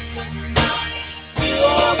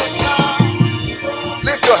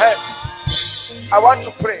 Lift your heads. I want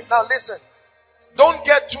to pray. Now listen. Don't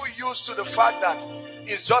get too used to the fact that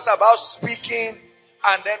it's just about speaking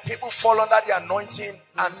and then people fall under the anointing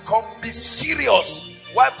and come. Be serious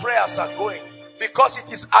while prayers are going, because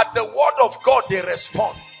it is at the word of God they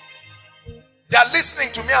respond. They are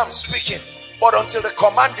listening to me, I'm speaking, but until the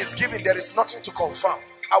command is given, there is nothing to confirm.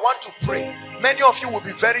 I want to pray. Many of you will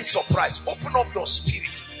be very surprised. Open up your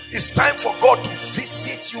spirit. It's time for God to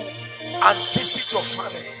visit you and visit your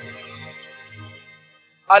families.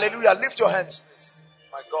 Hallelujah. Lift your hands, please.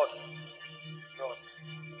 My God. God.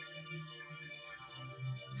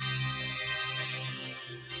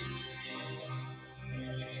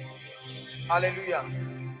 Hallelujah.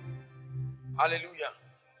 Hallelujah.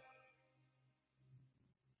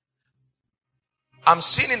 I'm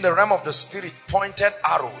seeing in the realm of the spirit pointed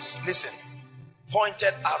arrows. Listen.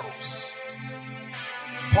 Pointed arrows.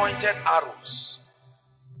 Pointed arrows.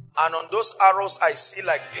 And on those arrows I see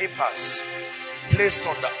like papers placed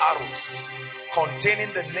on the arrows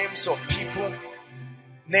containing the names of people,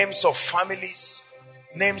 names of families,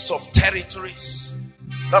 names of territories,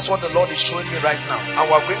 That's what the Lord is showing me right now. And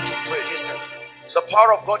we're going to pray. Listen, the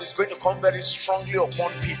power of God is going to come very strongly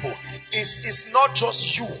upon people. It's not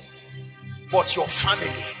just you, but your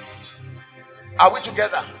family. Are we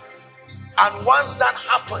together? And once that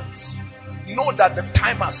happens, know that the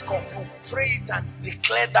time has come. You pray it and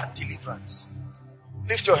declare that deliverance.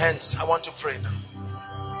 Lift your hands. I want to pray now.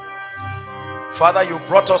 Father, you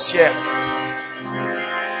brought us here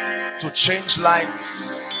to change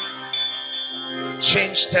lives,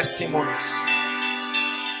 change testimonies.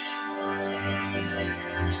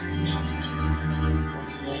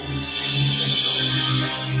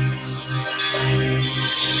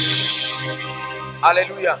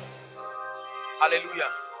 Hallelujah. Hallelujah.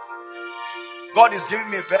 God is giving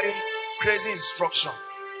me a very crazy instruction.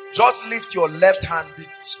 Just lift your left hand. Be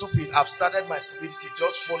stupid. I've started my stupidity.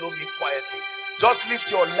 Just follow me quietly. Just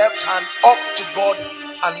lift your left hand up to God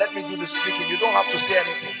and let me do the speaking. You don't have to say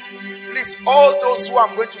anything. Please, all those who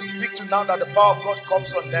I'm going to speak to now that the power of God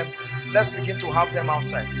comes on them, let's begin to have them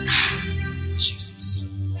outside. Jesus.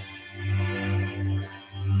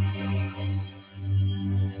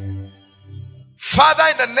 Father,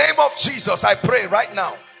 in the name of Jesus, I pray right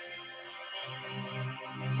now.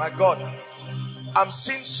 My God, I'm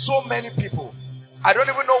seeing so many people. I don't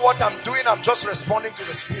even know what I'm doing. I'm just responding to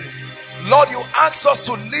the Spirit. Lord, you ask us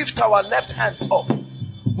to lift our left hands up.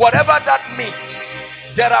 Whatever that means,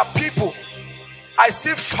 there are people. I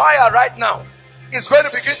see fire right now. It's going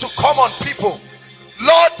to begin to come on people.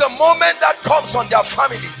 Lord, the moment that comes on their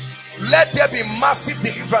family, let there be massive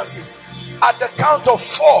deliverances. At the count of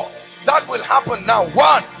 4, that will happen now.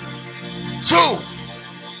 1, 2,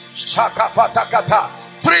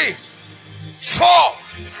 3, 4.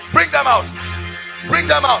 Bring them out. Bring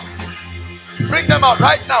them out. Bring them out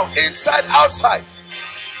right now. Inside, outside.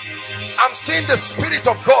 I'm seeing the Spirit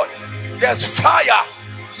of God. There's fire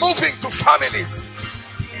moving to families.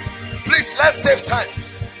 Please, let's save time.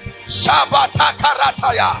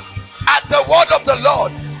 At the word of the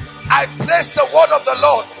Lord, I place the word of the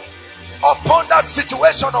Lord upon that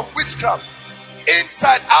situation of witchcraft.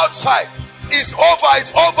 Inside, outside. It's over,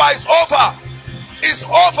 it's over, it's over. It's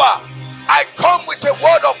over. I come with a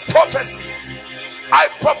word of prophecy. I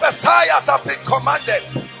prophesy as I've been commanded.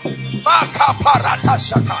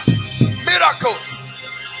 Miracles,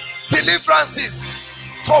 deliverances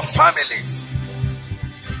for families.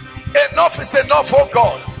 Enough is enough, oh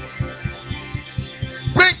God.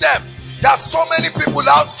 Bring them. There are so many people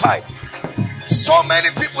outside. So many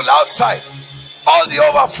people outside. All the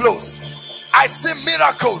overflows. I see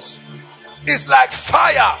miracles. It's like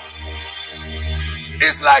fire.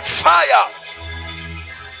 It's like fire.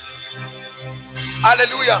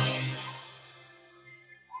 Hallelujah.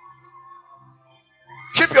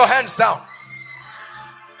 Keep your hands down.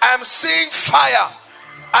 I am seeing fire,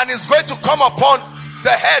 and it's going to come upon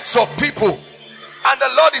the heads of people. And the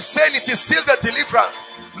Lord is saying it is still the deliverance.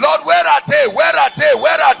 Lord, where are they? Where are they?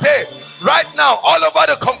 Where are they? Right now, all over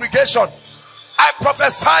the congregation, I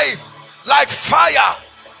prophesy it like fire.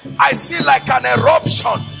 I see like an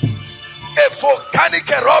eruption, a volcanic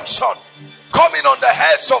eruption coming on the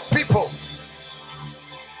heads of people.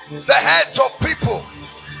 The heads of people.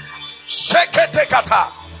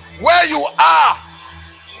 Sheketekata. Where you are,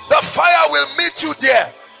 the fire will meet you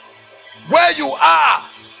there. Where you are.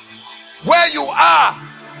 Where you are.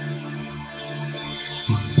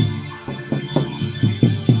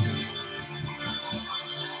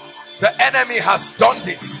 The enemy has done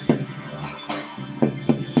this.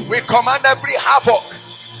 We command every havoc.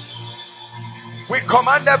 We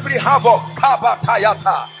command every havoc.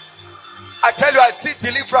 Kabatayata. I tell you, I see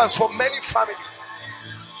deliverance for many families.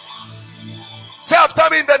 Say after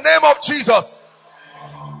me, in the name of Jesus.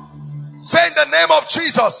 Say, in the name of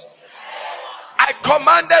Jesus. I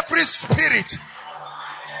command every spirit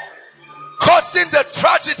causing the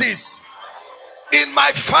tragedies in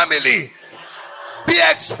my family be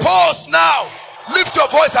exposed now. Lift your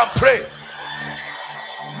voice and pray.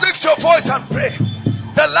 Lift your voice and pray.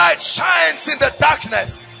 The light shines in the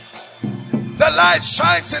darkness. The light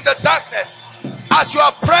shines in the darkness. As you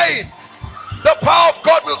are praying, the power of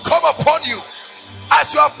God will come upon you.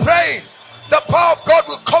 As you are praying, the power of God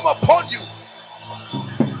will come upon you.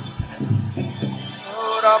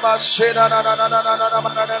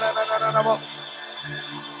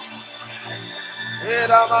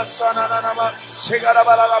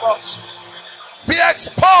 Be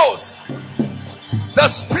exposed. The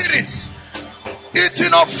spirits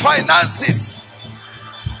eating up finances,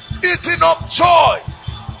 eating up joy,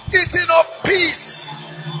 eating up peace.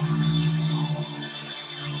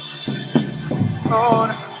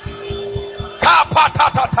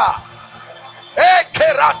 Kapatata.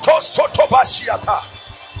 Ekerato sotobashiata.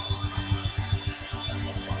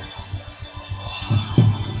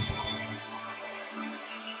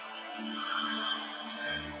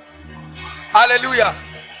 Hallelujah.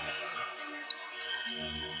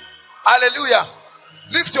 Hallelujah.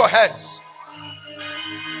 Lift your hands.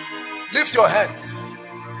 Lift your hands.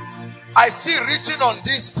 I see written on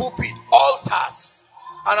this pulpit altars,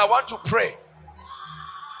 and I want to pray.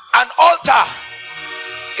 An altar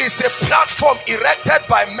is a platform erected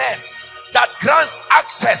by men that grants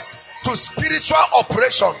access to spiritual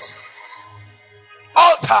operations.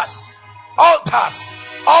 Altars, altars,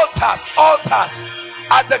 altars, altars.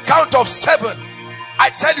 At the count of 7, I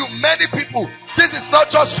tell you, many people, this is not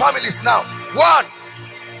just families now. 1,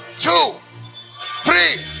 2, 3,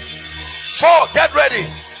 4, get ready.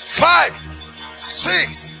 5,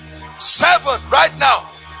 6, 7, right now.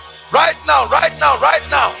 Right now, right now, right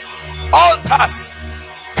now. Altars,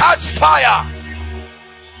 catch fire.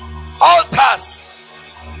 Altars,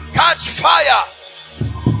 catch fire.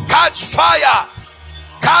 Catch fire.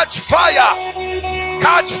 Catch fire.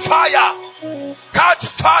 Catch fire. Catch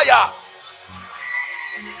fire.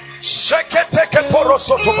 Sheketeke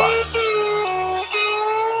porosotoba.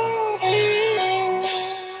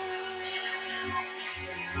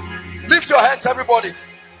 Lift your hands, everybody.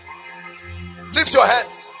 Lift your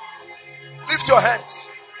hands. Lift your hands.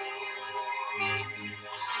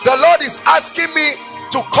 The Lord is asking me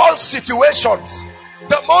to call situations.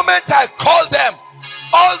 The moment I call them,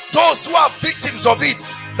 all those who are victims of it,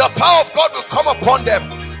 the power of God will come upon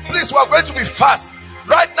them. Please, we are going to be fast.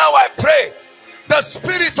 Right now I pray the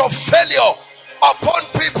spirit of failure upon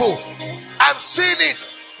people. I'm seeing it,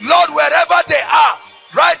 Lord, wherever they are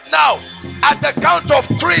right now. At the count of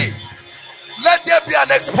 3, let there be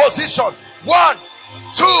an exposition. 1,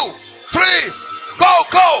 2, 3, go,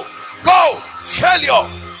 go, go. Failure,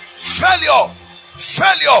 failure,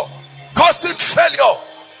 failure, causing failure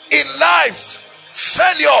in lives,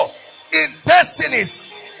 failure in destinies,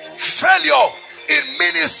 failure in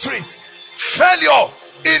ministries, failure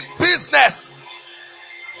in business.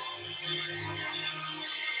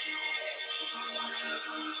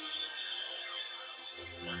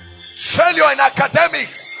 Failure in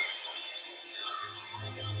academics.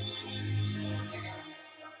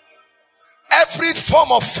 Every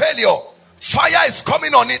form of failure, fire is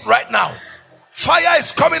coming on it right now. Fire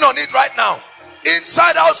is coming on it right now.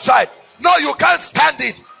 Inside, outside. No, you can't stand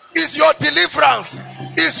it. It's your deliverance.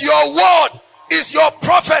 It's your word. It's your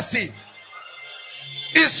prophecy.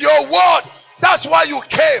 It's your word. That's why you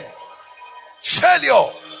came.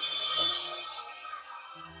 Failure.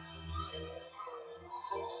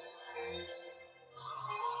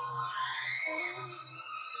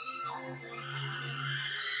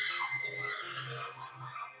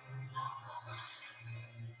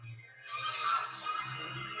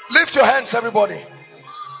 Lift your hands, everybody.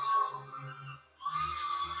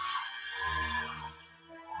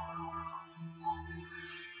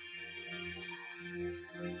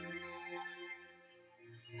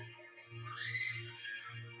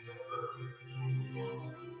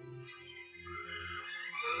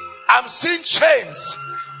 I'm seeing chains,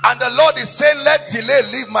 and the Lord is saying, let delay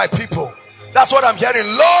leave my people. That's what I'm hearing.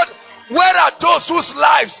 Lord, where are those whose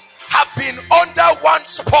lives have been under one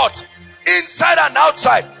spot, inside and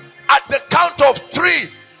outside? At the count of 3,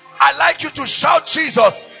 I'd like you to shout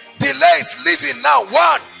Jesus. Delay is leaving now.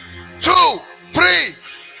 1, 2, 3.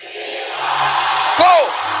 Go,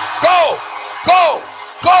 go, go,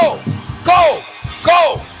 go, go,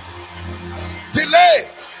 go. Delay,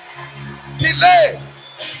 delay,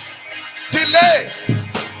 delay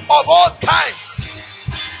of all kinds,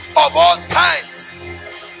 of all kinds.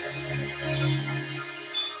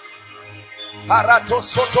 Parato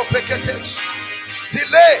soto peketesh.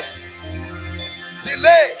 Delay,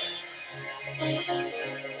 delay.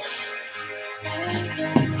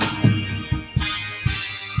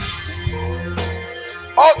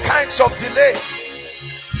 All kinds of delay.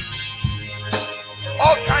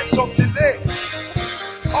 All kinds of delay.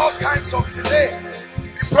 All kinds of delay.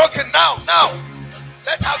 Be broken now, now.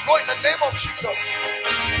 Let her go in the name of Jesus.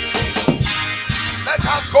 Let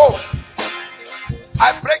her go.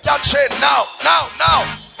 I break that chain now, now, now.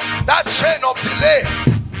 That chain of delay,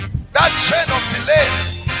 that chain of delay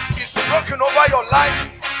is broken over your life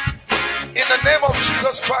in the name of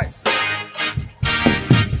Jesus Christ.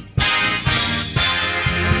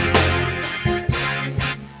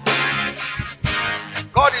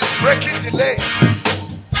 God is breaking delay.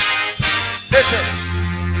 Listen.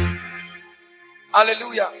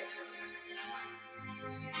 Hallelujah.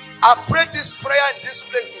 I've prayed this prayer in this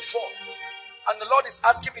place before, and the Lord is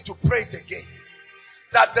asking me to pray it again.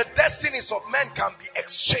 That the destinies of men can be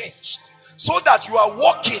exchanged, so that you are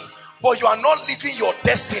walking, but you are not living your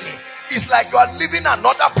destiny. It's like you are living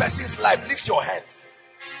another person's life. Lift your hands.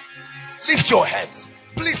 Lift your hands.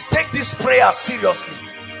 Please take this prayer seriously.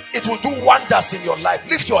 It will do wonders in your life.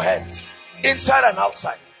 Lift your hands, inside and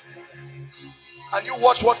outside, and you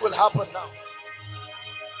watch what will happen now.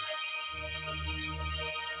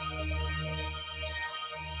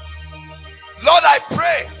 Lord, I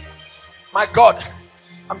pray, my God,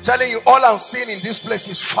 I'm telling you, all I'm seeing in this place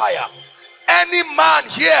is fire. Any man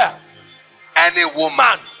here, any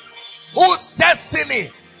woman whose destiny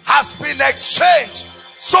has been exchanged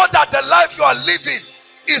so that the life you are living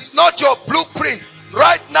is not your blueprint,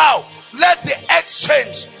 right now, let the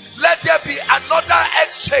exchange, let there be another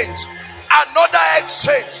exchange, another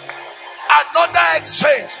exchange, another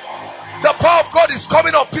exchange. The power of God is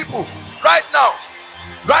coming on people right now,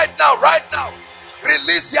 right now, right now.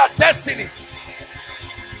 Release their destiny.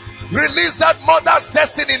 Release that mother's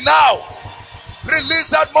destiny now. Release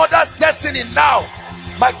that mother's destiny now.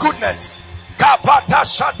 My goodness.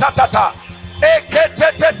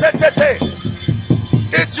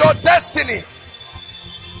 It's your destiny.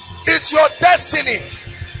 It's your destiny.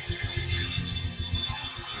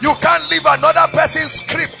 You can't live another person's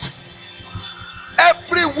script.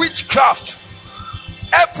 Every witchcraft,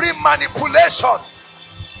 every manipulation,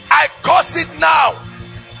 I curse it now.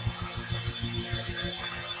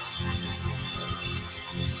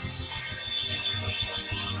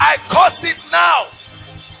 I curse it now.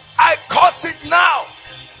 I curse it now.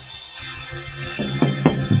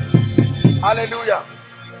 Hallelujah.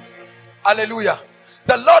 Hallelujah.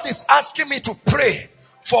 The Lord is asking me to pray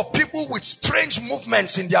for people with strange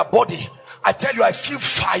movements in their body. I tell you, I feel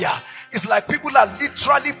fire. It's like people are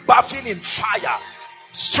literally bathing in fire.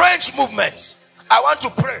 Strange movements. I want to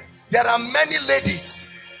pray. There are many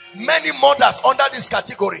ladies, many mothers under this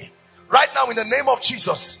category. Right now, in the name of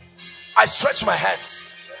Jesus, I stretch my hands.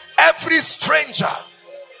 Every stranger,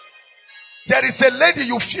 there is a lady,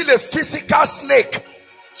 you feel a physical snake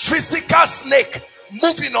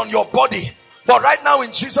moving on your body. But right now,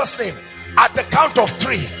 in Jesus' name, at the count of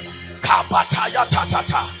 3,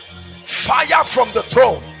 fire from the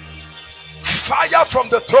throne, fire from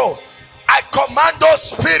the throne. I command those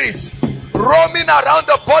spirits roaming around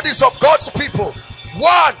the bodies of God's people.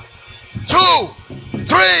 1, 2,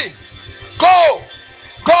 3, go,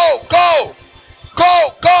 go, go,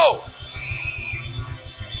 go, go.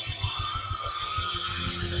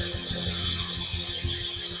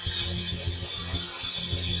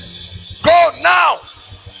 Go now.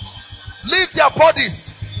 Leave their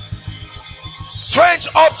bodies. Strange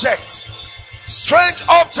objects, strange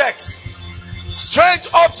objects, strange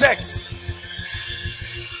objects,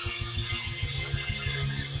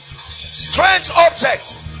 strange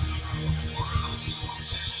objects.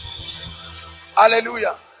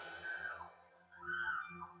 Hallelujah.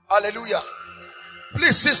 Hallelujah.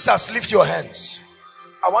 Please, sisters, lift your hands.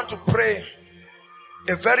 I want to pray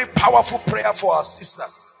a very powerful prayer for our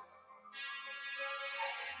sisters.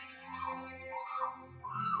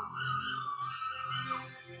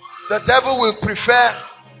 The devil will prefer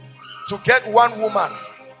to get one woman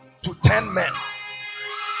to 10 men,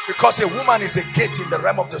 because a woman is a gate in the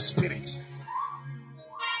realm of the spirit.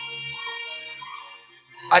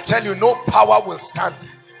 I tell you, no power will stand.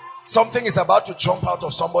 Something is about to jump out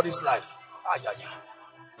of somebody's life.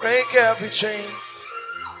 Break every chain.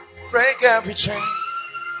 Break every chain.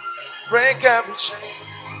 Break every chain.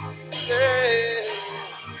 Yeah.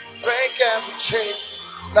 Break every chain.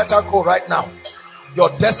 Let her go right now. Your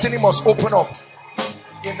destiny must open up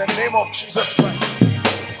in the name of Jesus Christ.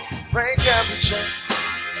 Break every chain.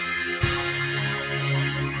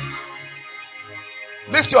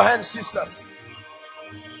 Lift your hands, sisters.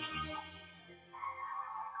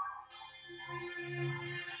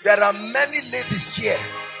 There are many ladies here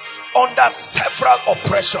under several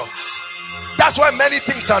oppressions. That's why many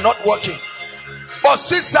things are not working. But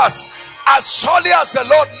sisters, as surely as the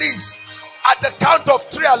Lord lives, at the count of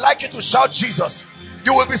 3, I'd like you to shout Jesus.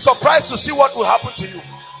 You will be surprised to see what will happen to you.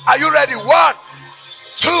 Are you ready? 1,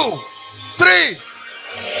 2, 3.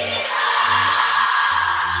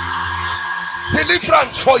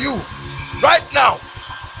 Deliverance for you right now.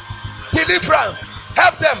 Deliverance.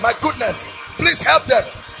 Help them, my goodness. Please help them.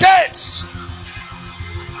 Gates.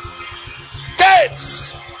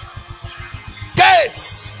 Gates.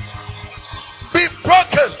 Gates. Be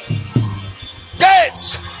broken.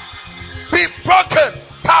 Gates. Be broken.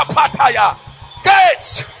 Kapataya.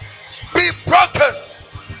 Gates be broken.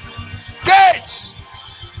 Gates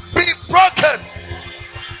be broken.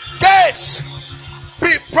 Gates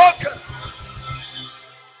be broken.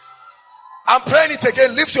 I'm praying it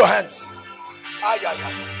again. Lift your hands.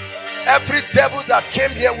 Every devil that came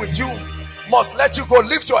here with you must let you go.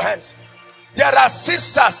 Lift your hands. There are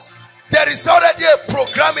sisters. There is already a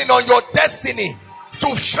programming on your destiny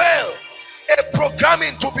to fail, a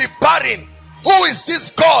programming to be barren. Who is this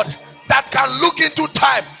God that can look into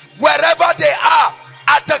time? Wherever they are,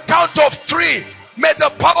 at the count of 3, may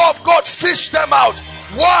the power of God fish them out.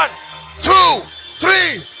 1, 2,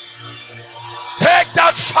 3. Take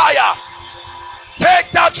that fire.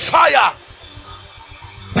 Take that fire.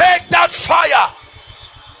 Take that fire.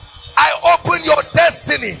 I open your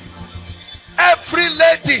destiny. Every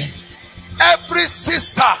lady, every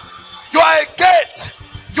sister, you are a gate.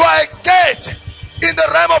 You are a gate in the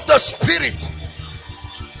realm of the spirit.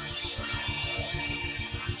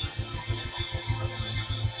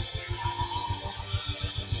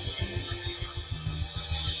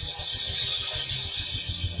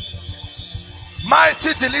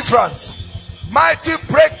 Mighty deliverance, mighty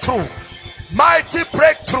breakthrough, mighty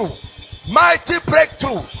breakthrough, mighty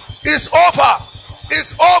breakthrough is over,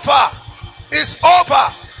 is over, is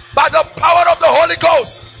over by the power of the Holy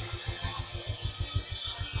Ghost.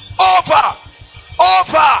 Over,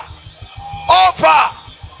 over, over.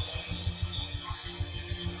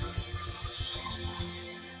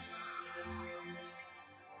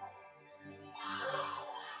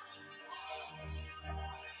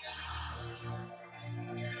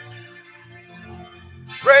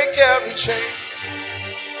 Break every chain.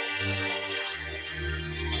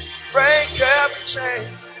 Break every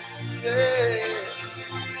chain. Yeah.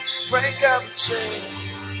 Break every chain.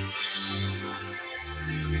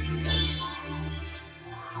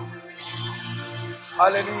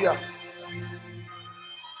 Hallelujah.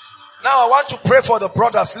 Now I want to pray for the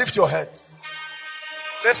brothers. Lift your hands.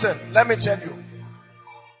 Listen, let me tell you.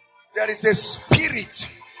 There is a spirit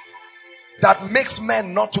that makes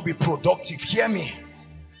men not to be productive. Hear me.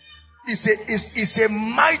 It's a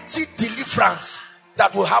mighty deliverance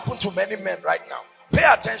that will happen to many men right now. Pay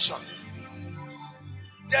attention.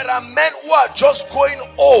 There are men who are just growing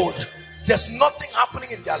old. There's nothing happening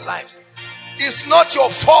in their lives. It's not your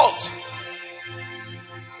fault.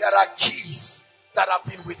 There are keys that have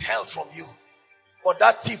been withheld from you, but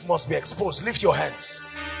that thief must be exposed. Lift your hands.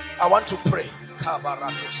 I want to pray.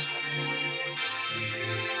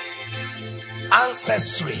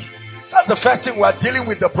 Ancestry. That's the first thing we're dealing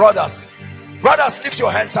with, the brothers. Brothers, lift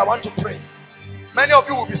your hands. I want to pray. Many of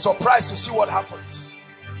you will be surprised to see what happens.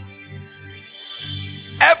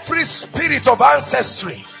 Every spirit of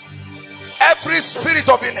ancestry, every spirit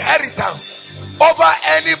of inheritance over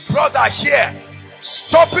any brother here,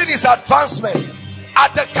 stopping his advancement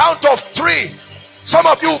at the count of 3. Some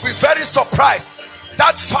of you will be very surprised.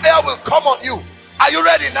 That fire will come on you. Are you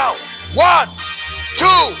ready now? 1,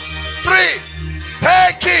 2, 3.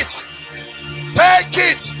 Take it. Take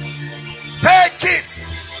it. Take it.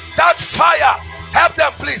 That fire. Help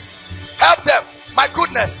them, please. Help them. My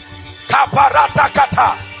goodness.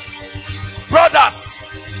 Brothers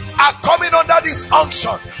are coming under this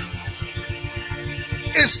unction.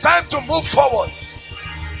 It's time to move forward.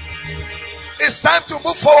 It's time to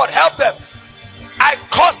move forward. Help them. I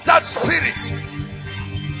curse that spirit.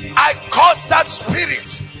 I curse that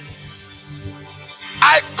spirit.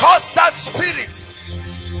 I curse that spirit.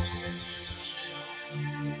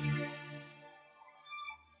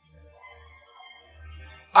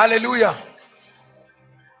 Hallelujah.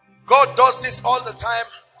 God does this all the time,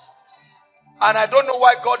 and I don't know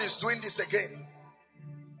why God is doing this again.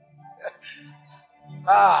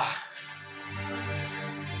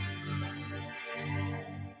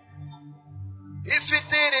 If he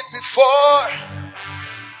did it before,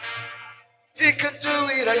 he can do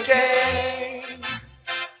it again.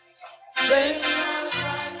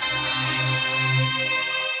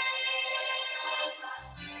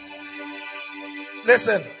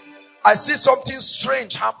 Listen, I see something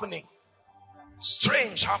strange happening.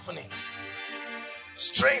 Strange happening.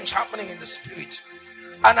 Strange happening in the spirit.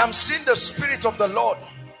 And I'm seeing the spirit of the Lord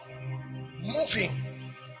moving.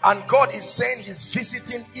 And God is saying he's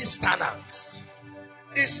visiting Easterners.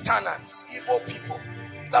 Easterners, Igbo people.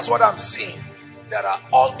 That's what I'm seeing. There are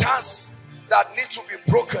altars that need to be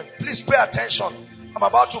broken. Please pay attention. I'm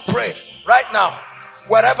about to pray right now.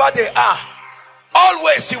 Wherever they are,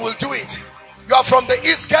 always he will do it. You are from the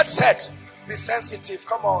east, get set. Be sensitive.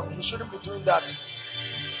 Come on, you shouldn't be doing that.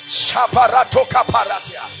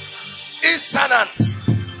 Easterners,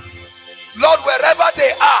 Lord, wherever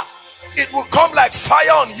they are, it will come like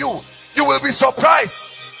fire on you. You will be surprised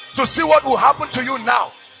to see what will happen to you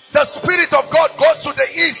now. The Spirit of God goes to the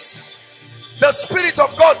east. The Spirit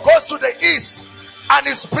of God goes to the east and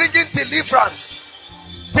is bringing deliverance.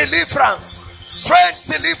 Deliverance. Strange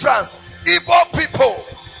deliverance. Igbo people.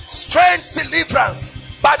 Strange deliverance.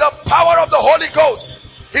 By the power of the Holy Ghost.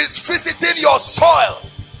 He's visiting your soil.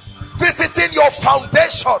 Visiting your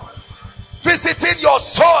foundation. visiting your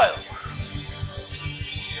soil.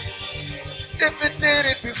 If he did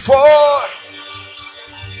it before,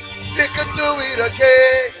 he can do it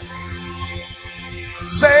again.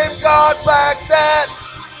 Same God back then,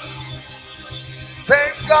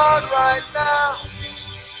 same God right now.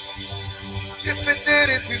 If he did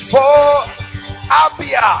it before,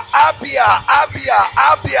 Abia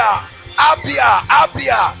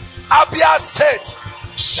State,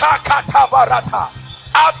 Shakata Barata,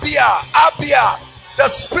 Abia, the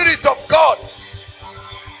Spirit of God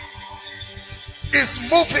is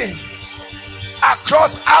moving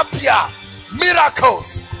across Abia,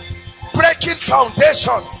 miracles, breaking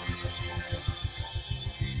foundations.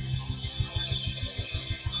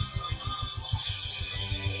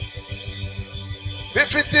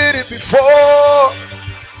 If he did it before,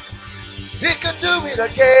 he can do it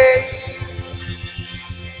again.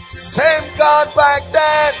 Same God back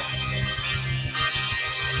then.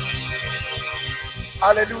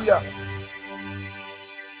 Hallelujah.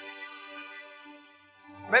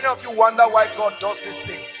 Many of you wonder why God does these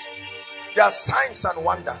things. There are signs and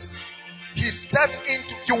wonders. He steps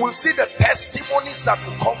into, you will see the testimonies that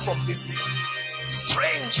will come from this thing.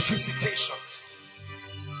 Strange visitations.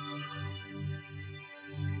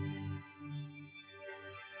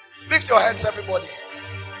 Lift your hands, everybody.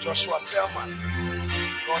 Joshua Selman.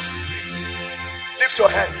 God please. Lift your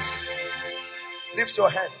hands. Lift your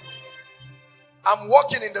hands. I'm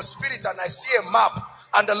walking in the spirit and I see a map,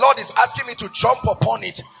 and the Lord is asking me to jump upon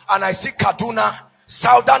it, and I see Kaduna,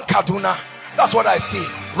 Southern Kaduna. That's what I see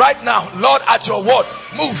right now. Lord, at your word,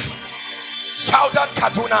 move. Southern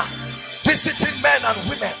Kaduna, visiting men and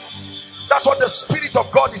women. That's what the Spirit of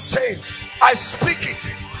God is saying. I speak it.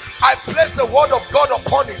 I place the word of God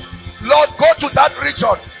upon it. Lord, go to that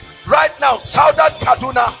region right now. Southern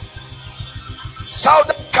Kaduna,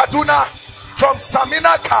 from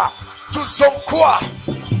Saminaka to Zonkua,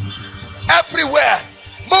 everywhere.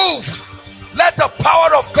 Move. Let the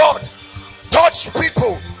power of God touch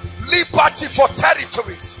people. Liberty for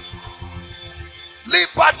territories.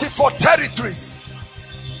 Liberty for territories.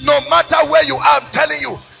 No matter where you are, I'm telling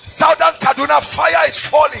you, Southern Kaduna, fire is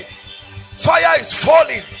falling. Fire is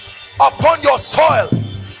falling upon your soil.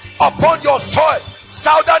 Upon your soil.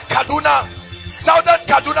 Southern Kaduna,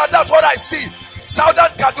 that's what I see.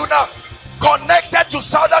 Southern Kaduna, connected to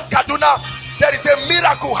Southern Kaduna, there is a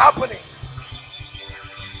miracle happening.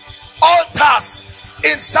 Altars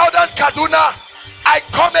in Southern Kaduna, I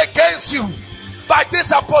come against you by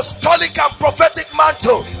this apostolic and prophetic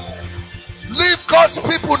mantle. Leave God's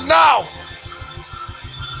people now.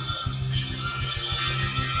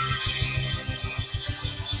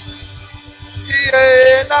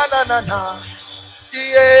 Yeah, na na na na.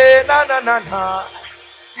 Yeah, na na na na.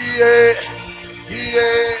 Yeah,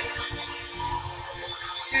 yeah.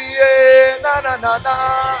 Yeah, na na na na.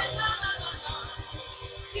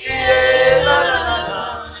 Yeah, na na na na.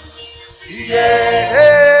 Yeah,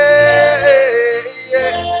 yeah,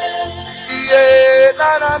 yeah, na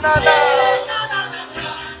na na na.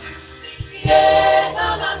 Yeah, na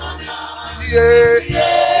na na na. Yeah,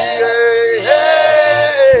 yeah,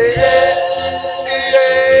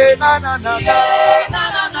 yeah, na na na na.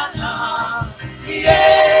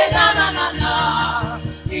 Yeah, na na na na.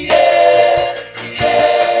 Yeah,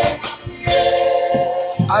 yeah,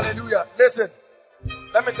 yeah. Hallelujah. Listen,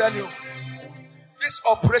 let me tell you, this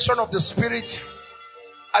operation of the Spirit,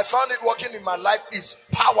 I found it working in my life, is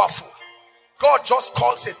powerful. God just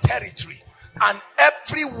calls a territory, and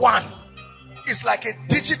everyone is like a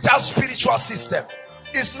digital spiritual system.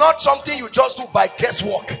 It's not something you just do by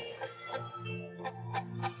guesswork.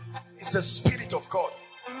 It's the Spirit of God.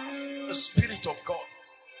 The Spirit of God.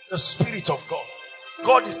 The Spirit of God.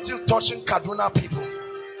 God is still touching Kaduna people.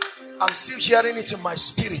 I'm still hearing it in my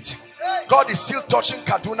spirit. God is still touching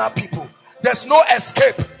Kaduna people. There's no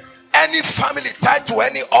escape. Any family tied to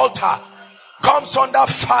any altar comes under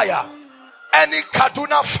fire. Any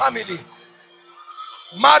Kaduna family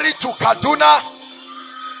married to Kaduna,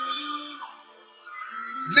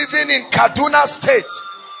 living in Kaduna State,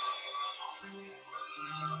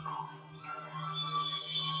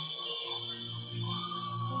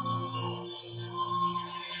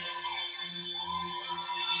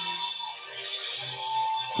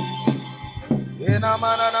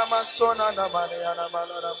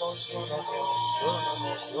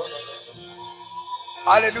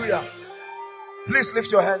 hallelujah. Please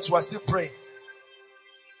lift your hands. We're still praying.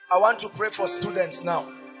 I want to pray for students now.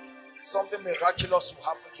 Something miraculous will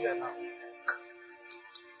happen here now.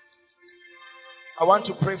 I want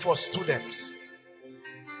to pray for students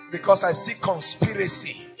because I see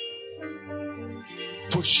conspiracy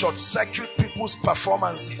to short circuit people's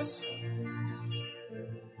performances.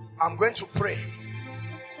 I'm going to pray.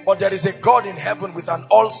 But there is a God in heaven with an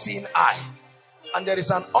all-seeing eye. And there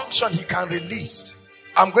is an unction he can release.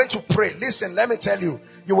 I'm going to pray. Listen, let me tell you.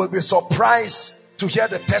 You will be surprised to hear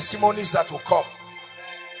the testimonies that will come.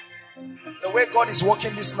 The way God is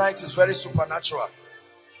working this night is very supernatural.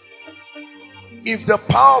 If the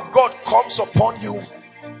power of God comes upon you,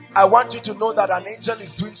 I want you to know that an angel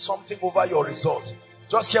is doing something over your result.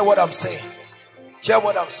 Just hear what I'm saying. Hear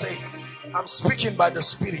what I'm saying. I'm speaking by the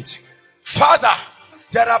Spirit. Father,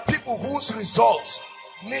 there are people whose results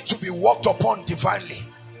need to be worked upon divinely.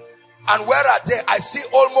 And where are they? I see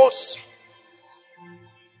almost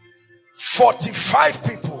 45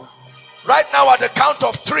 people. Right now at the count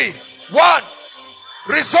of 3. 1.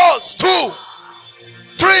 Results. 2.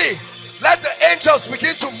 3. Let the angels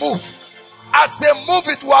begin to move. As they move,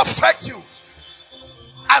 it will affect you.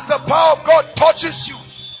 As the power of God touches you,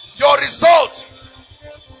 your result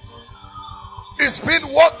is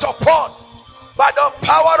being worked upon by the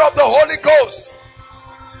power of the Holy Ghost,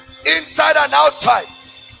 inside and outside.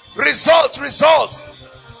 Results,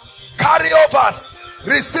 carryovers,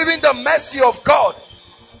 receiving the mercy of God,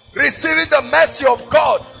 receiving the mercy of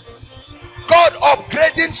God. God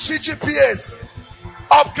upgrading CGPAs,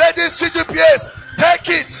 take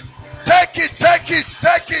it.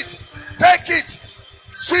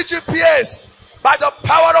 CGPAs by the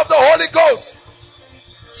power of the Holy Ghost,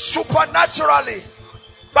 supernaturally,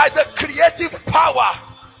 by the creative power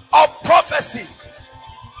of prophecy.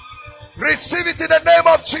 Receive it in the name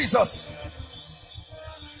of Jesus.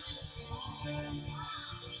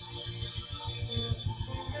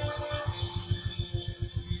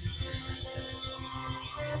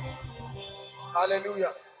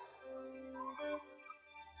 Hallelujah.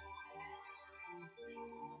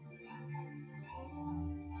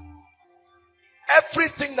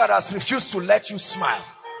 Everything that has refused to let you smile,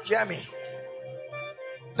 hear me,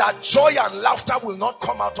 that joy and laughter will not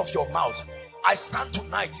come out of your mouth. I stand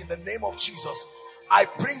tonight in the name of Jesus. I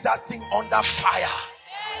bring that thing under fire.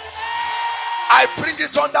 I bring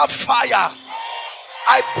it under fire.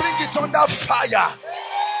 I bring it under fire.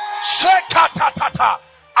 Shekatatata.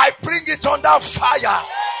 I bring it under fire.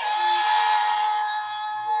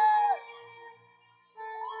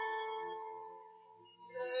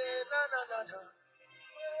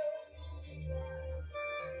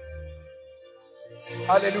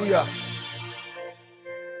 Hallelujah.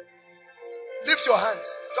 Lift your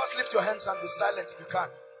hands. Just lift your hands and be silent if you can.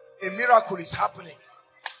 A miracle is happening.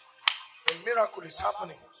 A miracle is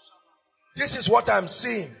happening. This is what I'm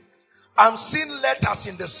seeing. I'm seeing letters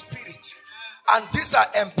in the spirit. And these are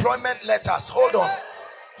employment letters. Hold on.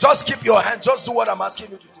 Just keep your hand. Just do what I'm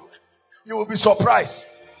asking you to do. You will be surprised.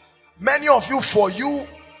 Many of you, for you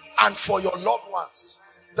and for your loved ones,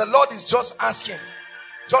 the Lord is just asking.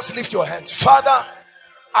 Just lift your hand. Father,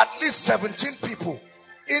 at least 17 people.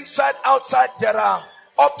 Inside, outside, there are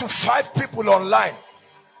up to 5 people online.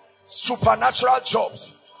 Supernatural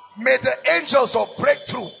jobs. May the angels of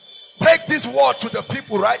breakthrough take this word to the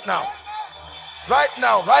people right now. Right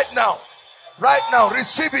now, right now, right now.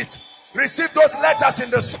 Receive it. Receive those letters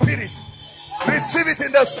in the spirit. Receive it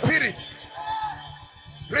in the spirit.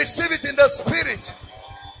 Receive it in the spirit.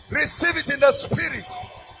 Receive it in the spirit.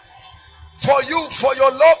 For you, for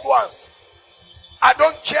your loved ones. I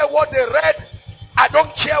don't care what they read. I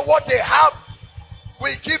don't care what they have.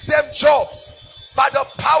 We give them jobs by the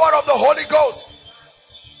power of the Holy Ghost.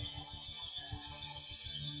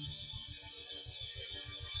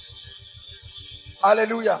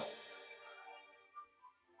 Hallelujah.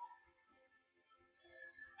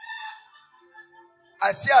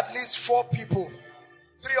 I see at least 4 people.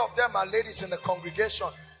 3 of them are ladies in the congregation.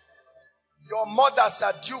 Your mothers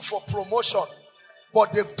are due for promotion,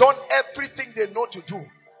 but they've done everything they know to do.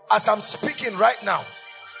 As I'm speaking right now,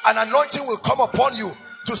 an anointing will come upon you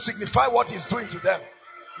to signify what he's doing to them.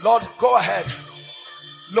 Lord, go ahead.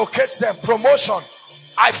 Locate them. Promotion.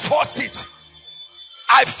 I force it.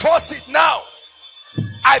 I force it now.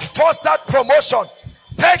 I force that promotion.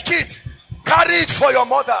 Take it. Carry it for your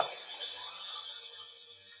mothers.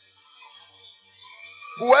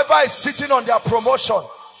 Whoever is sitting on their promotion.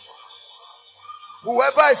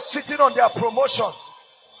 Whoever is sitting on their promotion.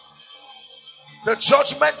 The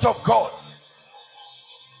judgment of God.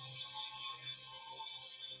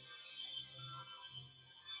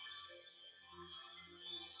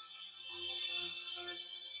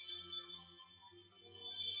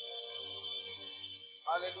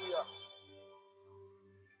 Hallelujah.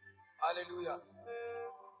 Hallelujah.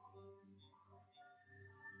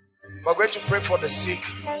 We're going to pray for the sick.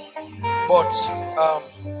 But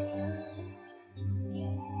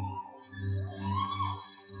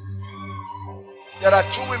There are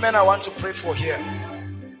two women I want to pray for here.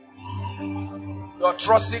 You are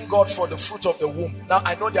trusting God for the fruit of the womb. Now,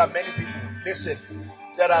 I know there are many people. Listen,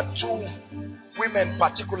 there are two women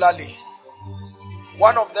particularly.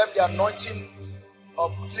 One of them, the anointing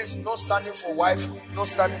of, please, no standing for wife, no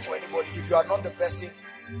standing for anybody. If you are not the person,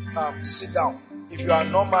 sit down. If you are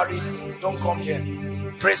not married, don't come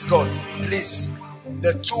here. Praise God. Please,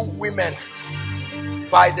 the two women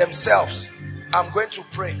by themselves, I'm going to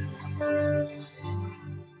pray.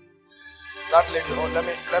 That lady, oh, let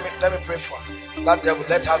me pray for her. That devil,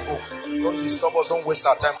 let her go. Don't disturb us, don't waste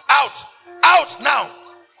our time. Out! Out now!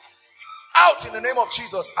 Out in the name of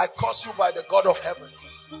Jesus. I curse you by the God of heaven.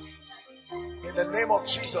 In the name of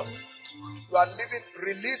Jesus. You are living,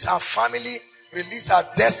 release her family, release her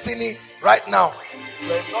destiny right now.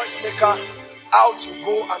 You're a noisemaker. Out you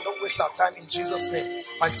go and don't waste our time in Jesus' name.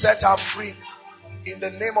 I set her free in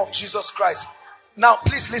the name of Jesus Christ. Now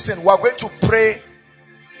please listen, we're going to pray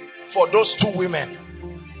for those two women.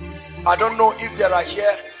 I don't know if there are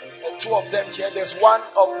here two of them here. There's one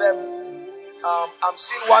of them, I'm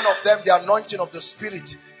seeing one of them, the anointing of the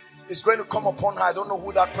Spirit is going to come upon her. I don't know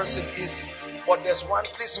who that person is, but there's one.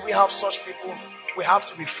 Please, do we have such people? We have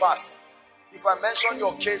to be fast. If I mention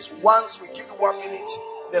your case, once we give you 1 minute,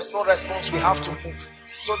 there's no response, we have to move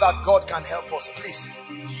so that God can help us. Please,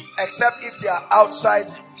 except if they are outside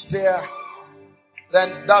there,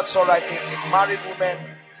 then that's all right. In married women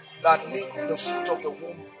that need the fruit of the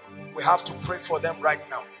womb, we have to pray for them right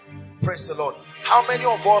now. Praise the Lord. How many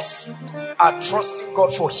of us are trusting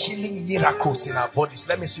God for healing miracles in our bodies?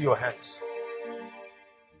 Let me see your hands.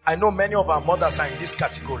 I know many of our mothers are in this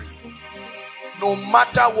category. No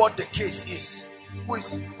matter what the case is. Who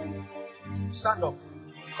is? Stand up.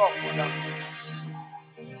 Come, mother.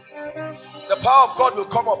 The power of God will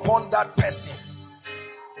come upon that person.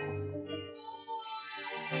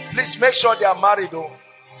 Please make sure they are married though.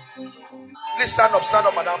 Please stand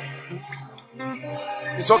up, madam.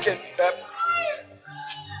 It's okay.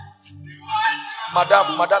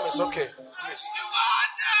 Madam, it's okay. Please.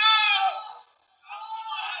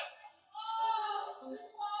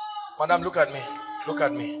 Madam, look at me. Look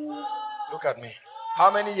at me. Look at me.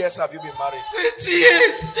 How many years have you been married? 20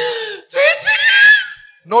 years. 20 years.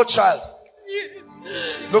 No child.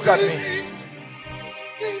 Look at me.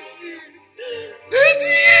 20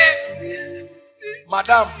 years.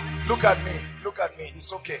 Madam, look at me. Look at me.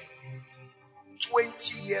 It's okay.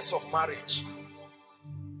 20 years of marriage.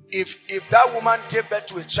 If that woman gave birth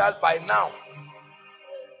to a child by now,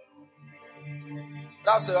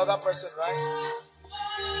 that's the other person, right?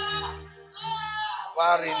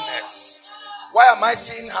 Barrenness. Why am I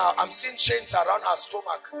seeing her? I'm seeing chains around her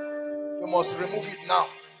stomach. You must remove it now.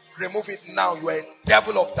 Remove it now. You are a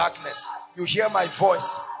devil of darkness. You hear my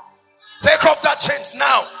voice. Take off that chains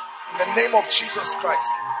now. In the name of Jesus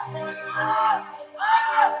Christ.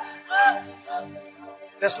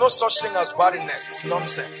 There's no such thing as barrenness. It's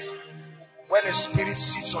nonsense. When a spirit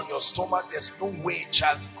sits on your stomach, there's no way a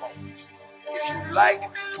child will come. If you like,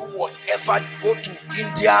 do whatever. You go to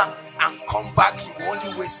India and come back, you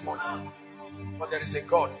only waste money. But there is a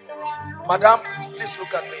God. Madam, please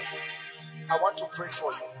look at me. I want to pray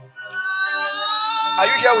for you. Are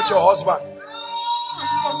you here with your husband? I'm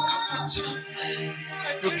from Kafacha.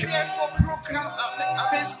 I came here for program.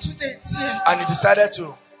 I'm a student here. And you decided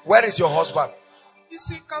to. Where is your husband? He's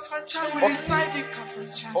in Kafacha. We reside in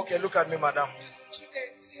Kafacha. Okay, look at me, madam.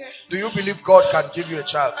 Students here. Do you believe God can give you a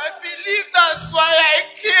child? I believe that's why I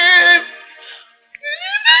came.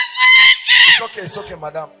 It's okay,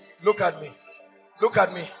 madam. Look at me. Look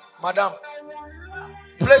at me, madam.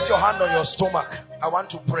 Place your hand on your stomach. I want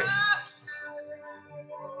to pray.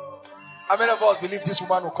 How many of us believe this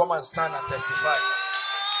woman will come and stand and testify?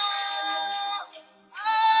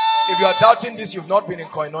 If you are doubting this, you've not been in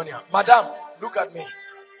koinonia. Madam, look at me.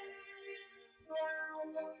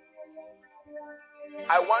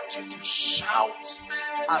 I want you to shout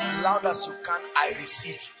as loud as you can, I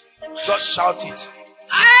receive. Just shout it.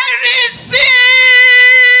 I receive.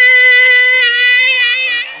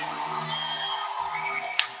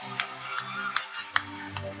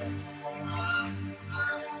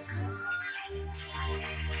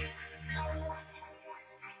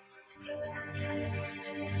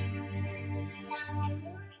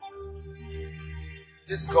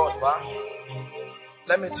 This God,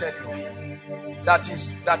 let me tell you, that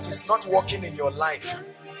is not working in your life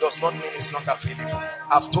does not mean it's not available.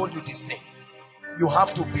 I've told you this thing. You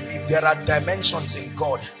have to believe there are dimensions in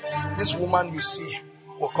God. This woman you see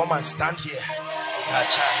will come and stand here with her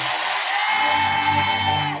child.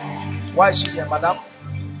 Why is she here, madam?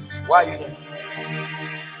 Why are you here?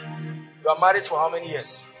 You are married for how many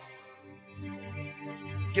years?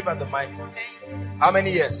 Give her the mic. How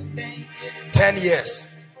many years? 10 years.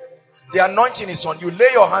 The anointing is on you.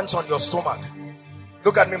 Lay your hands on your stomach.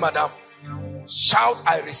 Look at me, madam. Shout,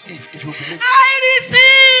 I receive, if you believe. I receive.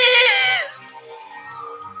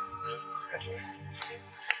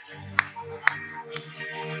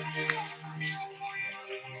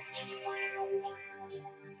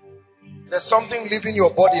 There's something leaving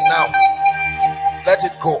your body now. Let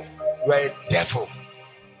it go. You are a devil.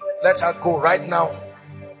 Let her go right now.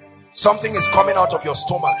 Something is coming out of your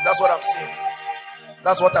stomach. That's what I'm saying.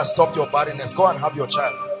 That's what has stopped your barrenness. Go and have your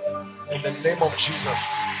child. In the name of Jesus.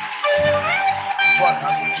 Go and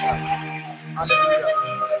have your child.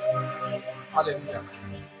 Hallelujah. Hallelujah.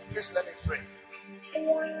 Please let me pray.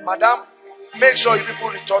 Madam, make sure you people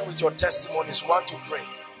return with your testimonies. Want to pray.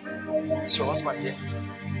 Is your husband here?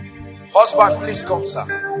 Husband, please come, sir.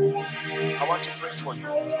 I want to pray for you.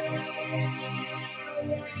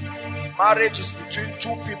 Marriage is between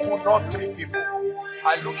two people, not three people.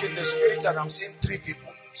 I look in the spirit and I'm seeing three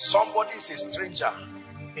people. Somebody is a stranger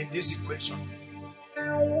in this equation.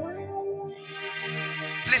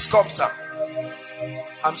 Please come, sir.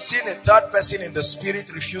 I'm seeing a third person in the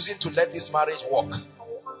spirit refusing to let this marriage work.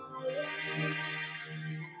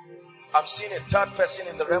 I'm seeing a third person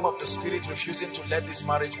in the realm of the spirit refusing to let this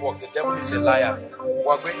marriage work. The devil is a liar.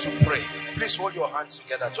 We're going to pray. Please hold your hands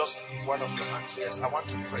together. Just in one of your hands. Yes, I want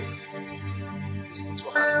to pray. Please put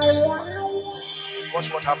your hand on your stomach. Watch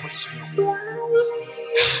what happens to you.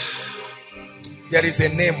 There is a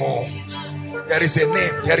name, oh. There is a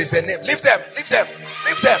name. There is a name. Leave them. Leave them.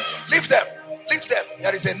 Leave them. Leave them. Leave them.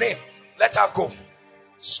 There is a name. Let her go.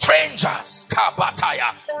 Strangers,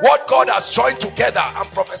 kabataya. What God has joined together, I'm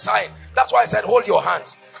prophesying. That's why I said hold your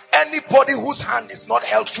hands. Anybody whose hand is not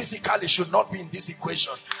held physically should not be in this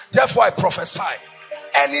equation. Therefore I prophesy,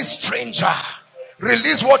 any stranger,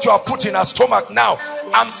 release what you have put in her stomach now.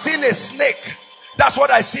 I'm seeing a snake. That's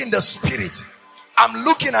what I see in the spirit. I'm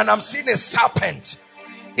looking and I'm seeing a serpent.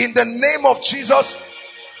 In the name of Jesus,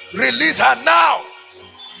 release her now.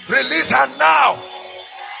 Release her now.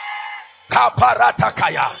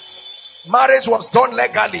 Marriage was done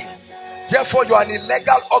legally. Therefore you are an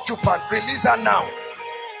illegal occupant. Release her now.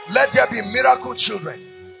 Let there be miracle children.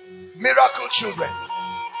 Miracle children.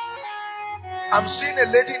 I'm seeing a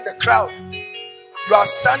lady in the crowd. You are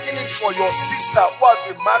standing in for your sister who has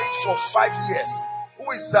been married for 5 years.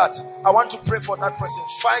 Who is that? I want to pray for that person.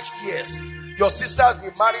 5 years. Your sister has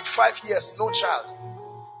been married 5 years. No child.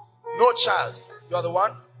 No child. You are the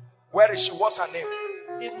one? Where is she? What's her name?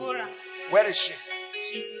 Deborah. Where is she?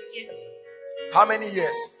 She's in Kenya. How many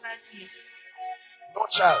years? 5 years. No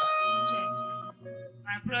child. No child.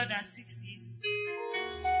 My brother 6 years.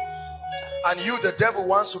 And you, the devil,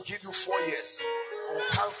 wants to give you 4 years. I will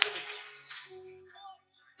cancel it.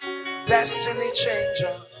 Destiny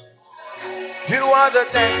changer. You are the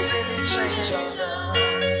destiny changer.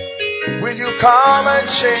 Will you come and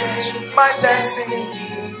change my destiny?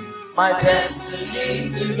 My destiny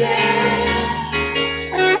today.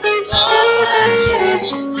 Come and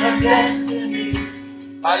change my destiny.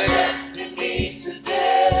 My Destiny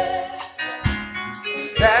today.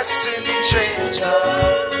 destiny changer.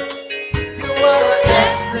 You are a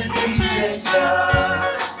destiny changer.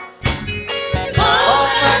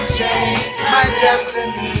 Come and change my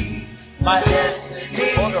destiny. My destiny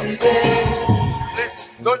today.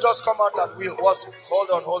 Please, don't just come out at will. Hold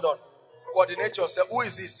on, hold on. Coordinate yourself. Who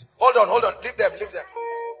is this? Hold on, hold on. Leave them, leave them.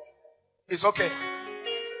 It's okay.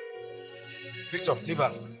 Victor, leave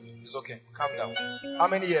her. It's okay. Calm down. How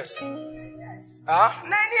many years? 9 years. Huh?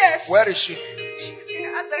 9 years. Where is she? She's in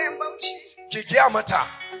Azarian Bauchi. Kikiamata.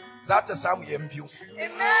 That is Sam Yembu.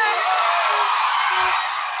 Amen.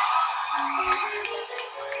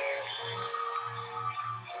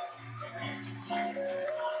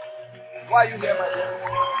 Why are you here, my dear?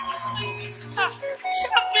 She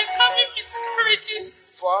has been having miscarriages.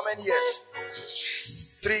 For how many years?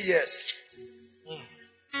 Yes. 3 years.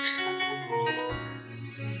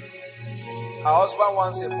 Her husband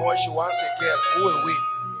wants a boy, she wants a girl. Who will win?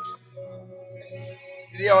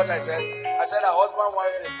 Did you hear what I said? I said her husband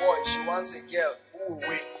wants a boy, she wants a girl. Who will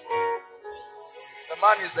win? The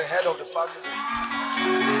man is the head of the family.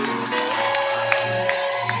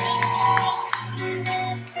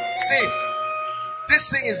 See,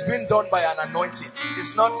 this thing is being done by an anointing.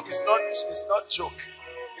 It's not joke.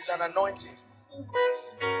 It's an anointing.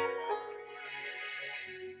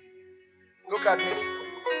 Look at me.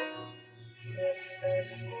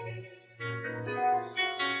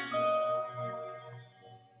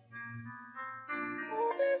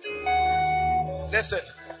 Listen,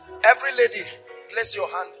 every lady, place your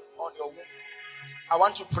hand on your womb. I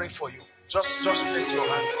want to pray for you. Just place your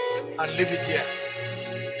hand and leave it there.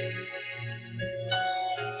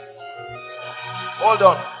 Hold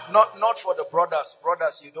on. Not for the brothers.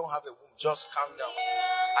 Brothers, you don't have a womb. Just calm down.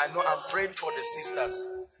 I know I'm praying for the sisters.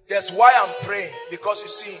 That's why I'm praying. Because you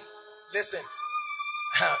see, listen,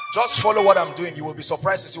 just follow what I'm doing. You will be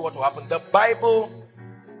surprised to see what will happen. The Bible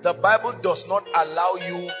does not allow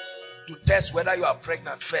you to test whether you are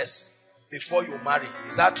pregnant first before you marry.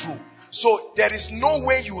 Is that true? So there is no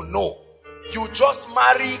way you know. You just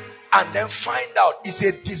marry and then find out. It's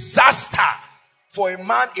a disaster for a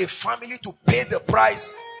man, a family to pay the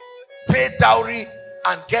price, pay dowry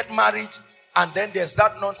and get married, and then there's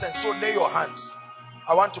that nonsense. So lay your hands.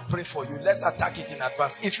 I want to pray for you. Let's attack it in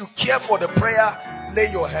advance. If you care for the prayer,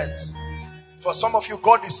 lay your hands. For some of you,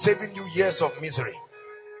 God is saving you years of misery.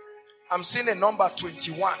 I'm seeing a number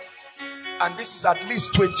 21, and this is at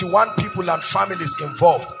least 21 people and families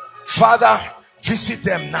involved. Father, visit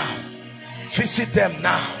them now. Visit them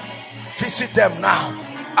now. Visit them now.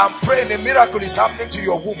 I'm praying a miracle is happening to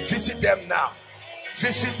your womb. Visit them now.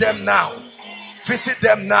 Visit them now. Visit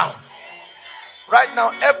them now. Right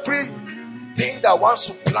now, everything that wants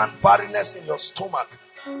to plant barrenness in your stomach,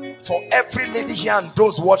 for every lady here and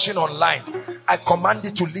those watching online, I command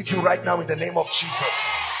it to leave you right now in the name of Jesus.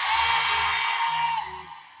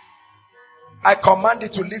 I command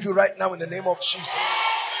it to leave you right now in the name of Jesus.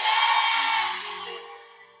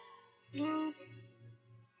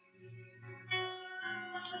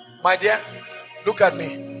 My dear, look at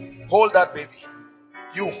me. Hold that baby.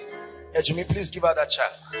 You, Ejimi, please give her that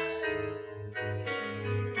child.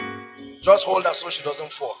 Just hold her so she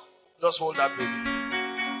doesn't fall. Just hold that baby.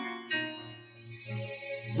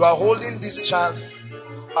 You are holding this child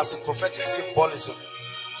as a prophetic symbolism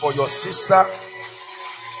for your sister,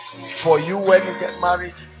 for you when you get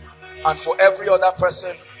married, and for every other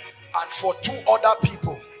person, and for 2 other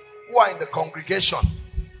people who are in the congregation.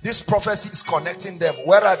 This prophecy is connecting them.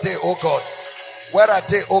 Where are they, oh God? Where are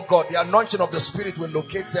they, oh God? The anointing of the Spirit will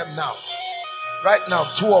locate them now. Right now,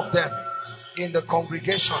 2 of them in the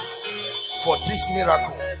congregation for this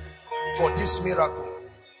miracle. For this miracle.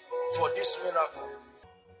 For this miracle.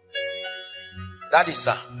 Daddy,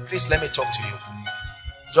 sir, please let me talk to you.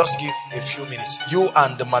 Just give a few minutes. You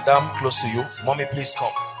and the madam close to you. Mommy, please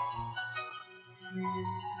come.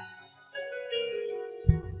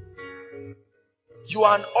 You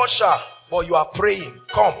are an usher, but you are praying.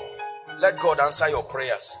 Come. Let God answer your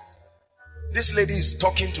prayers. This lady is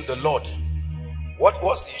talking to the Lord. What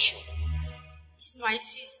was the issue? It's my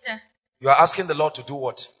sister. You are asking the Lord to do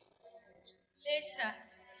what? Later,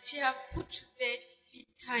 she have put to bed feed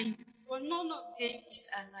time, but none of them is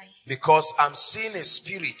alive. Because I'm seeing a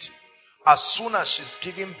spirit. As soon as she's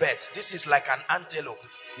giving birth, this is like an antelope.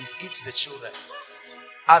 It eats the children.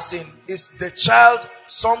 As in, is the child,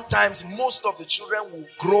 sometimes most of the children will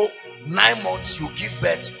grow 9 months, you give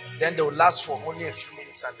birth, then they will last for only a few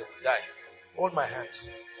minutes and they will die. Hold my hands.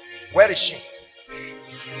 Where is she?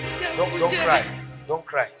 Don't cry. Don't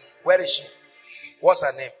cry. Where is she? What's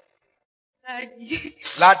her name? Daddy.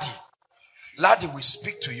 Laddie. Laddie will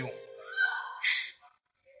speak to you.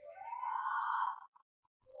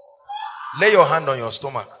 Lay your hand on your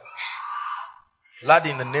stomach.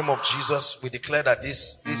 Laddie, in the name of Jesus, we declare that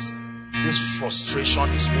this frustration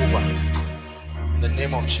is over. In the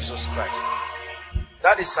name of Jesus Christ.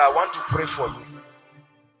 That is, I want to pray for you.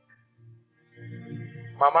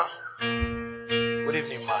 Mama, good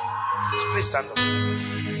evening, ma. Please stand up.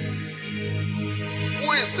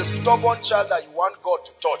 Who is the stubborn child that you want God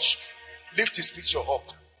to touch? Lift his picture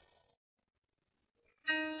up.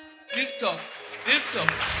 Victor.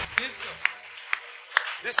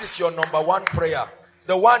 This is your number 1 prayer.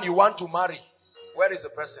 The one you want to marry. Where is the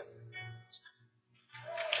person?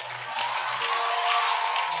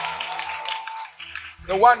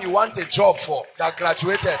 The one you want a job for, that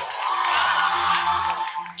graduated.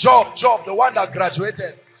 Job, the one that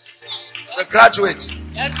graduated. The graduates.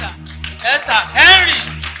 Yes, sir. Henry.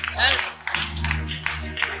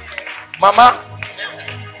 Mama,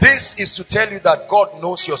 this is to tell you that God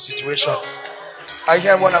knows your situation. I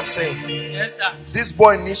hear what I'm saying. Yes, sir. This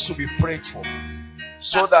boy needs to be prayed for.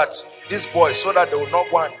 So that they will not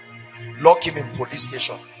go and lock him in police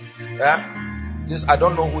station. Yeah? I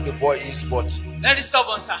don't know who the boy is, but Very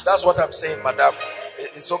stubborn, sir. That's what I'm saying, madam.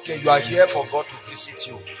 It's okay. You are here for God to visit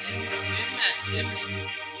you. Amen.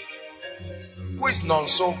 Who is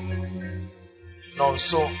Nonso?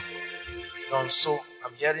 Nonso.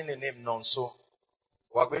 I'm hearing the name Nonso.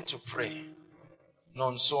 We are going to pray.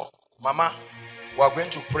 Nonso. Mama, we are going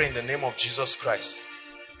to pray in the name of Jesus Christ.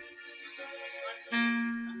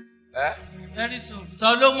 Very soon.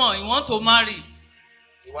 Solomon, you want to marry?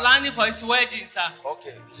 Planning for his wedding, sir.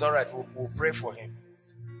 Okay, it's all right. We'll pray for him.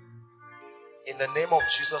 In the name of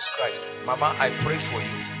Jesus Christ. Mama, I pray for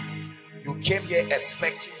you. You came here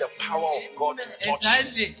expecting the power of God to touch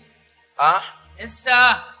Exactly. you. Huh? Yes,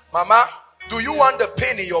 sir. Mama, do you want the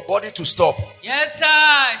pain in your body to stop? Yes,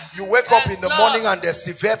 sir. You wake up in the morning and there's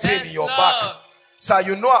severe pain in your back. Sir,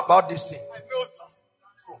 you know about this thing. I know, sir.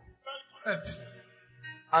 True.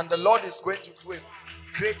 And the Lord is going to do a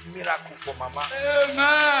great miracle for Mama.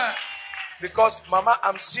 Amen. Because Mama,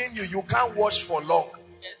 I'm seeing you. You can't wash for long.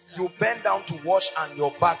 Yes, sir. You bend down to wash and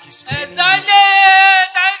your back is paining you. Exactly.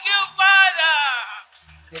 Thank you, Father.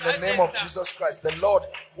 In the name of Jesus Christ, the Lord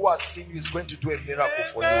who has seen you is going to do a miracle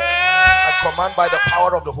for you. I command by the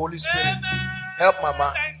power of the Holy Spirit. Help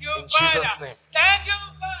Mama in Jesus' name. Thank you,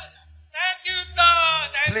 Father. Thank you,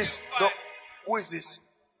 Lord. Please, who is this?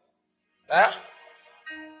 Huh?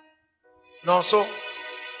 Nonso,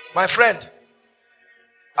 my friend.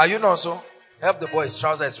 Are you Nonso? Help the boy. His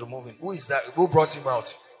trouser is removing. Who is that? Who brought him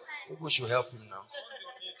out? People should help him now.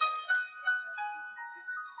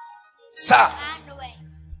 Sir,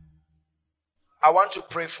 I want to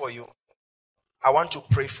pray for you. I want to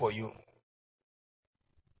pray for you.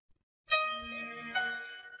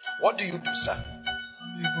 What do you do, sir?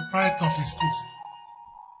 I'm the proprietor of a school.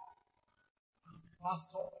 I'm a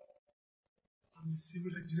pastor. I'm a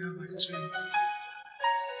civil engineer by training.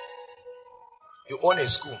 You own a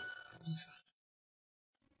school? I do, sir.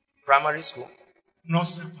 Primary school?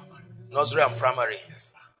 Nursery and primary. Nursery and primary?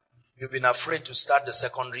 Yes, sir. You've been afraid to start the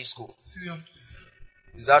secondary school. Seriously, sir.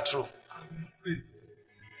 Is that true? I've been afraid.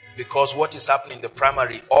 Because what is happening in the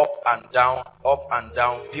primary, up and down,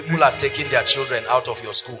 people are taking their children out of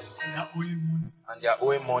your school. And they're owing money. And they are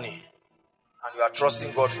owing money. And you are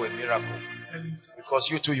trusting God for a miracle. Tell you, sir. Because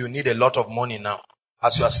you too, you need a lot of money now.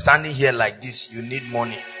 As you are standing here like this, you need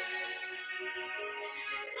money.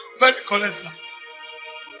 Very correct, sir.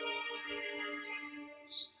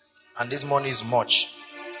 And this money is much.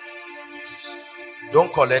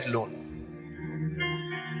 Don't collect loan.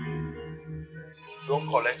 Don't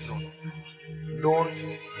collect loan. Loan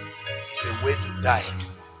is a way to die.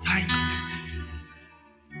 Dying destiny.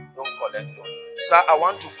 Don't collect loan. Sir, I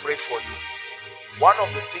want to pray for you. One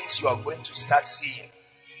of the things you are going to start seeing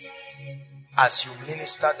as you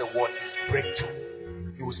minister the word is breakthrough.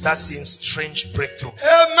 You will start seeing strange breakthroughs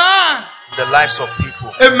Amen. in the lives of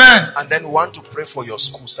people. Amen. And then we want to pray for your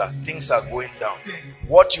school, sir. Things are going down. Yes.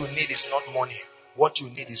 What you need is not money. What you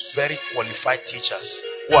need is very qualified teachers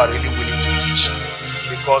who are really willing to teach.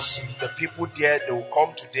 Because the people there, they will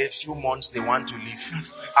come today, few months, they want to leave.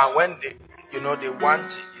 And when they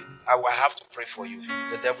want, I will have to pray for you.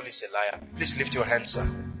 The devil is a liar. Please lift your hands, sir.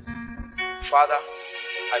 Father,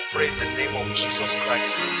 I pray in the name of Jesus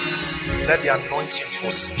Christ. Let the anointing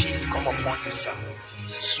for speed come upon you, sir.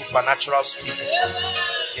 Supernatural speed.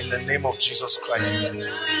 In the name of Jesus Christ.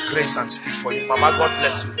 Grace and speed for you. Mama, God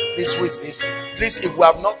bless you. Please, who is this? Please, if we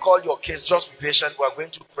have not called your case, just be patient. We are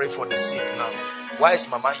going to pray for the sick now. Why is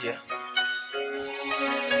Mama here?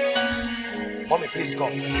 Mommy, please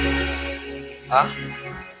come. Huh?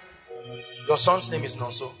 Your son's name is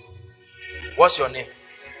Nonso. What's your name?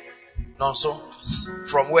 Nonso.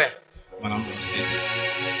 From where? Manambo State.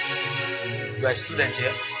 You are a student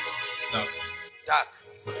here? No. Dark.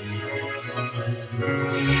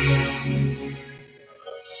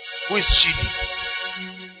 Who is Chidi?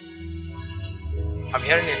 I'm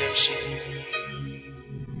hearing the name Chidi.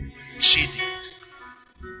 Chidi.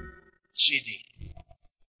 Chidi.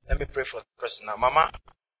 Let me pray for the person now. Mama,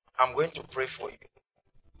 I'm going to pray for you.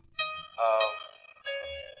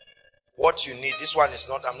 What you need, this one is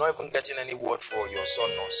not, I'm not even getting any word for your son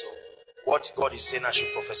also. What God is saying I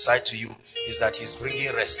should prophesy to you is that he's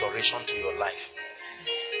bringing restoration to your life.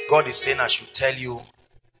 God is saying I should tell you,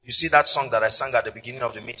 you see that song that I sang at the beginning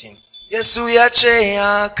of the meeting?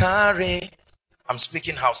 I'm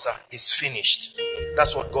speaking Hausa. It's finished.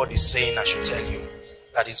 That's what God is saying I should tell you.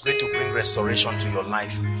 That he's going to bring restoration to your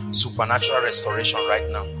life. Supernatural restoration right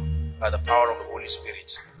now. By the power of the Holy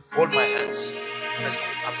Spirit. Hold my hands.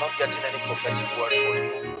 Honestly, I'm not getting any prophetic word for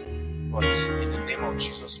you. But in the name of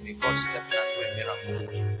Jesus, may God step in and do a miracle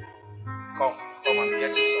for you. Come and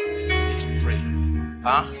get you something. You need to pray.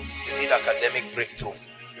 You need academic breakthrough.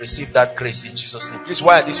 Receive that grace in Jesus' name. Please,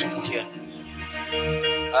 why are these people here?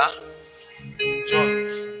 John,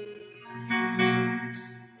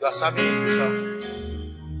 you are serving in Kusam.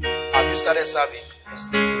 Have you started serving?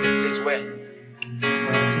 In a place where?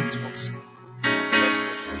 Let's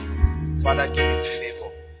pray for you. Father, give him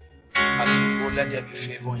favor. As you go, let there be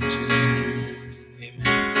favor in Jesus' name.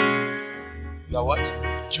 Amen. You are what?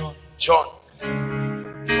 John. John.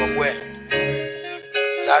 From where?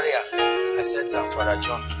 Zaria, I said Father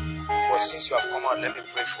John, but since you have come out, let me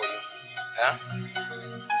pray for you. Huh?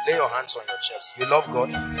 Lay your hands on your chest. You love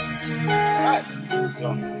God? Right.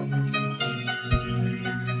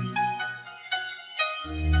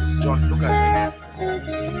 John, look at me.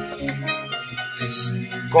 Please,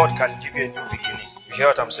 God can give you a new beginning. You hear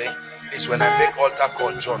what I'm saying? Please, when I make altar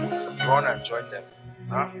call, John, run and join them.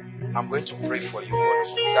 Huh? I'm going to pray for you,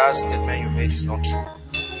 but that statement you made is not true.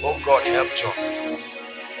 Oh God, help John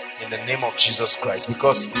in the name of Jesus Christ,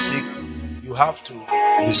 because you see, you have to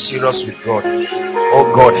be serious with God.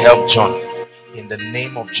 Oh God, help John in the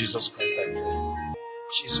name of Jesus Christ, I pray.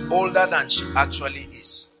 She's older than she actually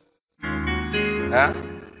is. Huh?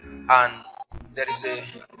 And there is a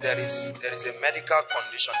medical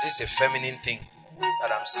condition. This is a feminine thing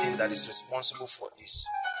that I'm seeing that is responsible for this.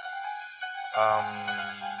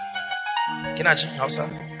 Kinachi, Hausa?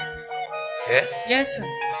 Eh? Yes, sir.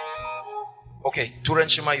 Okay, Turan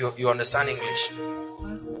Shima, you understand English?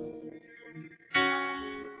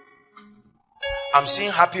 I'm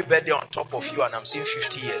seeing happy birthday on top of you, and I'm seeing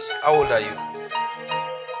 50 years. How old are you?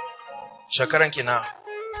 Shakaran Kina.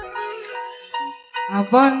 I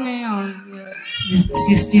born me on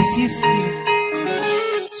 66.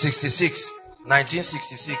 66.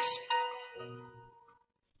 1966.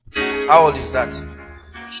 How old is that? 50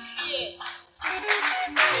 years.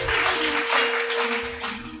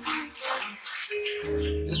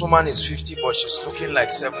 This woman is 50, but she's looking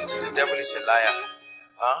like 70. The devil is a liar.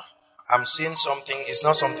 Huh? I'm seeing something. It's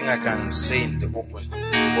not something I can say in the open,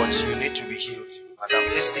 but you need to be healed.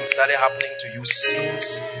 Madam, this thing started happening to you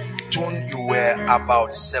since you were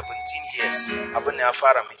about 17 years.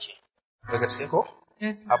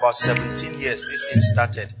 Yes, about 17 years this thing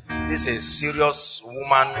started. This is a serious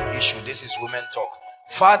woman issue. This is women talk.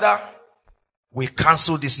 Father, we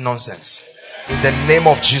cancel this nonsense in the name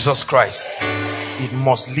of Jesus Christ. It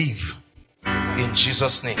must leave in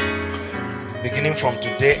Jesus' name. Beginning from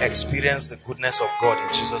today, experience the goodness of God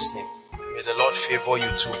in Jesus' name. May the Lord favor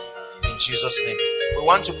you too in Jesus' name. We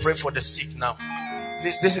want to pray for the sick now.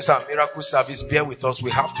 Please, this is our miracle service. Bear with us. We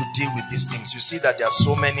have to deal with these things. You see that there are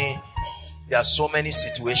so many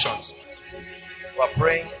situations. We're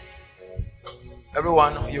praying.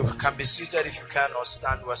 Everyone, you can be seated if you can, or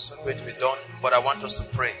stand. We're soon going to be done, but I want us to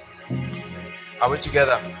pray. Are we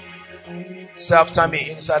together? Say after me,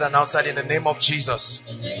 inside and outside, in the name of Jesus.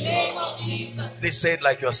 In the name of Jesus. Please say it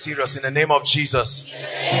like you're serious. In the name of Jesus. In the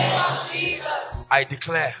name of Jesus. I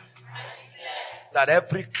declare that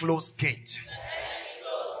every closed gate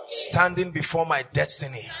standing before my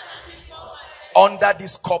destiny, under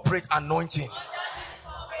this corporate anointing,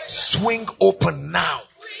 swing open now.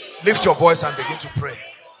 Lift your voice and begin to pray.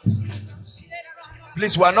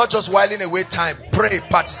 Please, we are not just whiling away time. Pray,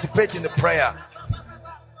 participate in the prayer.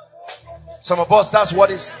 Some of us, that's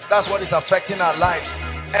what is affecting our lives.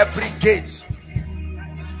 Every gate,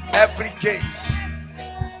 every gate,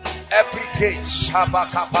 every gate,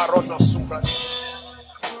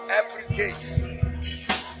 every gate.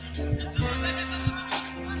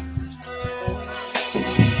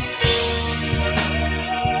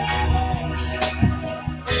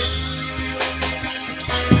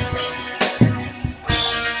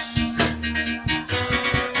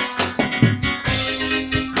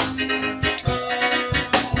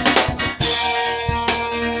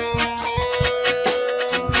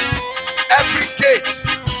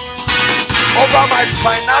 Over my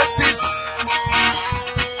finances,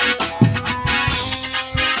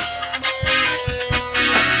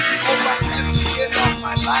 over every area of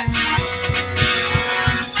my life,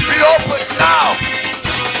 be open now.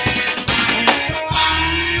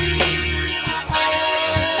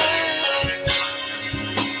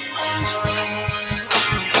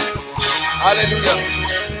 Hallelujah.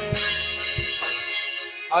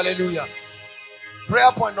 Hallelujah.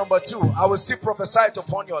 Prayer point number 2. I will still prophesy it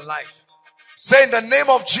upon your life. Say, in the name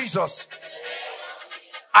of Jesus,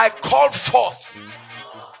 I call forth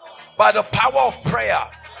by the power of prayer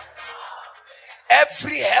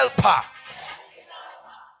every helper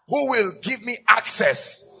who will give me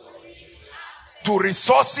access to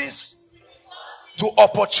resources, to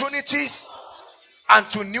opportunities, and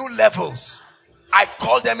to new levels. I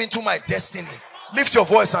call them into my destiny. Lift your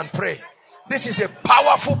voice and pray. This is a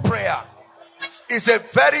powerful prayer. It's a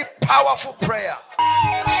very powerful prayer.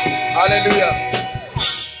 Hallelujah.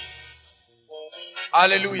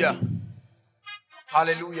 Hallelujah.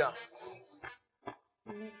 Hallelujah.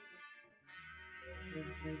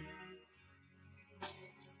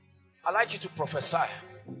 I'd like you to prophesy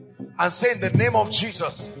and say, in the name of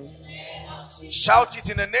Jesus. Shout it,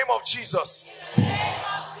 in the name of Jesus.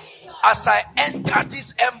 As I enter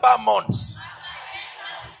these ember months,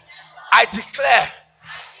 I declare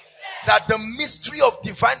that the mystery of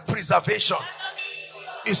divine preservation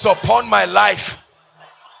is upon my life.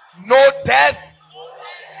 No death,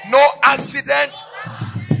 no accident,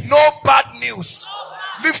 no bad news.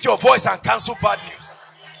 Lift your voice and cancel bad news.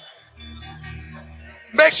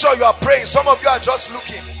 Make sure you are praying. Some of you are just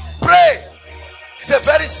looking. Pray. It's a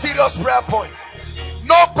very serious prayer point.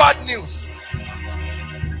 No bad news.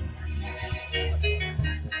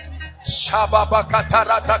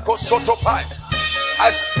 I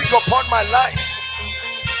speak upon my life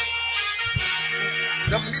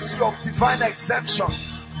the mystery of divine exemption.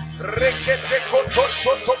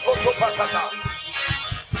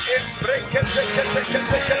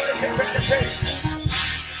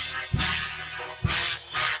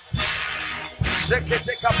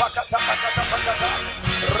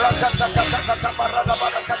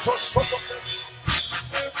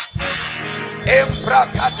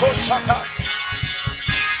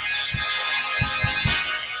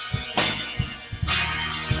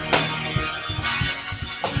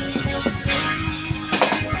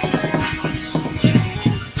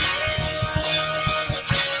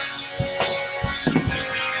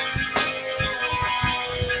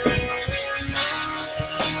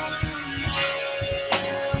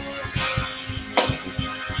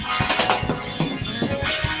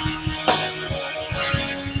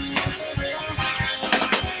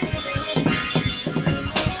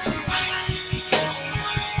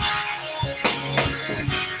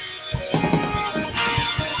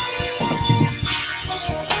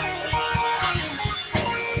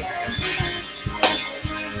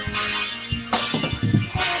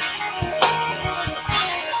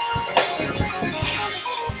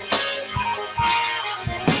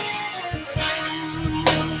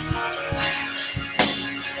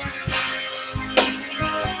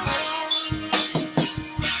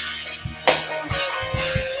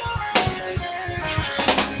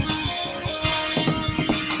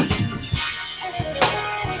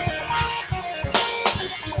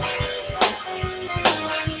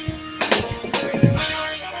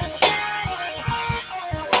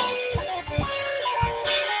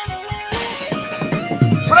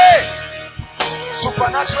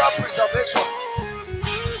 Supernatural preservation.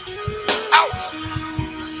 Out.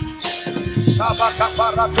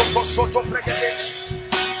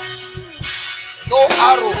 No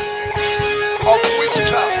arrow of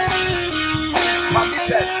witchcraft is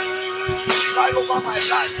permitted to fly over my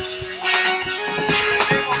life. In the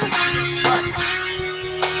name of Jesus Christ.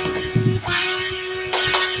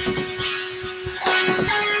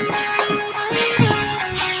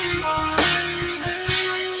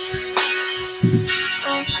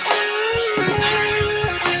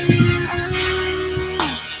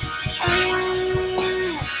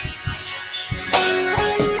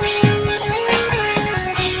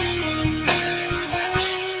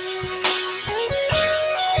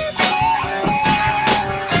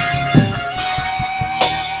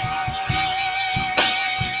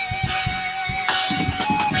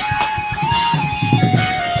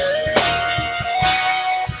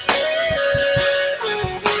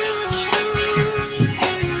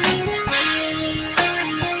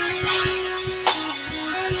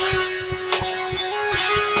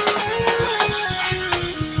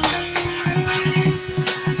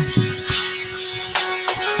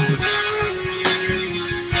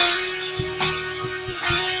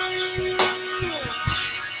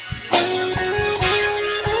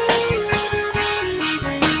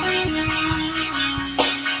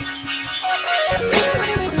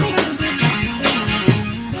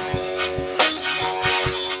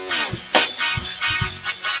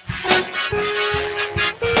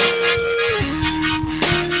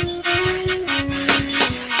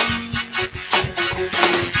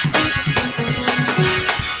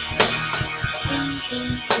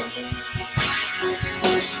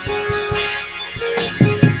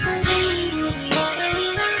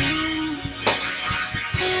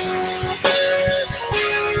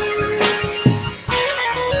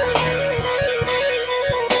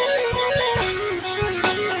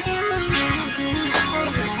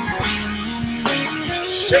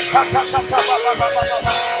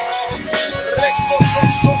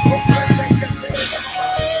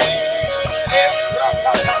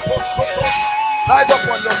 Rise up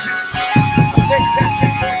on your feet.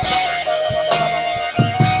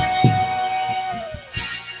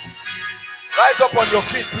 Rise up on your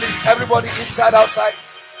feet, please. Everybody inside, outside.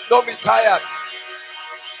 Don't be tired.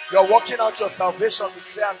 You're working out your salvation with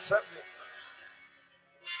fear and trembling.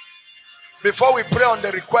 Before we pray on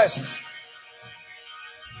the request,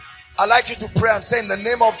 I'd like you to pray and say, in the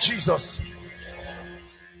name of Jesus,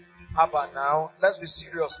 Abba, now let's be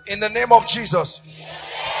serious. In the name of Jesus.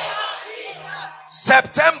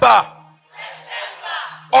 September,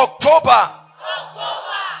 October,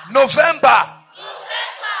 November,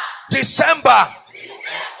 December.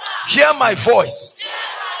 Hear my voice.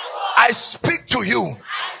 I speak to you.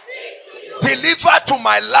 Deliver to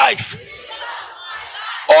my life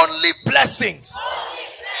only blessings.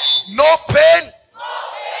 No pain,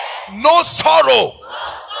 no sorrow,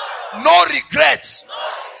 no regrets.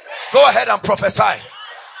 Go ahead and prophesy.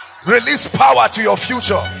 Release power to your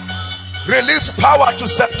future. Release power to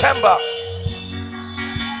September.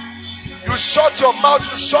 You shut your mouth,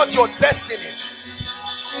 you shut your destiny.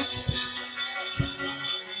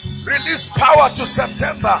 Release power to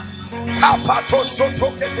September.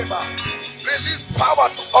 Release power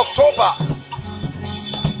to October.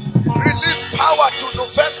 Release power to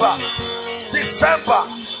November, December.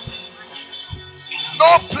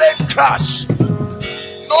 No plane crash,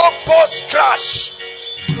 no bus crash,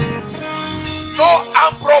 no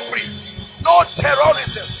armed robbery, no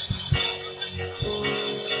terrorism.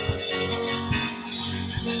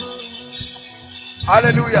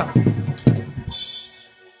 Hallelujah.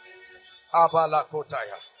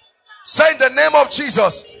 Say in the name of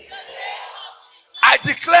Jesus, I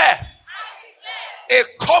declare a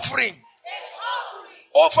covering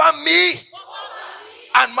over me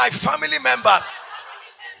and my family members.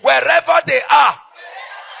 Wherever they are,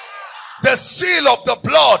 the seal of the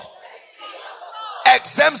blood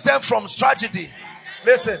exempts them from tragedy.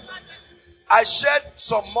 Listen, I shared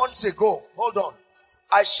some months ago. Hold on.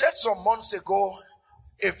 I shared some months ago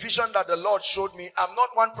a vision that the Lord showed me. I'm not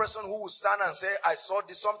one person who will stand and say, I saw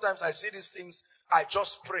this. Sometimes I see these things, I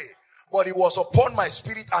just pray. But it was upon my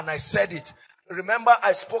spirit and I said it. Remember,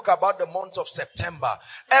 I spoke about the month of September.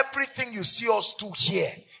 Everything you see us do here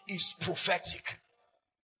is prophetic.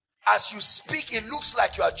 As you speak, it looks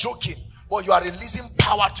like you are joking, but you are releasing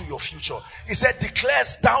power to your future. He said,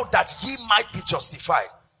 declares thou that ye might be justified.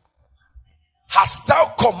 Hast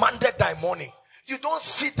thou commanded thy morning? You don't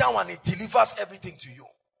sit down and it delivers everything to you.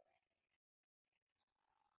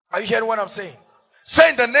 Are you hearing what I'm saying? Say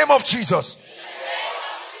in the name of Jesus.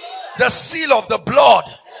 The seal of the blood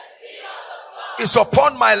is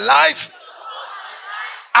upon my life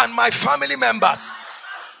and my family members.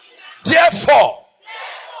 Therefore,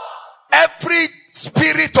 every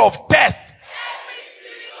spirit of death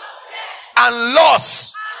and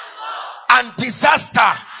loss and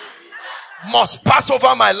disaster must pass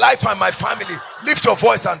over my life and my family. Lift your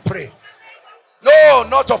voice and pray. No,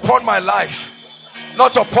 not upon my life,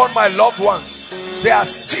 not upon my loved ones. They are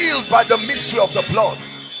sealed by the mystery of the blood.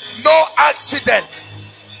 No accident,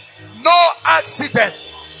 no accident,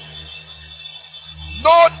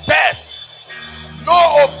 no death,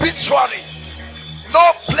 no obituary,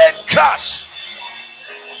 no plane crash.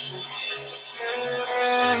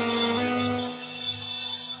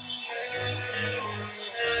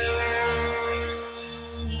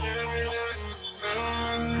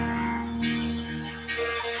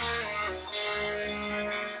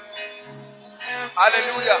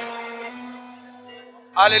 Hallelujah.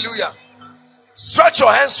 Hallelujah. Stretch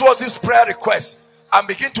your hands towards this prayer request and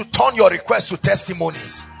begin to turn your request to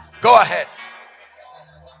testimonies. Go ahead.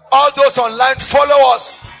 All those online, follow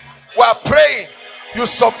us. We are praying. You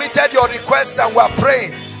submitted your requests and we are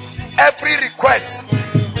praying. Every request,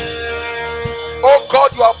 oh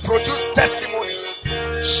God, you have produced testimonies.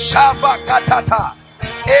 Shabakatata.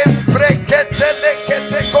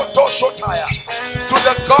 To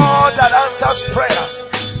the God that answers prayers.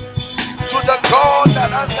 To the God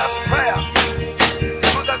that answers prayers.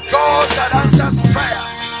 To the God that answers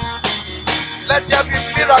prayers. Let there be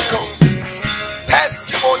miracles,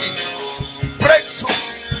 testimonies,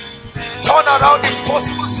 breakthroughs. Turn around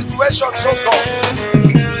impossible situations, oh God.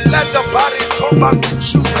 Let the barren come back to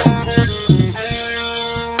children.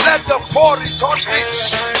 Let the poor return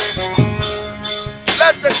rich.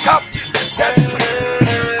 Let the captive be set free.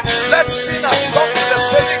 Let sinners come to the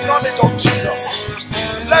saving knowledge of Jesus.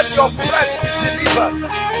 Let your prayers be delivered.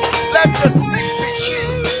 Let the sick be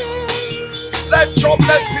healed. Let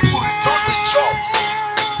jobless people return with jobs.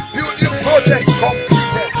 Building projects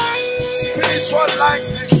completed. Spiritual lights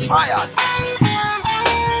be fired.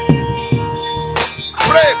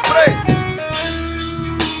 Pray, pray.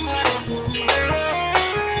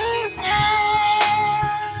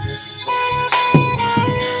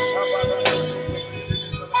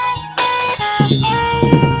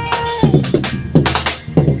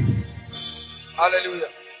 Hallelujah.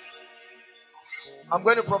 I'm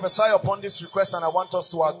going to prophesy upon this request and I want us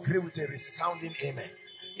to agree with a resounding amen.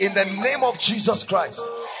 In the name of Jesus Christ.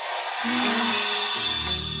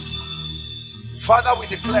 Father, we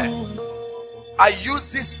declare, I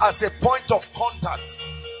use this as a point of contact.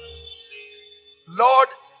 Lord,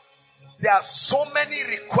 there are so many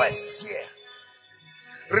requests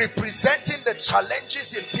here representing the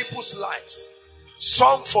challenges in people's lives.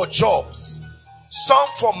 Some for jobs, some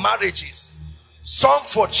for marriages, some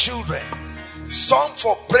for children, some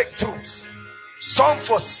for breakthroughs, some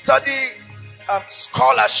for study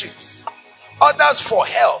scholarships, others for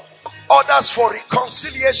help, others for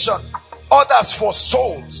reconciliation, others for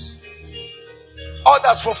souls,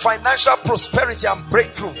 others for financial prosperity and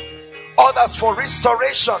breakthrough, others for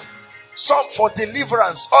restoration, some for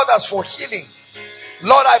deliverance, others for healing.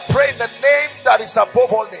 Lord, I pray in the name that is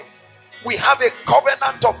above all names, we have a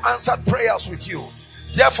covenant of answered prayers with you.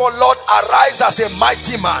 Therefore, Lord, arise as a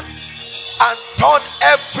mighty man and turn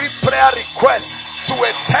every prayer request to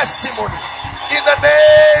a testimony in the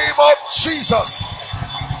name of Jesus.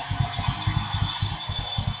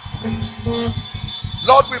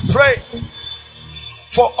 Lord, we pray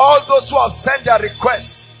for all those who have sent their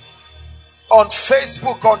requests on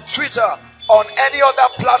Facebook, on Twitter, on any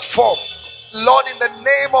other platform. Lord, in the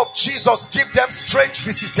name of Jesus, give them strange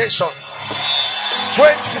visitations.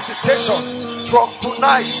 Strange visitations from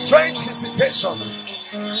tonight. Strange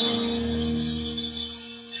visitations.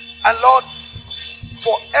 And Lord,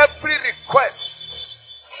 for every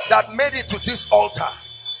request that made it to this altar,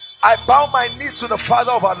 I bow my knees to the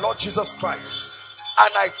Father of our Lord Jesus Christ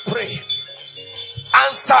and I pray,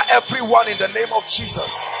 answer everyone in the name of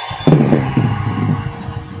Jesus.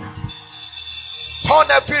 Turn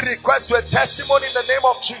every request to a testimony in the name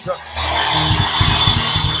of Jesus.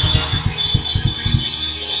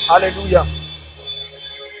 Hallelujah.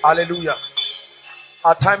 Hallelujah.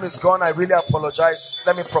 Our time is gone. I really apologize.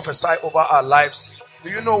 Let me prophesy over our lives. Do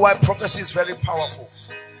you know why prophecy is very powerful?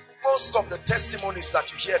 Most of the testimonies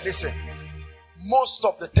that you hear, listen, most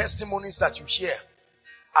of the testimonies that you hear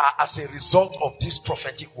are as a result of these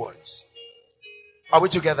prophetic words. Are we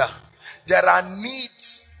together? There are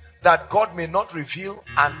needs that God may not reveal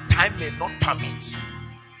and time may not permit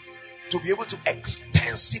to be able to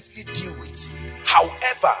extensively deal with.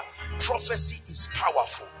 However, prophecy is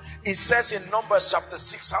powerful. It says in Numbers chapter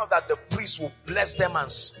 6 how that the priest will bless them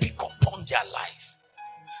and speak upon their life.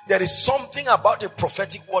 There is something about a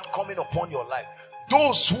prophetic word coming upon your life.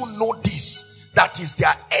 Those who know this, that is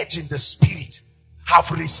their edge in the spirit, have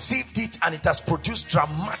received it and it has produced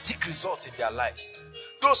dramatic results in their lives.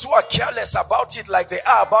 Those who are careless about it like they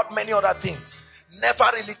are about many other things, never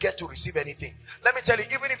really get to receive anything. Let me tell you,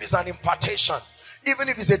 even if it's an impartation, even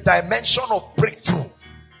if it's a dimension of breakthrough,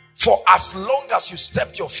 for as long as you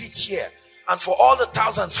stepped your feet here, and for all the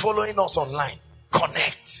thousands following us online,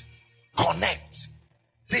 connect. Connect.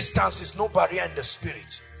 Distance is no barrier in the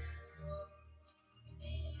spirit.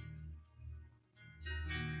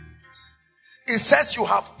 It says, you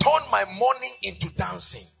have turned my mourning into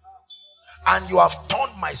dancing, and you have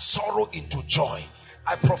turned my sorrow into joy.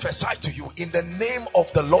 I prophesy to you in the name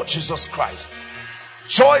of the Lord Jesus Christ,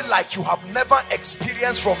 joy like you have never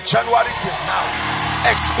experienced from January till now,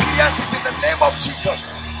 experience it in the name of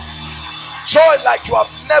Jesus. Joy like you have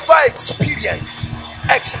never experienced,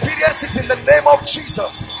 experience it in the name of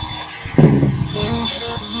Jesus.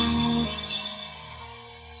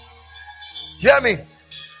 Hear me.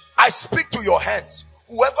 I speak to your hands,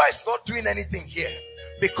 whoever is not doing anything here,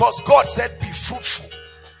 because God said be fruitful.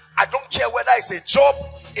 I don't care whether it's a job,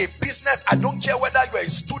 a business, I don't care whether you're a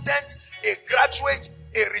student, a graduate,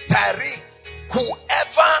 a retiree,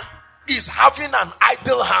 whoever is having an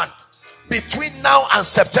idle hand between now and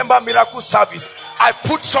September miracle service, I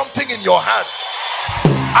put something in your hand.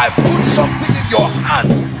 I put something in your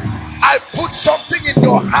hand. I put something in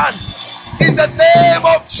your hand in the name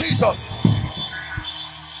of Jesus.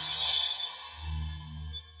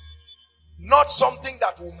 Not something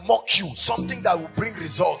that will mock you, something that will bring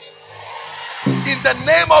results. In the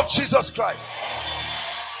name of Jesus Christ.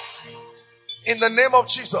 In the name of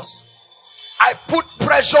Jesus. I put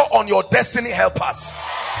pressure on your destiny helpers.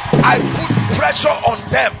 I put pressure on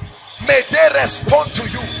them. May they respond to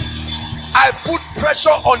you. I put pressure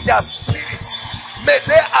on their spirits. May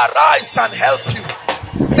they arise and help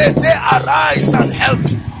you. May they arise and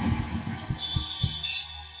help you.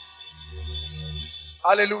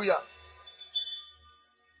 Hallelujah.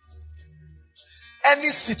 Any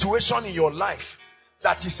situation in your life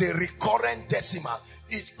that is a recurrent decimal,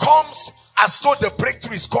 it comes as though the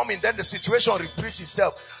breakthrough is coming, then the situation repeats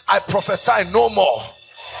itself. I prophesy no more.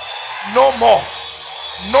 No more.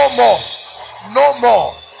 No more. No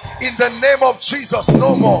more. In the name of Jesus,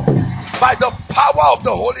 no more. By the power of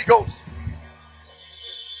the Holy Ghost.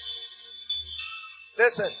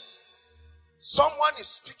 Listen. Someone is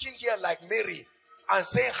speaking here like Mary and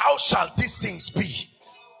saying, how shall these things be?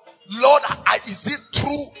 Lord, is it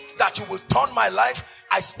true that you will turn my life?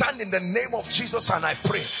 I stand in the name of Jesus and I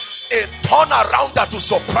pray. A turnaround that will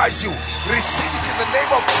surprise you. Receive it in the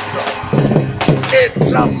name of Jesus. A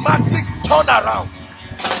dramatic turnaround.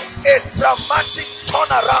 A dramatic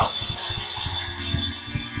turnaround.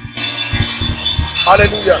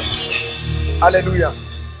 Hallelujah. Hallelujah.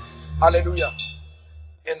 Hallelujah.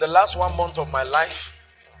 In the last 1 month of my life,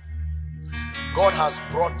 God has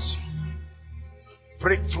brought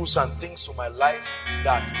breakthroughs and things to my life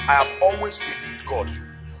that I have always believed God.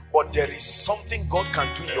 But there is something God can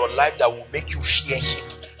do in your life that will make you fear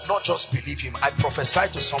him, not just believe him. I prophesy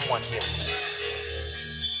to someone here,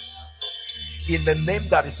 in the name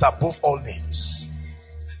that is above all names,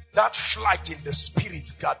 that flight in the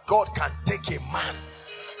spirit, that God can take a man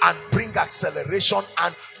and bring acceleration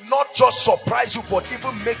and not just surprise you, but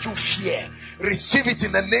even make you fear. Receive it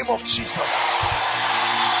in the name of Jesus.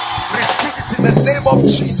 Receive it in the name of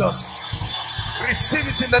Jesus. Receive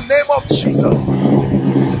it in the name of Jesus.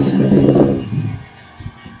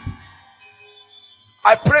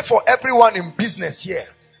 I pray for everyone in business here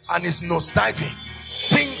and is nosediving.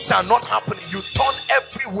 Things are not happening. You turn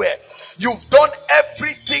everywhere. You've done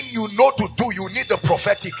everything you know to do. You need the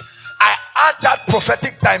prophetic. I add that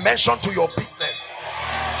prophetic dimension to your business.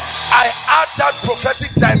 I add that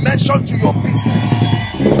prophetic dimension to your business.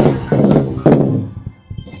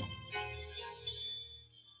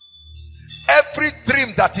 Every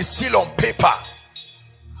dream that is still on paper,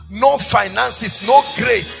 no finances, no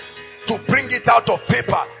grace to bring it out of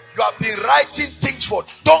paper. You have been writing things for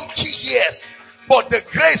donkey years, but the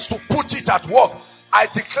grace to put it at work. I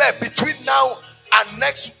declare between now and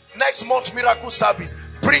next month miracle service,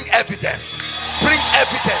 bring evidence, bring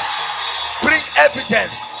evidence, bring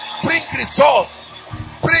evidence, bring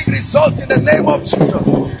results in the name of Jesus.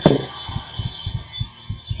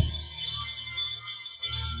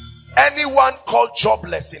 Anyone called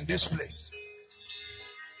jobless in this place,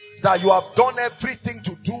 that you have done everything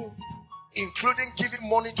to do, including giving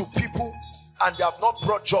money to people, and they have not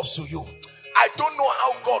brought jobs to you. I don't know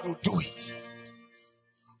how God will do it,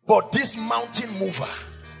 but this mountain mover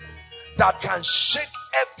that can shake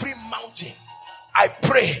every mountain, I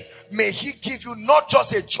pray, may he give you not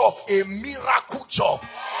just a job, a miracle job.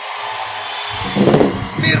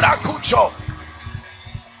 Miracle job.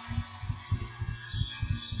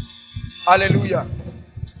 Hallelujah.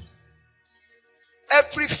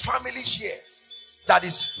 Every family here that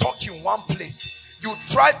is stuck in one place, you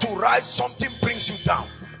try to rise, something brings you down.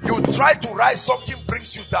 You try to rise, something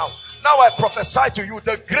brings you down. Now I prophesy to you,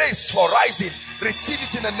 the grace for rising, receive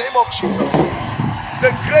it in the name of Jesus.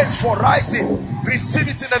 The grace for rising, receive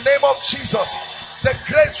it in the name of Jesus. The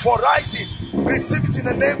grace for rising, receive it in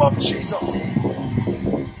the name of Jesus.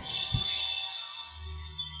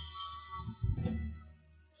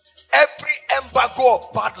 Every embargo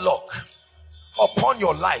of bad luck upon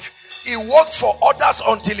your life, it works for others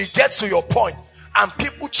until it gets to your point and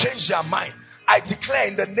people change their mind. I declare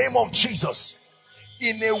in the name of Jesus,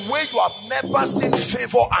 in a way you have never seen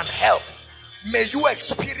favor and help, may you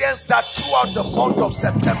experience that throughout the month of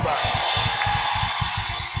September.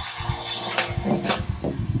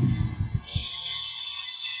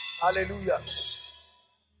 Hallelujah.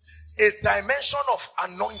 A dimension of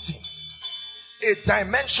anointing, a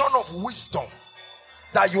dimension of wisdom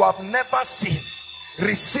that you have never seen.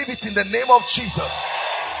 Receive it in the name of Jesus.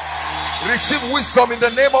 Receive wisdom in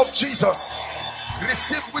the name of Jesus.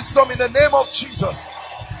 Receive wisdom in the name of Jesus.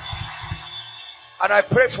 And I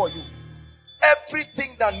pray for you,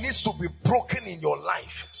 everything that needs to be broken in your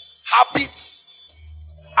life, habits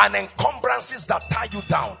and encumbrances that tie you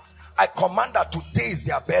down, I command that today is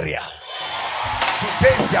their burial.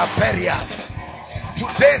 Today is their burial.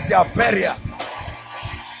 Today is their burial.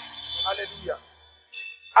 Hallelujah.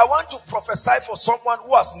 I want to prophesy for someone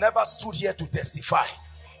who has never stood here to testify.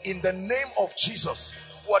 In the name of Jesus,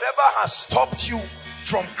 whatever has stopped you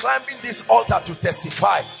from climbing this altar to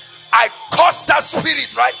testify, I curse that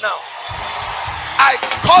spirit right now. I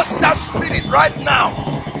curse that spirit right now.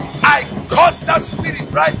 I curse that spirit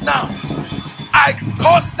right now. I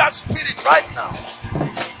curse that spirit right now.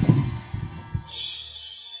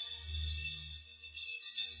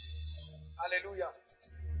 Hallelujah.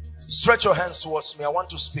 Stretch your hands towards me. I want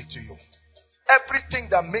to speak to you. Everything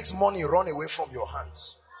that makes money run away from your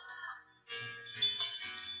hands.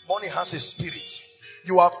 Money has a spirit.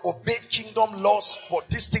 You have obeyed kingdom laws, but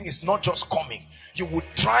this thing is not just coming. You would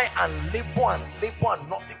try and labor and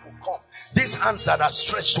nothing will come. These hands that are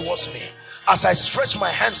stretched towards me, as I stretch my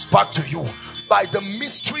hands back to you, by the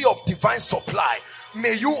mystery of divine supply,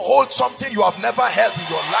 May you hold something you have never held in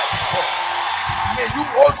your life before. May you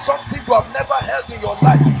hold something you have never held in your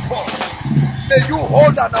life before. May you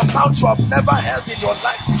hold an amount you have never held in your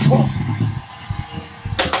life before.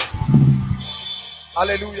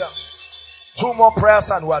 Hallelujah. 2 more prayers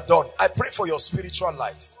and we are done. I pray for your spiritual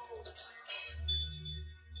life.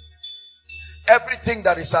 Everything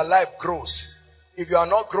that is alive grows. If you are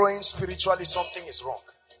not growing spiritually, something is wrong.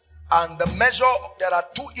 And the measure, there are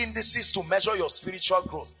 2 indices to measure your spiritual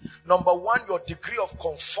growth. Number 1, your degree of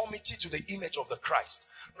conformity to the image of the Christ.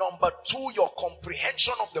 Number 2, your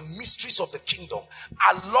comprehension of the mysteries of the kingdom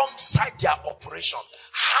alongside their operation.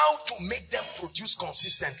 How to make them produce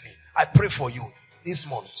consistently. I pray for you this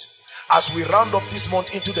month, as we round up this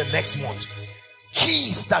month into the next month.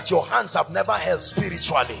 Keys that your hands have never held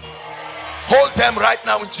spiritually, hold them right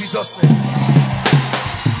now in Jesus' name.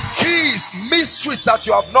 Keys, mysteries that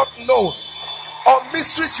you have not known, or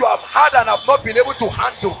mysteries you have had and have not been able to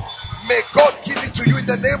handle, may God give it to you in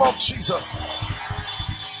the name of Jesus.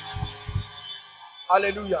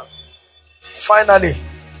 Hallelujah. Finally,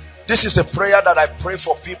 this is the prayer that I pray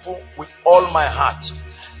for people with all my heart.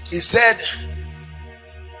 He said,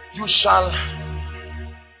 you shall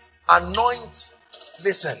anoint,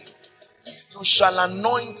 listen, you shall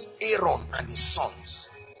anoint Aaron and his sons,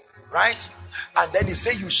 right? And then he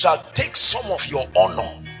said, you shall take some of your honor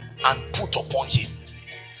and put upon him.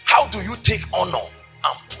 How do you take honor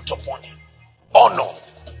and put upon him? Honor,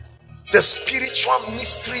 the spiritual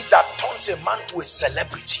mystery that turns a man to a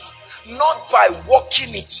celebrity, not by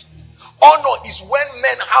working it. Honor is when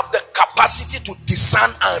men have the capacity to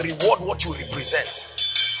discern and reward what you represent.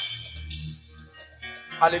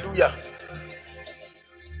 Hallelujah.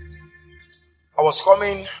 I was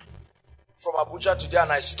coming from Abuja today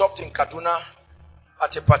and I stopped in Kaduna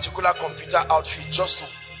at a particular computer outfit just to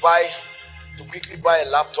quickly buy a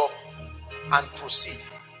laptop and proceed.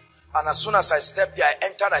 And as soon as I stepped there, I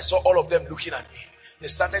entered, I saw all of them looking at me. They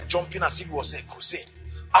started jumping as if it was a crusade.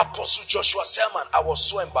 Apostle Joshua Selman, I was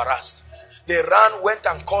so embarrassed. They ran, went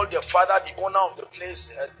and called their father, the owner of the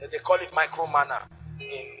place. They call it Micro Manor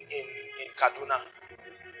in Kaduna.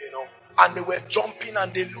 You know, and they were jumping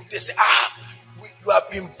and they looked, they said, you have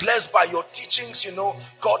been blessed by your teachings, you know,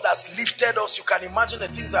 God has lifted us. You can imagine the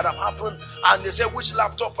things that have happened. And they said, which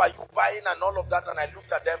laptop are you buying and all of that? And I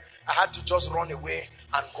looked at them. I had to just run away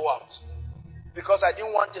and go out, because I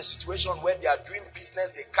didn't want a situation where they are doing business,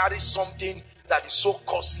 they carry something that is so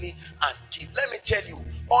costly and give. Let me tell you,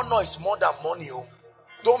 honor is more than money.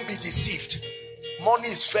 Don't be deceived. Money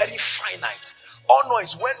is very finite. Honor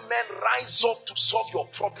is when men rise up to solve your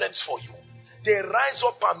problems for you. They rise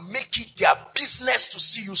up and make it their business to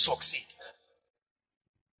see you succeed.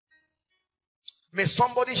 May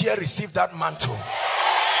somebody here receive that mantle.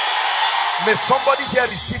 May somebody here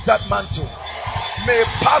receive that mantle. May a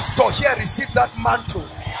pastor here receive that mantle.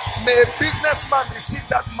 May a businessman receive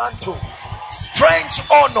that mantle. Strange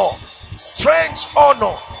honor, strange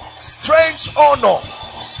honor, strange honor,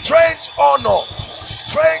 strange honor,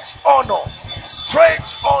 strange honor,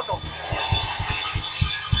 strange honor.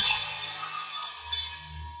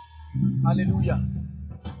 Hallelujah.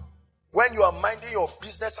 When you are minding your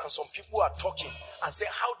business and some people are talking and say,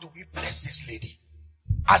 how do we bless this lady?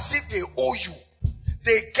 As if they owe you.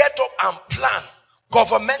 They get up and plan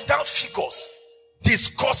governmental figures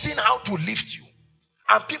discussing how to lift you.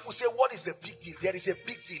 And people say, what is the big deal? There is a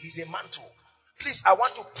big deal. It's a mantle. Please, I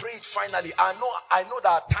want to pray it finally. I know that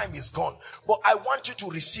our time is gone, but I want you to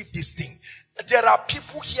receive this thing. There are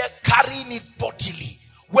people here carrying it bodily.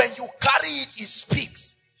 When you carry it, it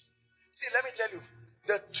speaks. See, let me tell you,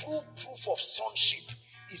 the true proof of sonship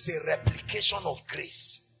is a replication of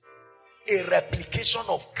grace. A replication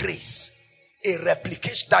of grace. A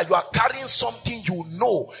replication that you are carrying something you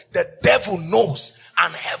know, the devil knows,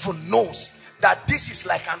 and heaven knows that this is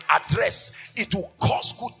like an address. It will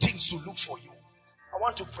cause good things to look for you. I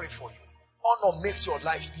want to pray for you. Honor makes your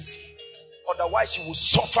life easy. Otherwise, you will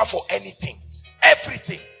suffer for anything,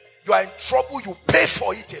 everything. You are in trouble, you pay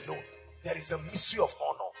for it alone. There is a mystery of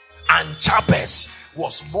honor. And Jabez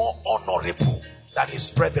was more honorable than his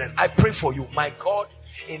brethren. I pray for you, my God,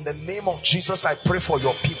 in the name of Jesus. I pray for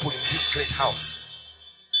your people in this great house.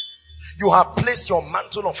 You have placed your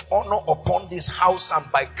mantle of honor upon this house and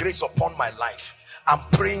by grace upon my life. I'm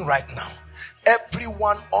praying right now.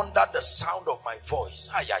 Everyone under the sound of my voice,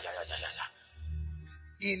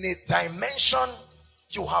 in a dimension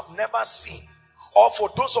you have never seen, or for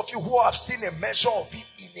those of you who have seen a measure of it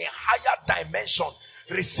in a higher dimension,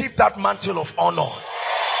 receive that mantle of honor.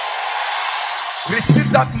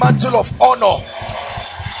 Receive that mantle of honor.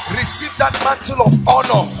 Receive that mantle of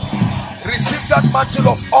honor. Receive that mantle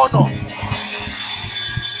of honor.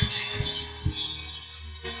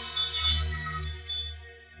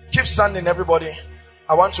 Keep standing, everybody.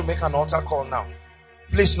 I want to make an altar call now.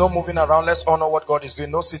 Please, no moving around. Let's honor what God is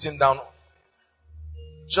doing. No sitting down.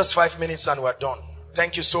 Just 5 minutes and we're done.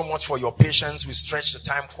 Thank you so much for your patience. We stretched the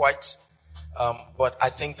time quite. But I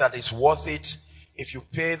think that it's worth it. If you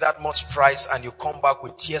pay that much price and you come back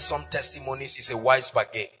with tearsome testimonies, it's a wise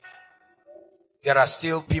bargain. There are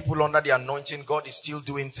still people under the anointing. God is still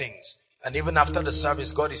doing things. And even after the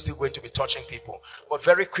service, God is still going to be touching people. But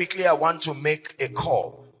very quickly, I want to make a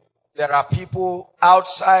call. There are people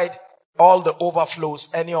outside all the overflows,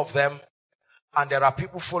 any of them. And there are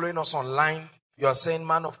people following us online. You are saying,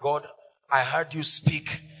 man of God, I heard you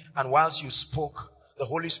speak. And whilst you spoke, the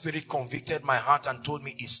Holy Spirit convicted my heart and told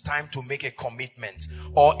me it's time to make a commitment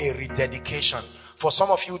or a rededication. For some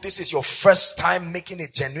of you, this is your first time making a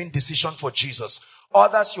genuine decision for Jesus.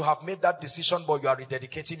 Others, you have made that decision, but you are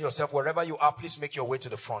rededicating yourself. Wherever you are, please make your way to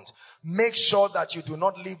the front. Make sure that you do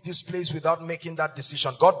not leave this place without making that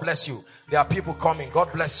decision. God bless you. There are people coming. God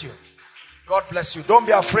bless you. God bless you. Don't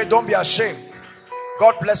be afraid. Don't be ashamed.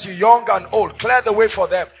 God bless you, young and old. Clear the way for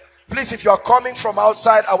them. Please, if you are coming from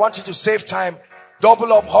outside, I want you to save time.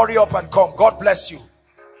 Double up, hurry up and come. God bless you.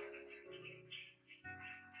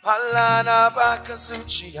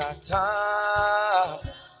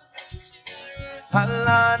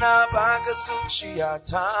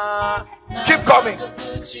 Keep coming.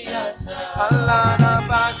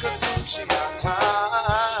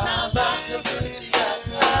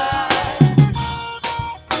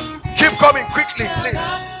 Keep coming quickly,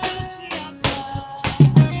 please.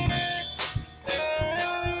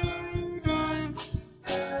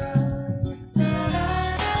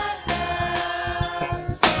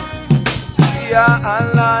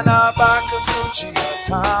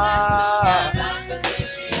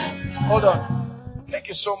 Hold on. Thank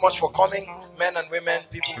you so much for coming, men and women,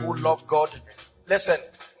 people who love God. Listen,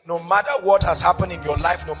 no matter what has happened in your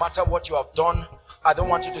life, no matter what you have done, I don't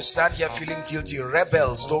want you to stand here feeling guilty.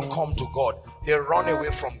 Rebels don't come to God. They run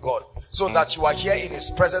away from God. So that you are here in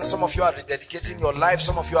His presence. Some of you are rededicating your life.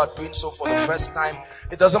 Some of you are doing so for the first time.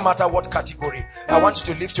 It doesn't matter what category. I want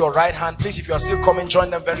you to lift your right hand. Please, if you are still coming,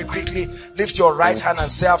 join them very quickly. Lift your right hand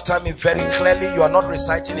and say after me very clearly. You are not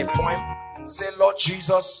reciting a poem. Say, Lord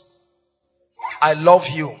Jesus, I love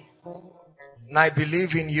you. And I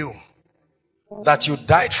believe in you. That you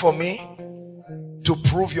died for me to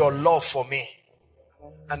prove your love for me.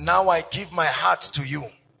 And now I give my heart to you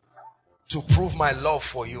to prove my love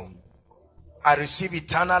for you. I receive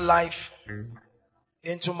eternal life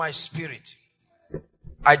into my spirit.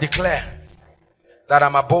 I declare that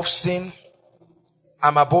I'm above sin.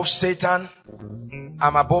 I'm above Satan.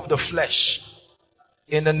 I'm above the flesh.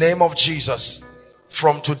 In the name of Jesus,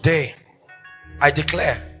 from today, I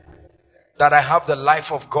declare that I have the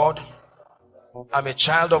life of God. I'm a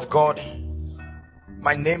child of God.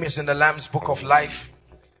 My name is in the Lamb's book of life.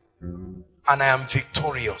 And I am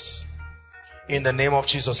victorious in the name of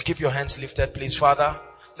Jesus. Keep your hands lifted, please. Father,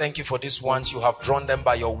 thank you for these ones. You have drawn them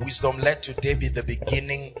by your wisdom. Let today be the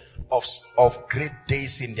beginning of great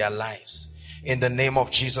days in their lives. In the name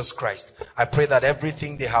of Jesus Christ, I pray that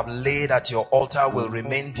everything they have laid at your altar will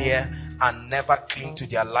remain dear and never cling to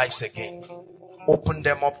their lives again. Open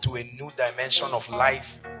them up to a new dimension of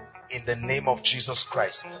life. In the name of Jesus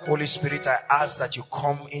Christ. Holy Spirit, I ask that you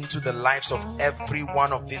come into the lives of every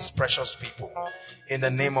one of these precious people. In the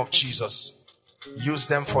name of Jesus. Use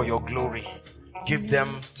them for your glory. Give them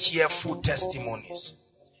tearful testimonies.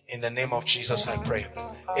 In the name of Jesus I pray.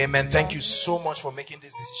 Amen. Thank you so much for making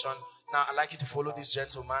this decision. Now I'd like you to follow this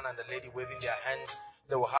gentleman and the lady waving their hands.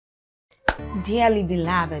 They will have. Dearly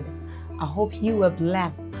beloved, I hope you were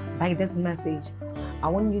blessed by this message. I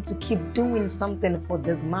want you to keep doing something for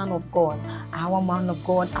this man of God, our man of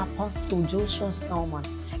God, Apostle Joshua Selman.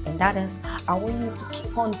 And that is, I want you to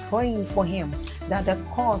keep on praying for him, that the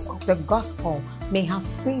cause of the gospel may have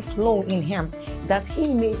free flow in him, that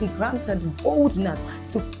he may be granted boldness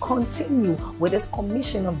to continue with this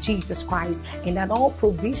commission of Jesus Christ, and that all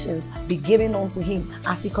provisions be given unto him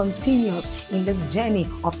as he continues in this journey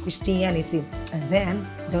of Christianity. And then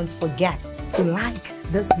don't forget to like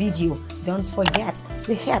this video. Don't forget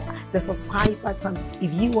to hit the subscribe button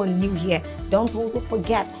if you are new here. Don't also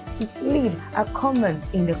forget to leave a comment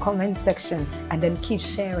in the comment section, and then keep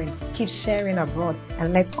sharing abroad,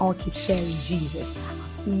 and let's all keep sharing Jesus. I'll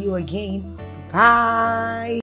see you again. Bye.